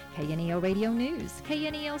enjoy. KNEL Radio News,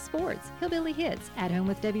 KNEL Sports, Hillbilly Hits, At Home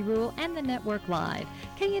with Debbie Rule, and the Network Live.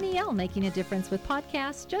 KNEL, making a difference with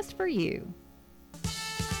podcasts just for you.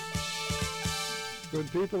 When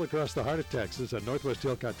people across the heart of Texas and Northwest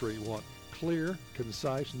Hill Country want clear,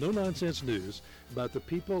 concise, no-nonsense news about the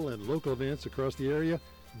people and local events across the area,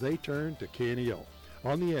 they turn to KNEL.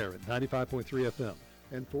 On the air at 95.3 FM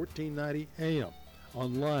and 1490 AM.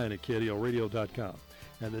 Online at KNELradio.com.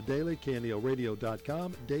 And the daily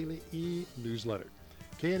KNELradio.com daily e-newsletter.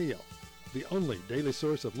 KNEL, the only daily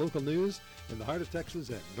source of local news in the heart of Texas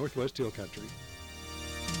and Northwest Hill Country.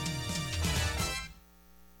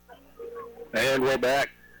 And we're back.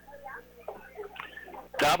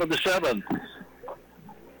 Top of the 7th.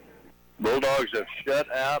 Bulldogs have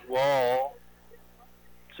shut out Wall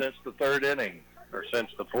since the 3rd inning, or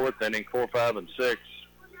since the 4th inning, 4, 5, and 6.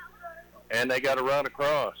 And they got to run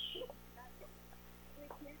across.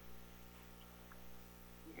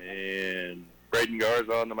 And Braden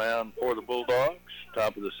Garza on the mound for the Bulldogs.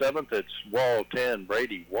 Top of the 7th, it's Wall 10,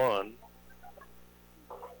 Brady 1.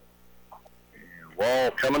 And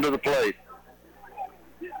Wall coming to the plate.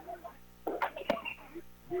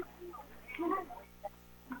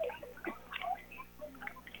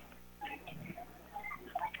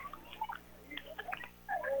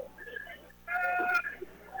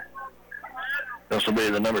 This will be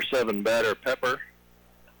the number 7 batter, Pepper.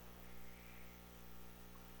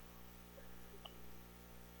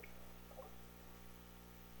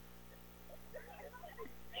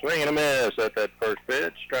 Swing and a miss at that first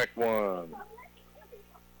pitch. Strike 1.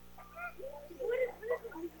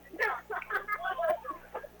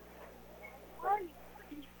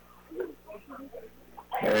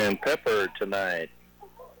 And Pepper tonight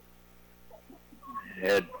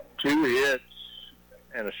had 2 hits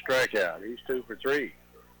and a strikeout. He's 2 for 3.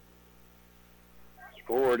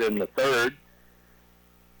 Scored in the 3rd.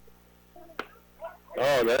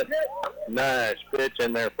 Oh, that nice pitch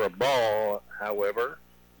in there for a ball, however.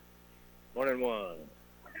 1-1.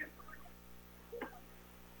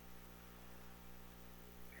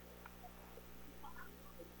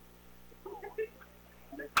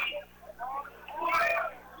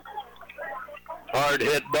 Hard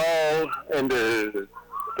hit ball into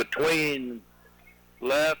between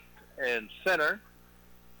left and center.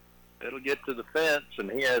 It'll get to the fence, and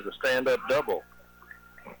he has a stand-up double.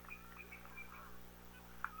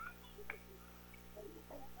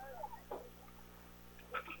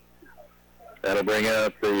 That'll bring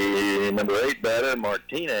up the number 8 batter,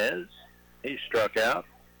 Martinez. He struck out,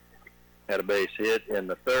 had a base hit in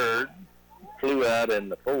the 3rd, flew out in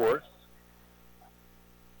the 4th.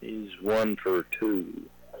 He's 1 for 2.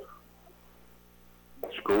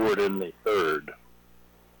 Scored in the 3rd.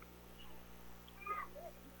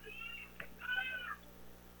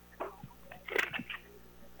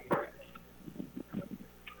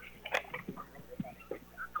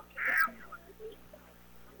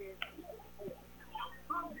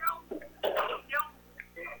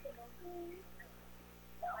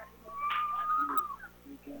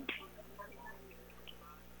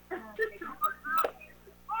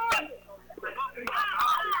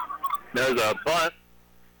 There's a bunt,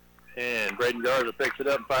 and Braden Garza picks it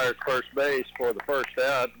up and fires first base for the first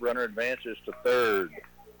out. Runner advances to 3rd.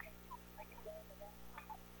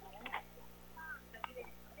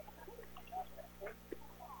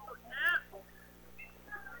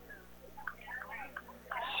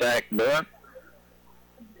 Sack bunt.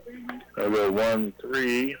 They'll go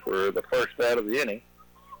 1-3 for the first out of the inning.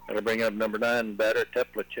 That'll bring up number 9 batter,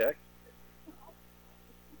 Teplachek.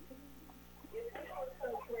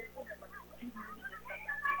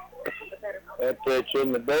 That pitch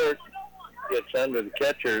in the dirt gets under the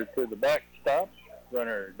catcher to the backstop.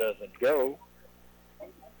 Runner doesn't go.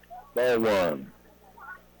 Ball 1.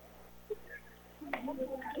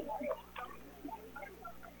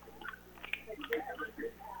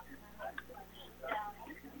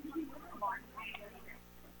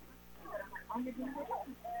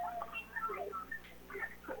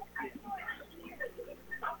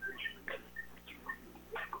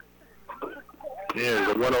 Here's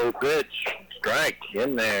a 1-0 pitch. Strike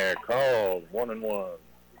in there. Called 1-1.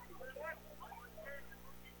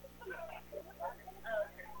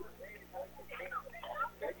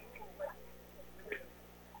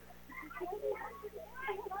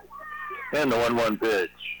 And the 1-1 pitch.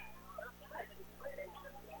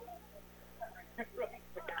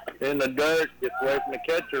 In the dirt, gets away from the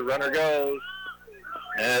catcher. Runner goes.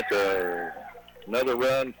 That's another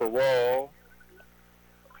run for Wall.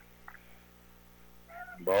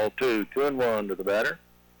 Ball 2, 2-1 to the batter.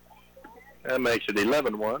 That makes it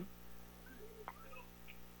 11-1.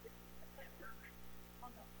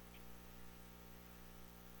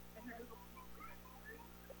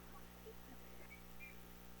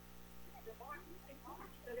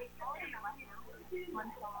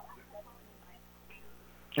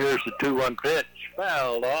 Here's the 2-1 pitch.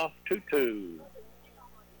 Fouled off, 2-2.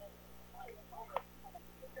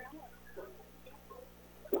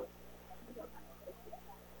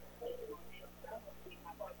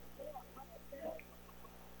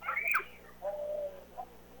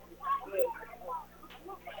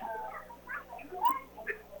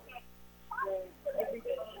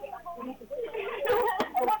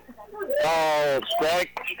 Oh,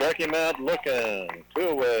 struck him out looking. 2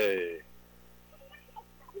 away.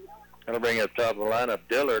 Going to bring up top of the lineup,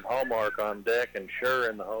 Dillard, Hallmark on deck, and Sure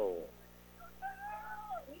in the hole.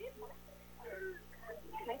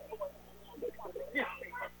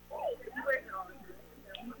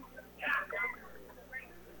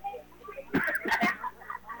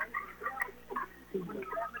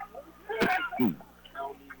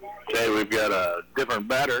 Okay, we've got a different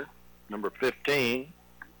batter, number 15.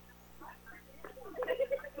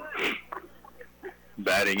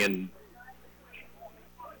 Batting in.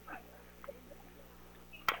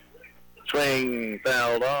 Swing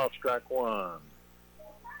fouled off, strike 1.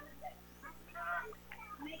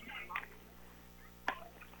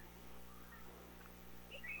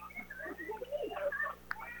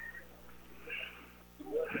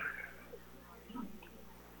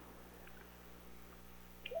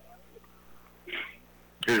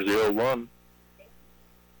 Here's the 0-1.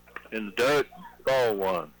 In the dirt, ball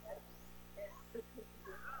 1.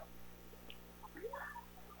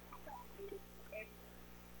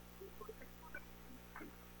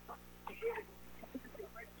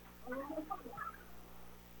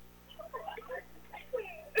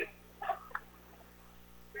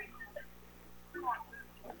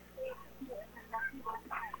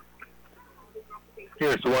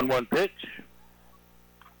 Here's the 1-1 pitch.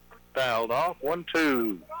 Fouled off,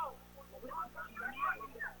 1-2.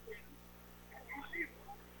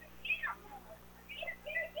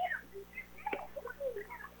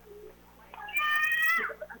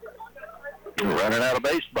 Running out of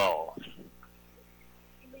baseball.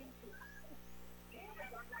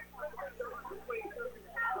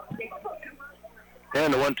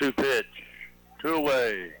 And the 1-2 pitch. 2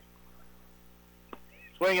 away.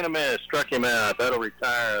 Swing and a miss. Struck him out. That'll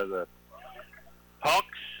retire the Hawks.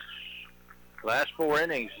 Last 4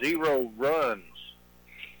 innings, 0 runs.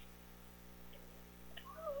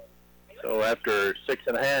 So after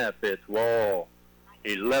 6.5, it's Wall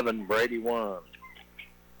 11, Brady 1.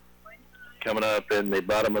 Coming up in the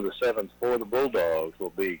bottom of the 7th for the Bulldogs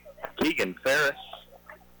will be Keegan Ferris,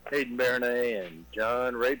 Hayden Baronet, and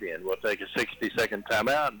John Rabian. We'll take a 60-second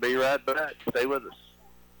timeout and be right back. Stay with us.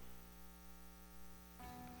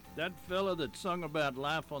 That fella that sung about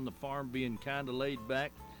life on the farm being kind of laid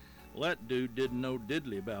back, well, that dude didn't know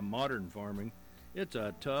diddly about modern farming. It's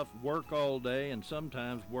a tough work all day and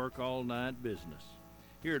sometimes work all night business.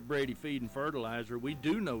 Here at Brady Feed and Fertilizer, we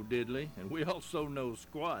do know diddly, and we also know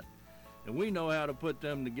squat. And we know how to put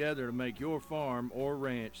them together to make your farm or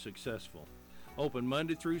ranch successful. Open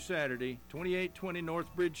Monday through Saturday, 2820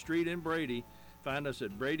 North Bridge Street in Brady. Find us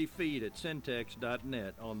at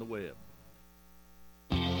bradyfeed@syntex.net on the web.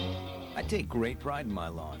 I take great pride in my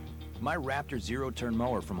lawn. My Raptor zero-turn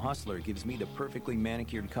mower from Hustler gives me the perfectly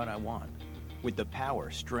manicured cut I want. With the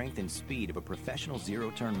power, strength, and speed of a professional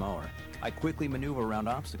zero-turn mower, I quickly maneuver around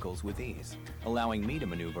obstacles with ease, allowing me to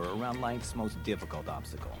maneuver around life's most difficult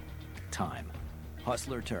obstacle, time.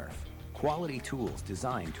 Hustler Turf. Quality tools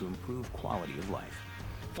designed to improve quality of life.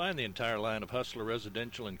 Find the entire line of Hustler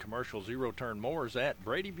residential and commercial zero-turn mowers at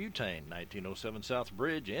Brady Butane, 1907 South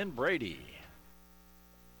Bridge in Brady.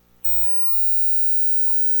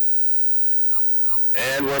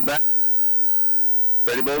 And we're back.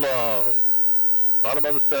 Brady Bulldogs. Bottom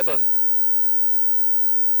of the 7th.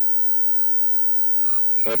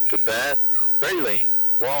 Up to bat, Grayling.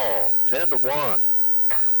 Wall, 10-1.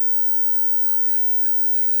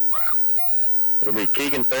 It'll be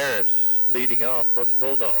Keegan Ferris leading off for the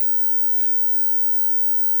Bulldogs.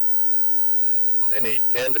 They need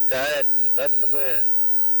 10 to tie it and 11 to win.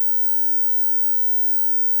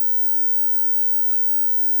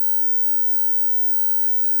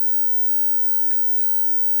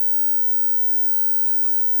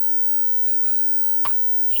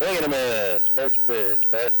 Swing and a miss. First pitch,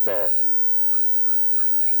 fastball.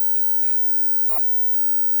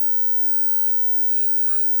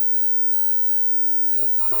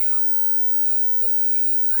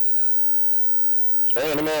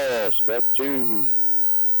 Swing and a miss. Strike two.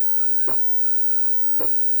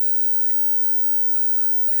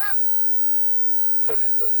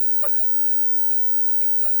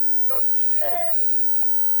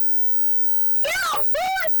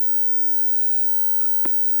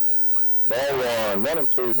 Ball one,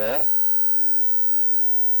 1-2 now.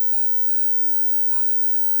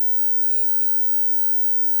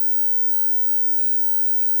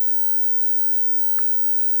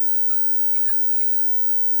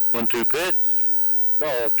 One-two pitch.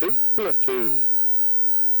 Ball two, 2-2.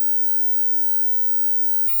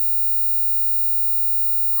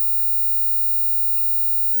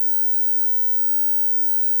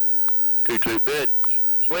 Two-two pitch.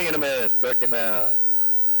 Swing and a miss. Struck him out.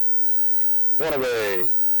 One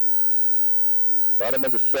away. Bottom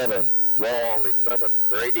of the seventh. Wall 11.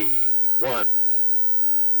 Brady 1.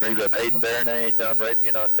 Brings up Hayden Baronay, John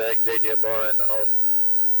Rabian on deck, J.J. Barr in the hole.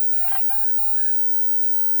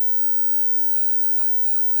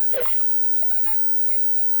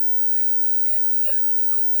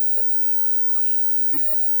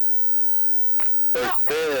 First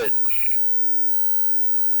pitch.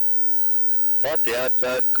 Caught the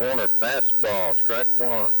outside corner fastball. Strike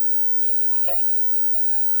one.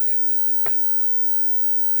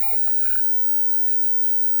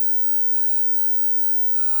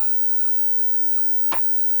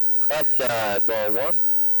 Outside, ball one.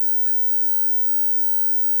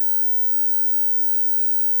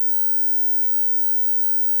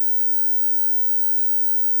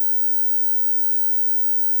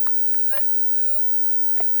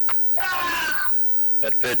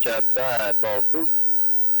 That pitch outside, ball two.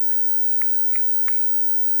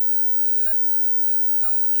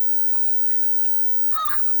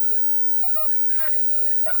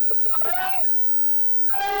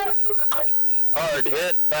 Hard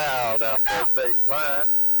hit, foul down first base line.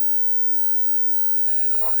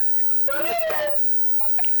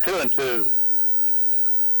 2-2.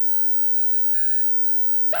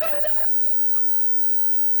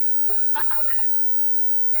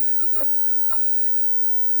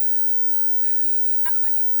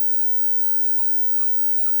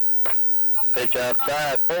 Pitch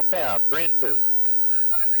outside, full count, 3-2.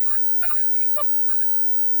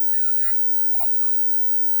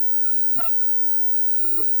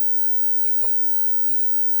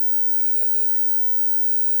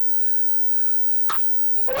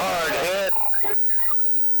 Hard hit,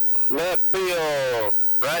 left field,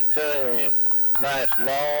 right to him. Nice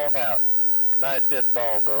long out. Nice hit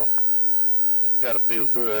ball though. That's got to feel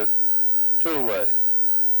good. Two away.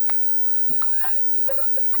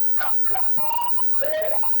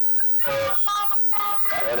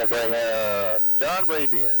 That'll bring John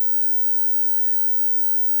Rabian.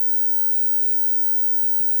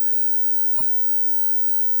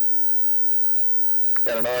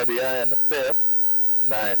 Got an RBI in the fifth.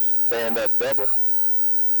 Nice stand-up double.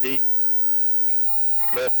 Deep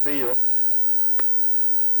left field.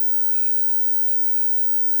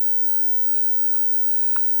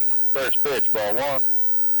 First pitch, ball one.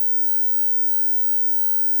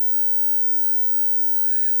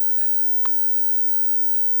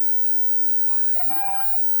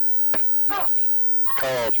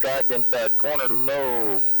 Call strike inside corner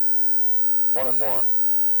low. 1-1.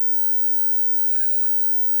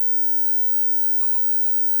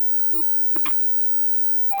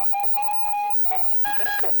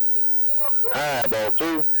 High, ball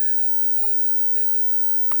two.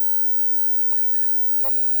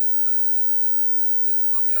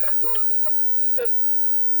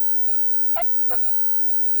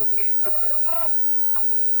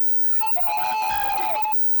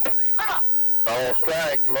 Ball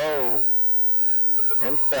strike low.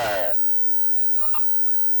 Inside.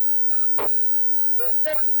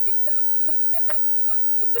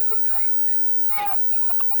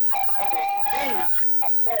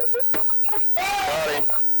 Got him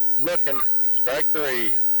looking. Strike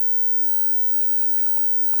three.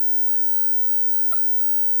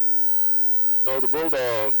 So the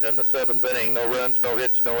Bulldogs in the seventh inning, no runs, no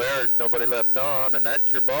hits, no errors, nobody left on, and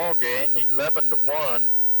that's your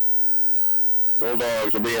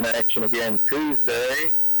Bulldogs will be in action again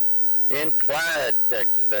Tuesday in Clyde,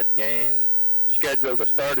 Texas. That game scheduled to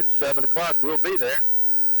start at 7 o'clock. We'll be there.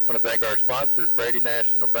 I want to thank our sponsors, Brady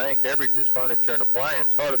National Bank, Everage's Furniture and Appliance,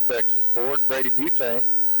 Heart of Texas Ford, Brady Butane,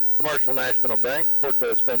 Commercial National Bank,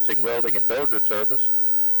 Cortez Fencing, Welding, and Dozer Service,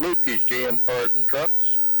 Lukey's GM Cars and Trucks,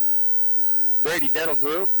 Brady Dental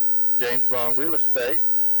Group, James Long Real Estate,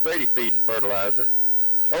 Brady Feed and Fertilizer,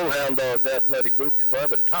 Old Hound Dogs Athletic Booster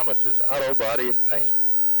Club, and Thomas's Auto Body and Paint.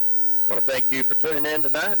 I want to thank you for tuning in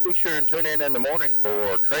tonight. Be sure and tune in the morning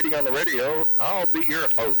for Trading on the Radio. I'll be your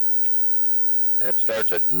host. That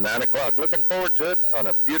starts at 9 o'clock. Looking forward to it on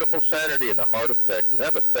a beautiful Saturday in the heart of Texas.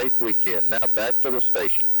 Have a safe weekend. Now back to the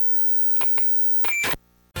station.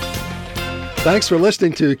 Thanks for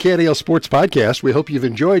listening to KNEL Sports Podcast. We hope you've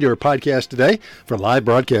enjoyed your podcast today. For a live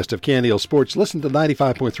broadcast of KNEL Sports, listen to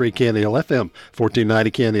 95.3 KNEL FM,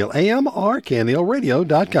 1490 KNEL AM, or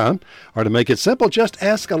KNELradio.com. Or to make it simple, just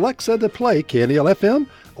ask Alexa to play KNEL FM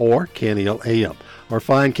or KNEL AM. Or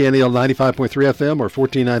find KNEL 95.3 FM or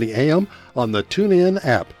 1490 AM on the TuneIn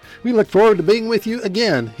app. We look forward to being with you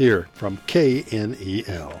again here from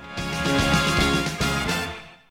KNEL.